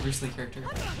gotta have a Bruce Lee character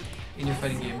in your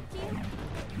fighting game.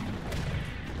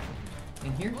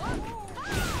 here.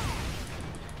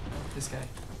 This guy.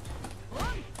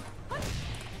 I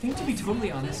think, to be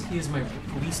totally honest, he is my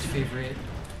least favorite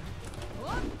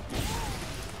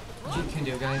Jeet Kune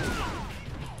Do guy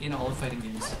in all of fighting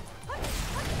games.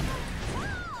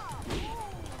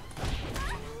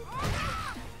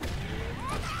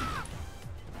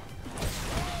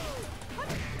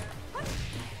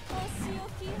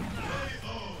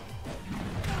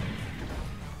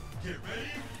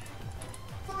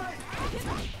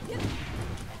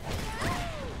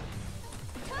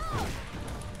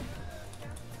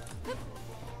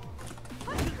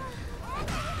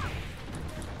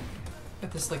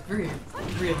 Got this like very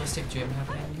realistic gym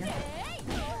happening here.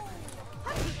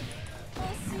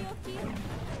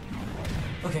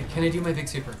 Okay, can I do my big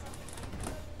super?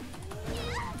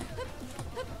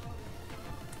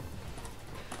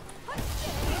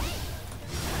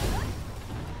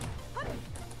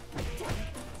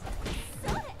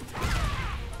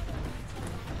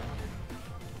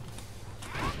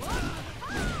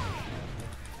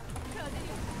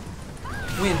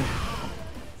 Win.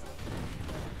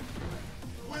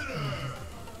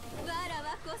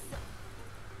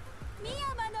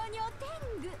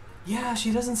 Yeah,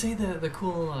 she doesn't say the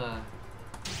cool,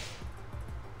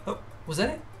 Oh, was that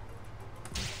it?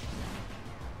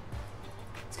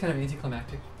 It's kind of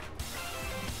anticlimactic.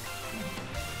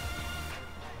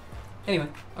 Anyway,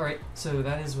 alright, so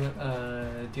that is what,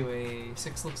 DOA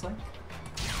 6 looks like.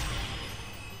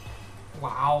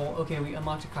 Wow, okay, we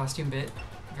unlocked a costume bit.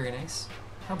 Very nice.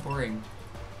 How boring.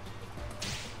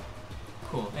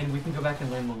 Cool, and we can go back and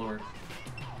learn the lore.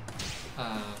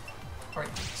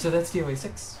 Alright, so that's DOA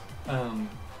 6.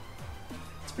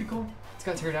 It's pretty cool. It's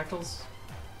got pterodactyls.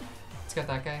 It's got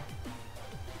that guy.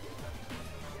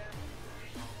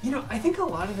 You know, I think a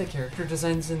lot of the character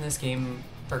designs in this game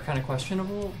are kind of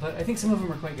questionable, but I think some of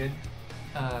them are quite good.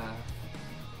 I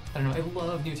don't know, I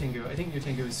love New Tengu. I think New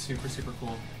Tengu is super, super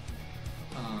cool.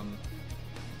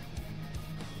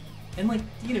 And like,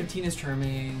 you know, Tina's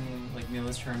charming, like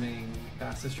Mila's charming,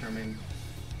 Bass is charming.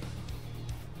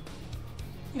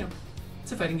 You know,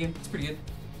 it's a fighting game. It's pretty good.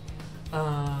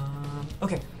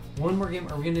 Okay, one more game.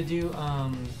 Are we gonna do?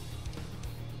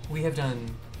 We have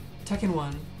done Tekken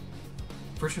 1,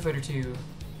 Virtua Fighter 2,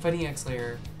 Fighting X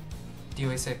Layer,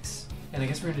 DOA 6, and I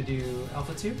guess we're gonna do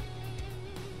Alpha 2.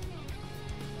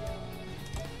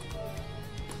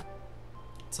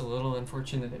 It's a little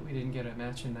unfortunate that we didn't get a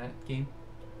match in that game.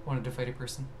 Wanted to fight a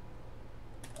person.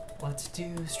 Let's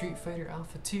do Street Fighter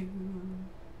Alpha 2.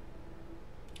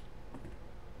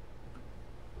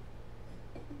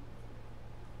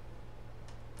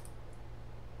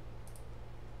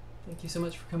 Thank you so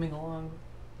much for coming along.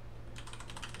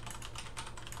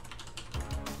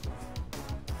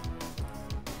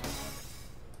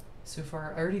 So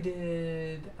far, I already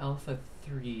did Alpha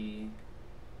 3.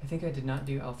 I think I did not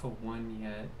do Alpha 1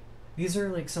 yet. These are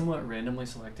like somewhat randomly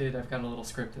selected. I've got a little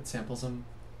script that samples them.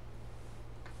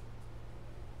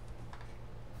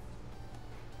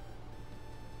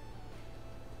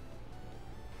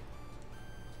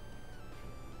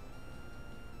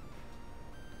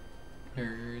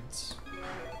 Nerds.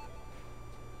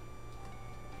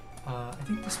 I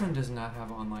think this one does not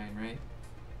have online, right?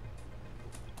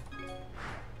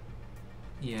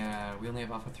 Yeah, we only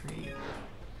have Alpha 3.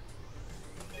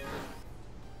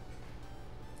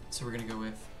 So we're gonna go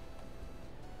with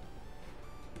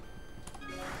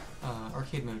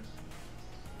arcade mode.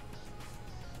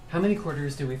 How many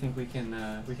quarters do we think we can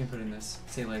put in this?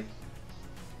 Say like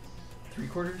 3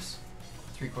 quarters?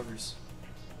 3 quarters.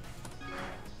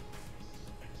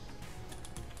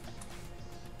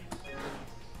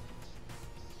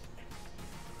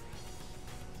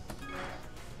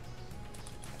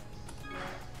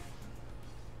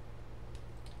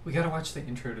 We gotta watch the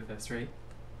intro to this, right?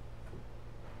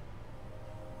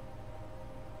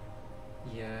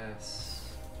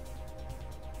 Yes.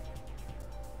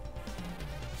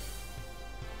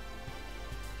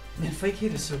 Man,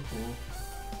 Fightcade is so cool.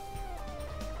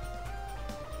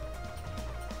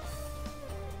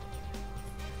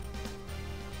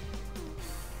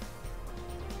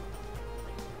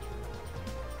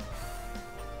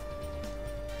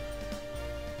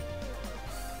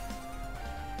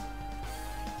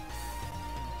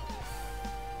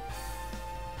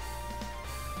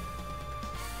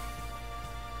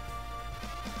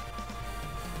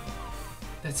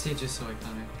 That stage is so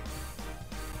iconic.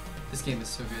 This game is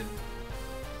so good.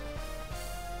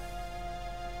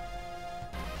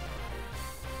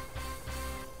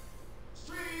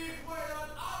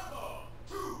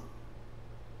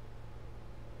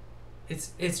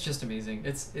 It's just amazing.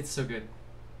 It's so good.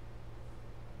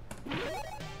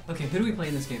 Okay, who do we play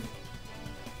in this game?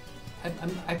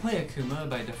 I play Akuma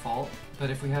by default, but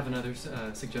if we have another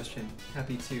suggestion,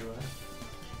 happy to.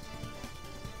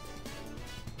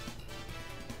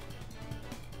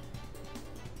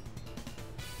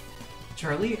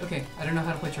 Charlie? Okay, I don't know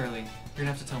how to play Charlie. You're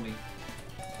gonna have to tell me.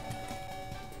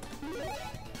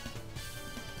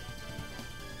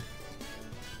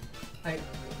 I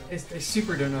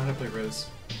super don't know how to play Rose.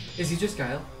 Is he just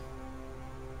Guile?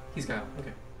 He's Guile,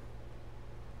 okay.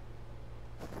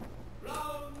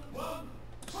 Round one,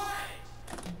 fight!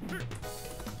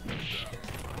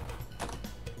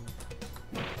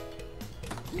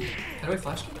 How do I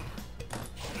flash?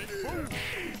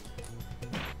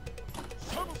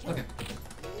 Okay.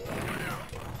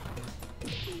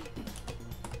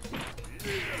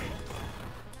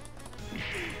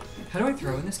 How do I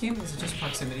throw in this game? Is it just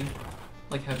proximity?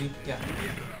 Like heavy? Yeah.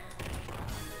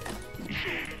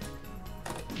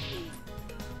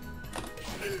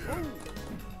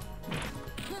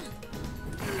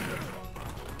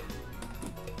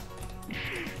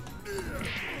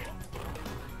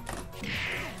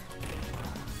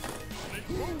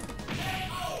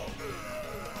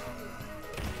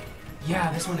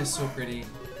 Yeah, this one is so pretty.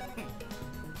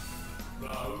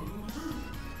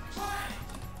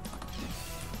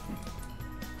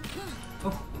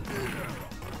 Oh.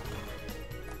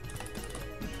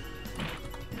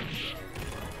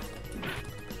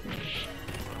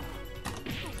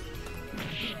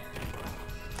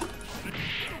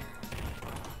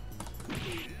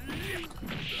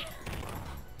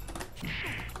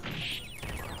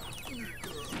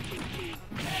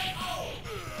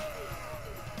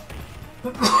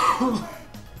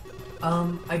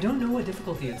 I don't know what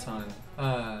difficulty it's on.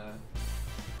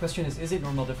 Question is it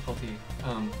normal difficulty?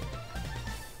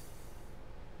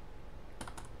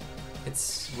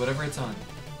 It's whatever it's on.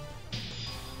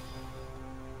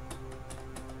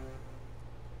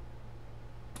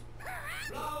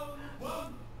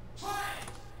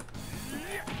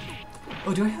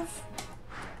 Oh, do I have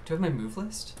my move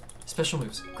list? Special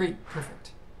moves. Great,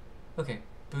 perfect. Okay,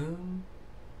 boom,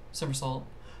 somersault,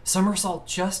 somersault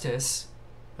justice.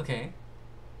 Okay.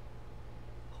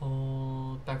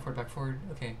 Hold, back forward,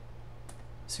 okay.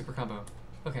 Super combo,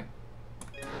 okay.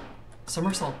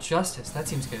 Somersault justice, that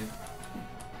seems good.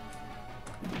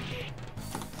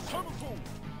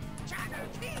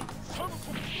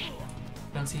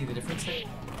 Don't see the difference there.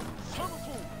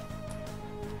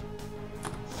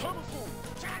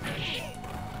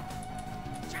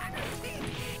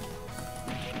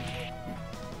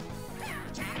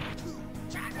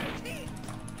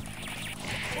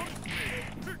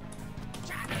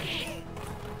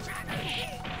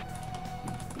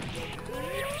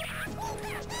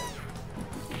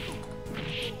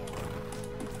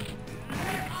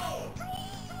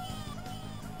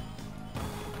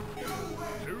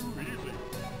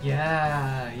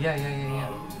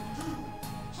 Yeah.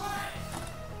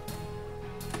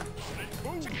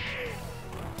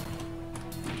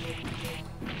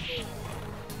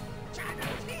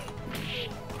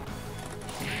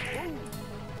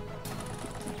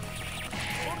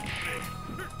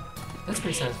 That's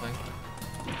pretty satisfying.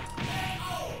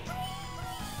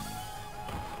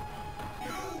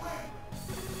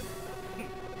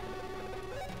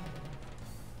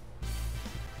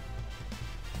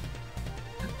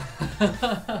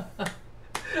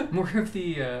 More of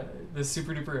the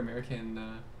super duper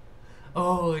American.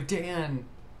 Oh, Dan.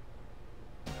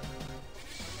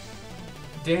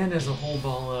 Dan is a whole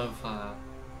ball of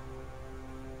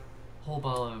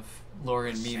lore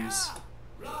and memes.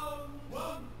 I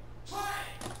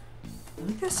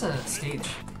like this stage.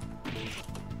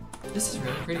 This is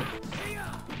really pretty.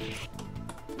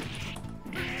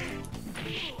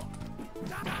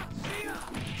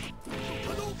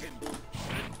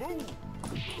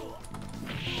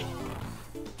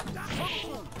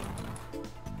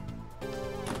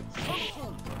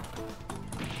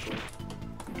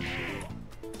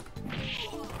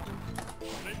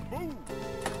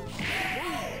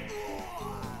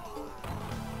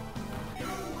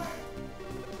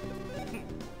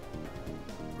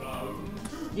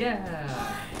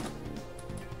 Yeah.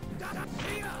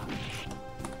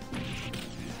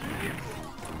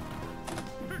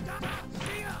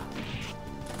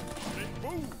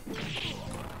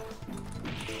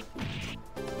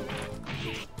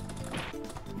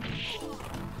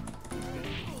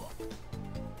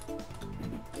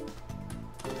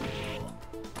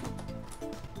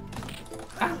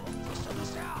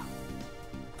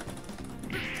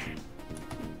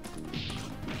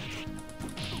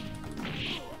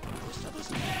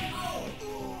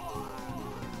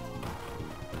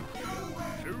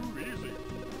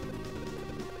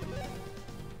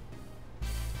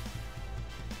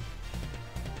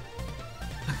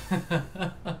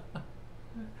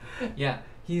 Yeah,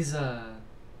 he's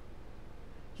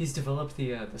developed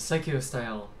the Psycho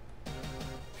style.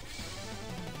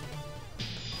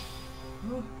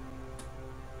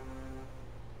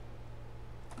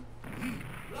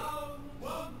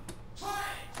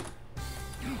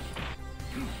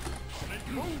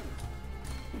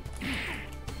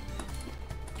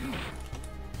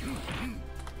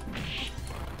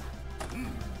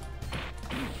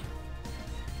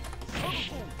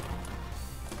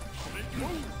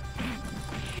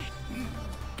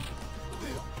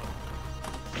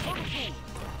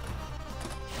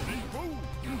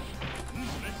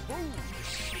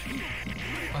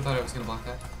 I thought I was gonna block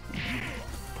that.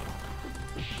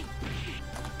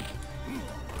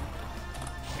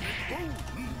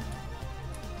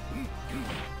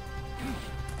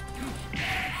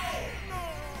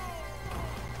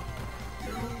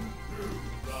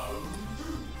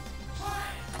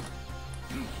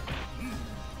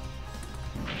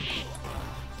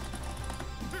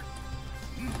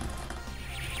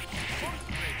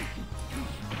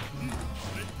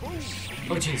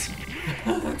 Oh jeez.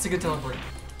 That's a good teleport.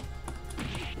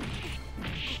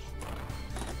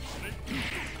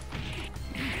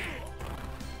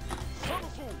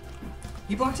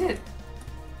 He blocked it.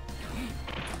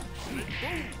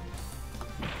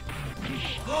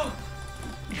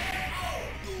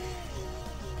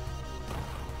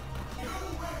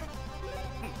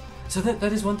 So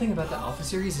that is one thing about the Alpha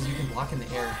series is you can block in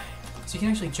the air. So you can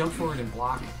actually jump forward and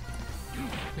block,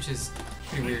 which is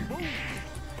pretty weird.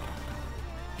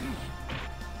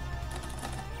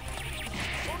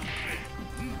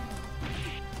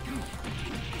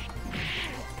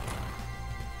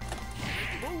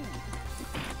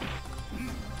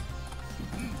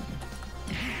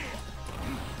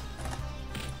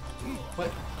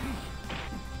 What?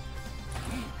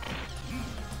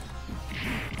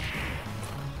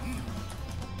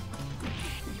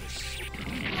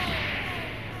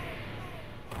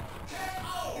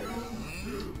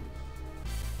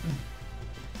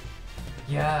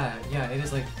 Yeah, it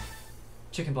is like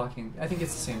chicken blocking. I think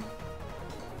it's the same.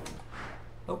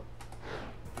 Oh.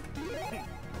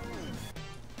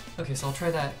 Okay, so I'll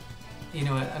try that. You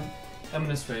know what? I'm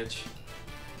gonna switch.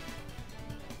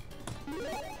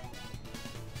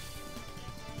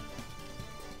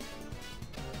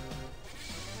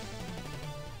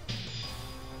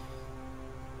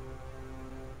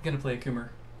 Gonna play a Coomer.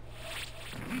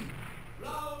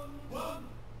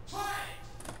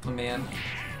 My man.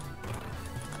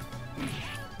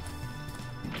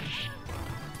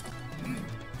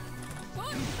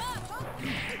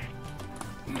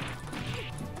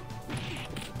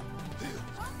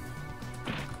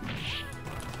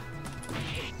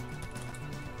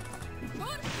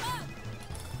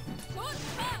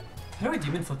 How do I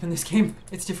demon flip in this game?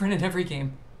 It's different in every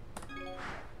game.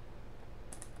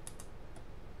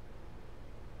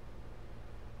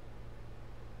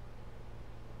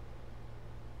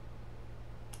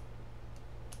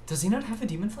 Does he not have a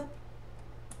demon flip?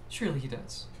 Surely he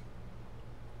does.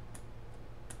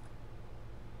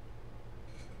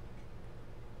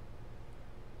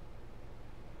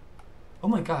 Oh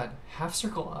my god, half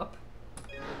circle up?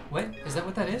 What? Is that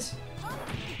what that is?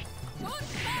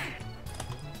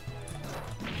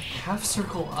 Half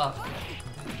circle up.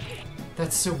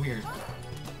 That's so weird.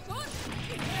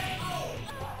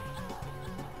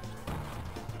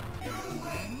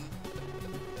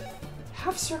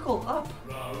 Half circle up.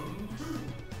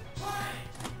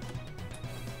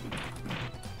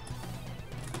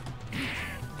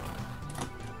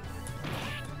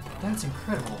 That's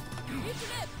incredible.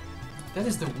 That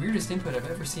is the weirdest input I've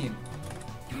ever seen.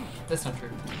 That's not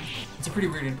true. It's a pretty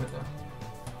weird input though.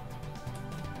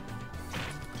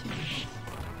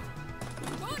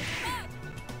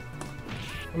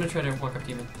 I'm gonna try to walk up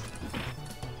demon.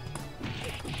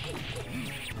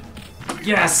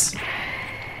 Yes!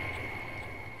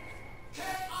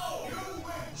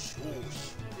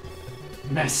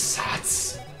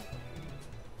 Messats!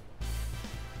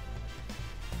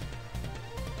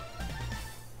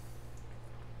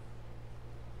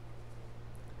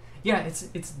 Yeah,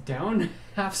 it's down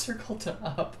half circle to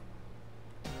up.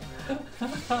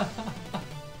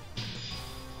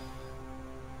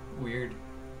 Weird.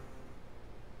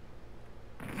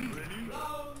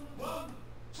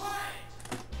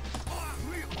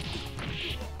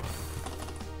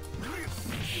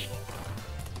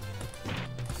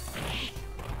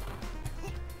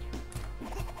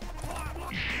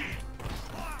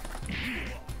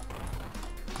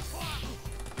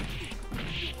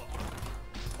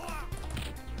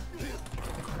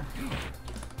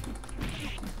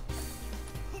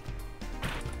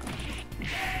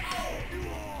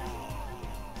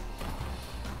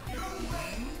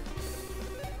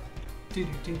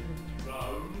 Do-do-do.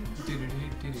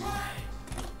 Do-do-do-do-do.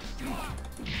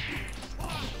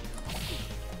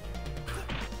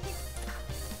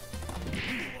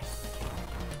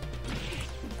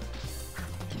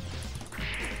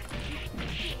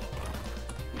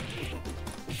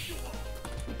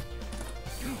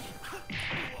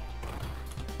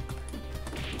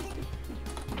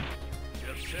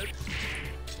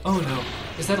 Oh no.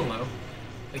 Is that a low?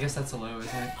 I guess that's a low,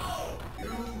 isn't it?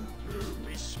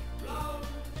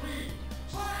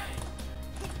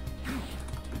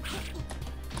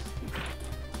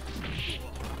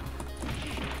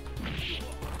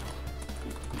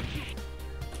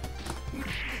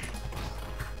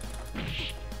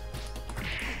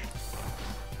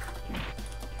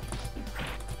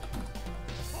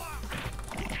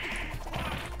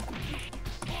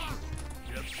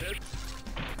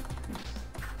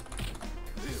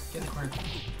 Get in the corner.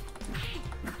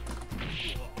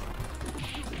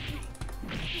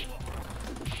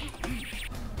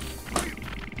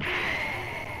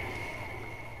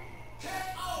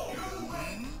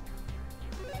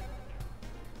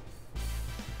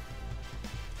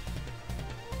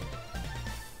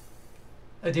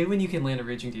 A day when you can land a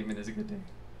raging demon is a good day.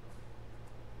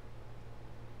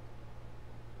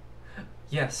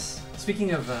 Yes.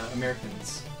 Speaking of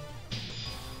Americans.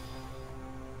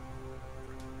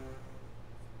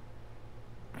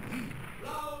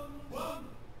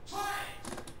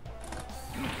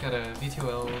 Got a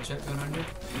V2L jet going on here.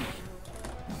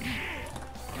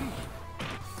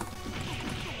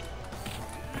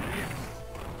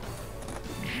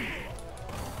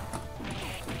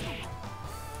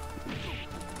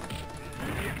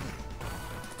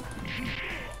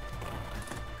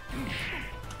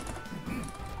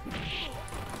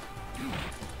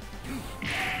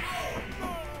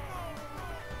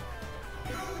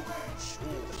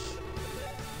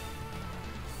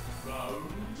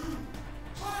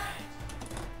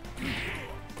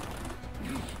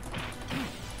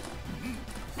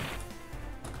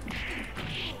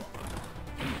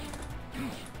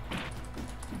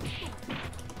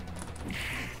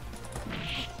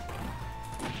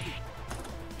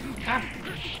 Ah!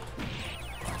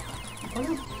 Oh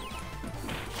no!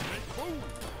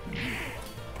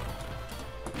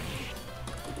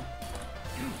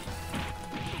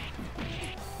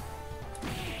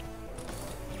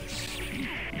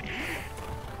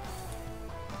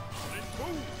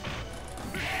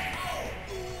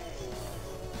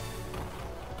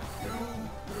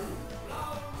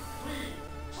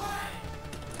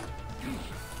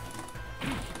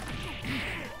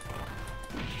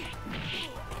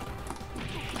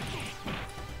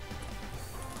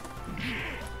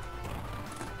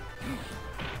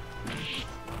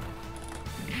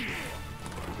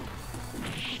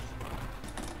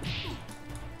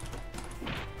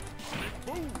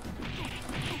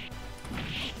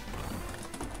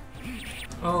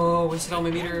 Oh, wasted all my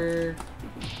meter.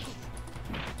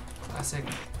 Classic.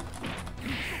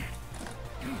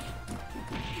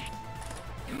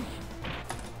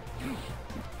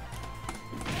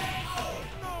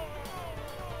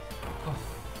 Oh.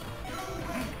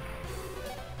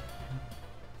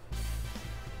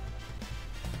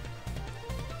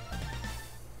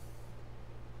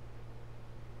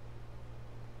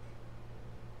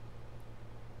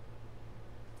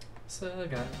 So I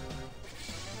got it.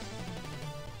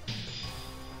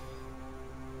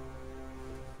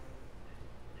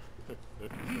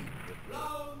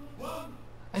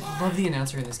 I love the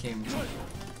announcer in this game.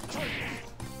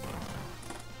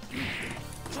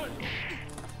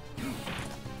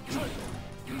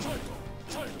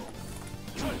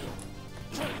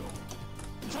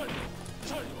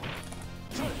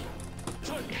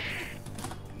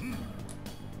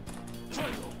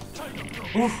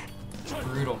 Oof!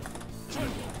 Brutal.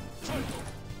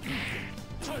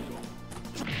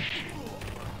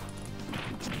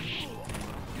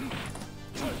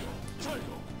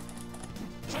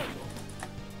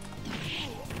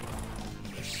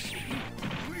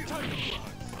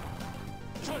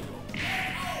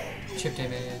 Chip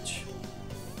damage.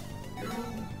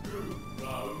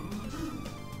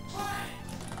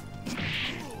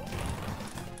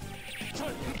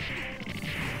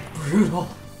 Brutal.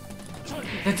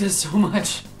 That does so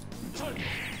much.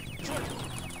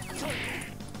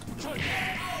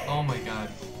 Oh my god.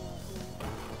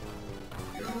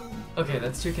 Okay,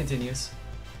 that's two continues.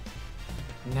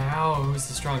 Now who's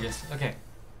the strongest? Okay.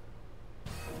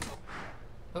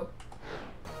 Oh.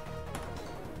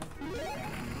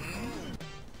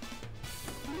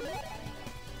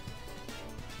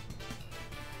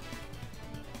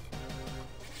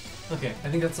 Okay, I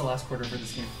think that's the last quarter for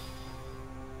this game.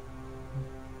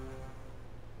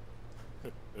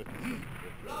 Yeah,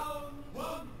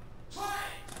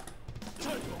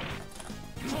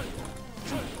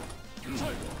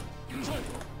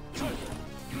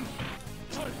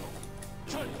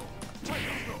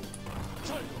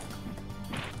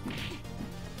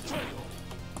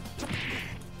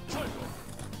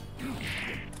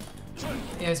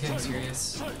 it's getting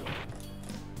serious.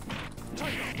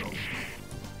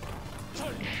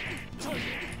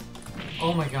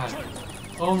 Oh my god.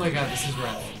 Oh my god, this is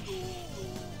rough.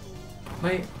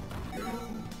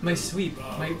 My sweep,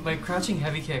 my crouching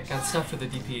heavy kick got stuffed with a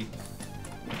DP.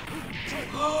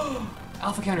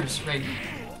 Alpha counters, right.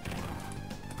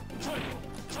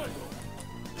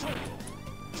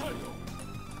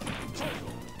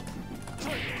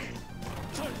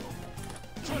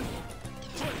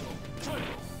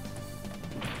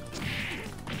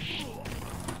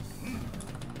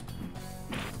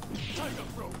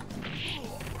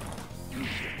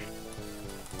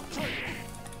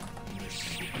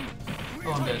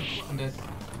 Oh, I'm dead. I'm dead.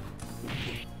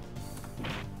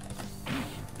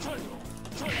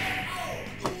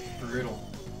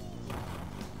 Brutal.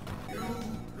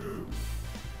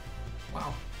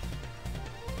 Wow.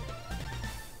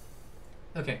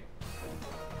 Okay.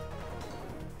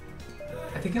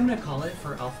 I think I'm gonna call it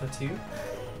for Alpha 2.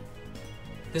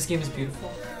 This game is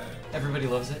beautiful. Everybody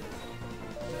loves it.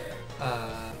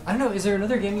 I don't know, is there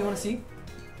another game you want to see?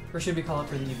 Or should we call it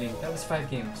for the evening? That was 5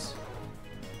 games.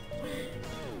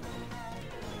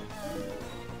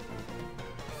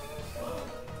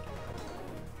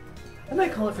 I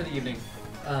might call it for the evening.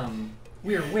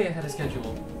 We are way ahead of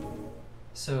schedule.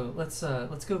 So let's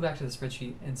go back to the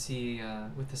spreadsheet and see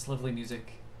with this lovely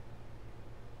music,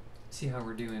 see how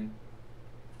we're doing.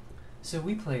 So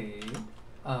we played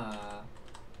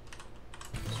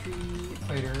Street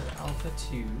Fighter Alpha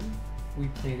 2. We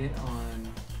played it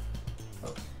on,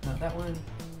 oh, not that one.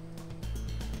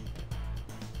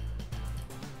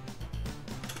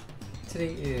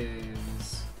 Today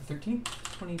is the 13th,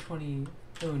 2020,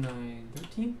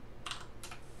 09/13.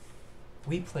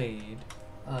 We played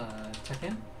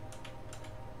Tekken,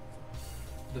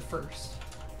 the first.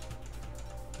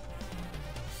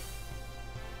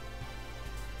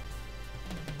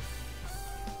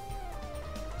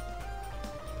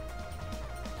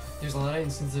 There's a lot of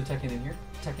instances of Tekken in here.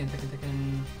 Tekken.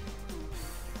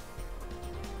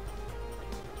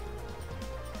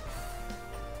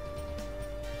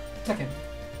 Tekken.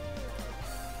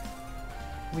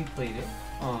 We played it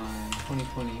on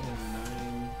 2020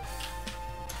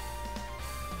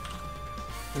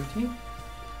 09/13.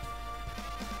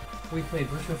 We played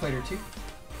Virtua Fighter 2.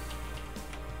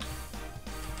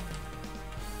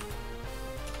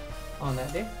 On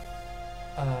that day.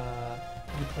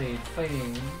 We played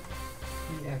Fighting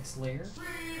EX Layer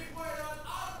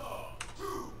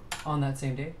on that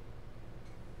same day.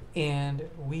 And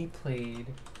we played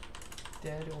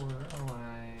Dead or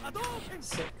Alive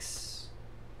 6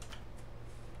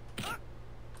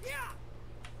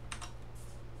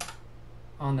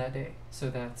 on that day. So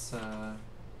that's I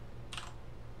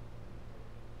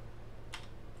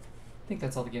think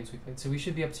that's all the games we played. So we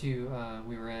should be up to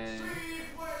we were at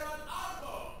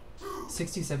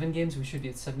 67 games. We should be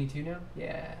at 72 now.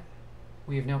 Yeah,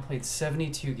 we have now played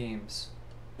 72 games.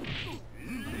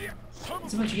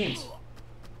 It's a bunch of games.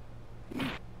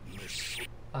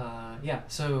 Yeah,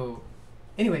 so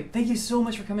anyway, thank you so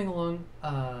much for coming along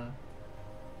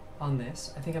on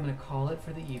this. I think I'm going to call it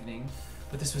for the evening,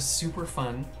 but this was super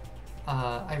fun.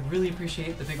 I really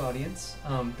appreciate the big audience.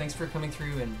 Thanks for coming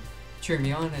through and cheering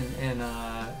me on and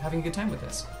having a good time with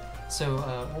this. So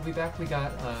we'll be back. We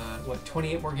got, what,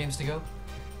 28 more games to go.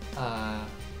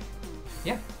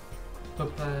 Yeah,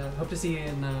 hope to see you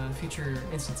in future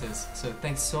instances. So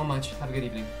thanks so much. Have a good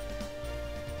evening.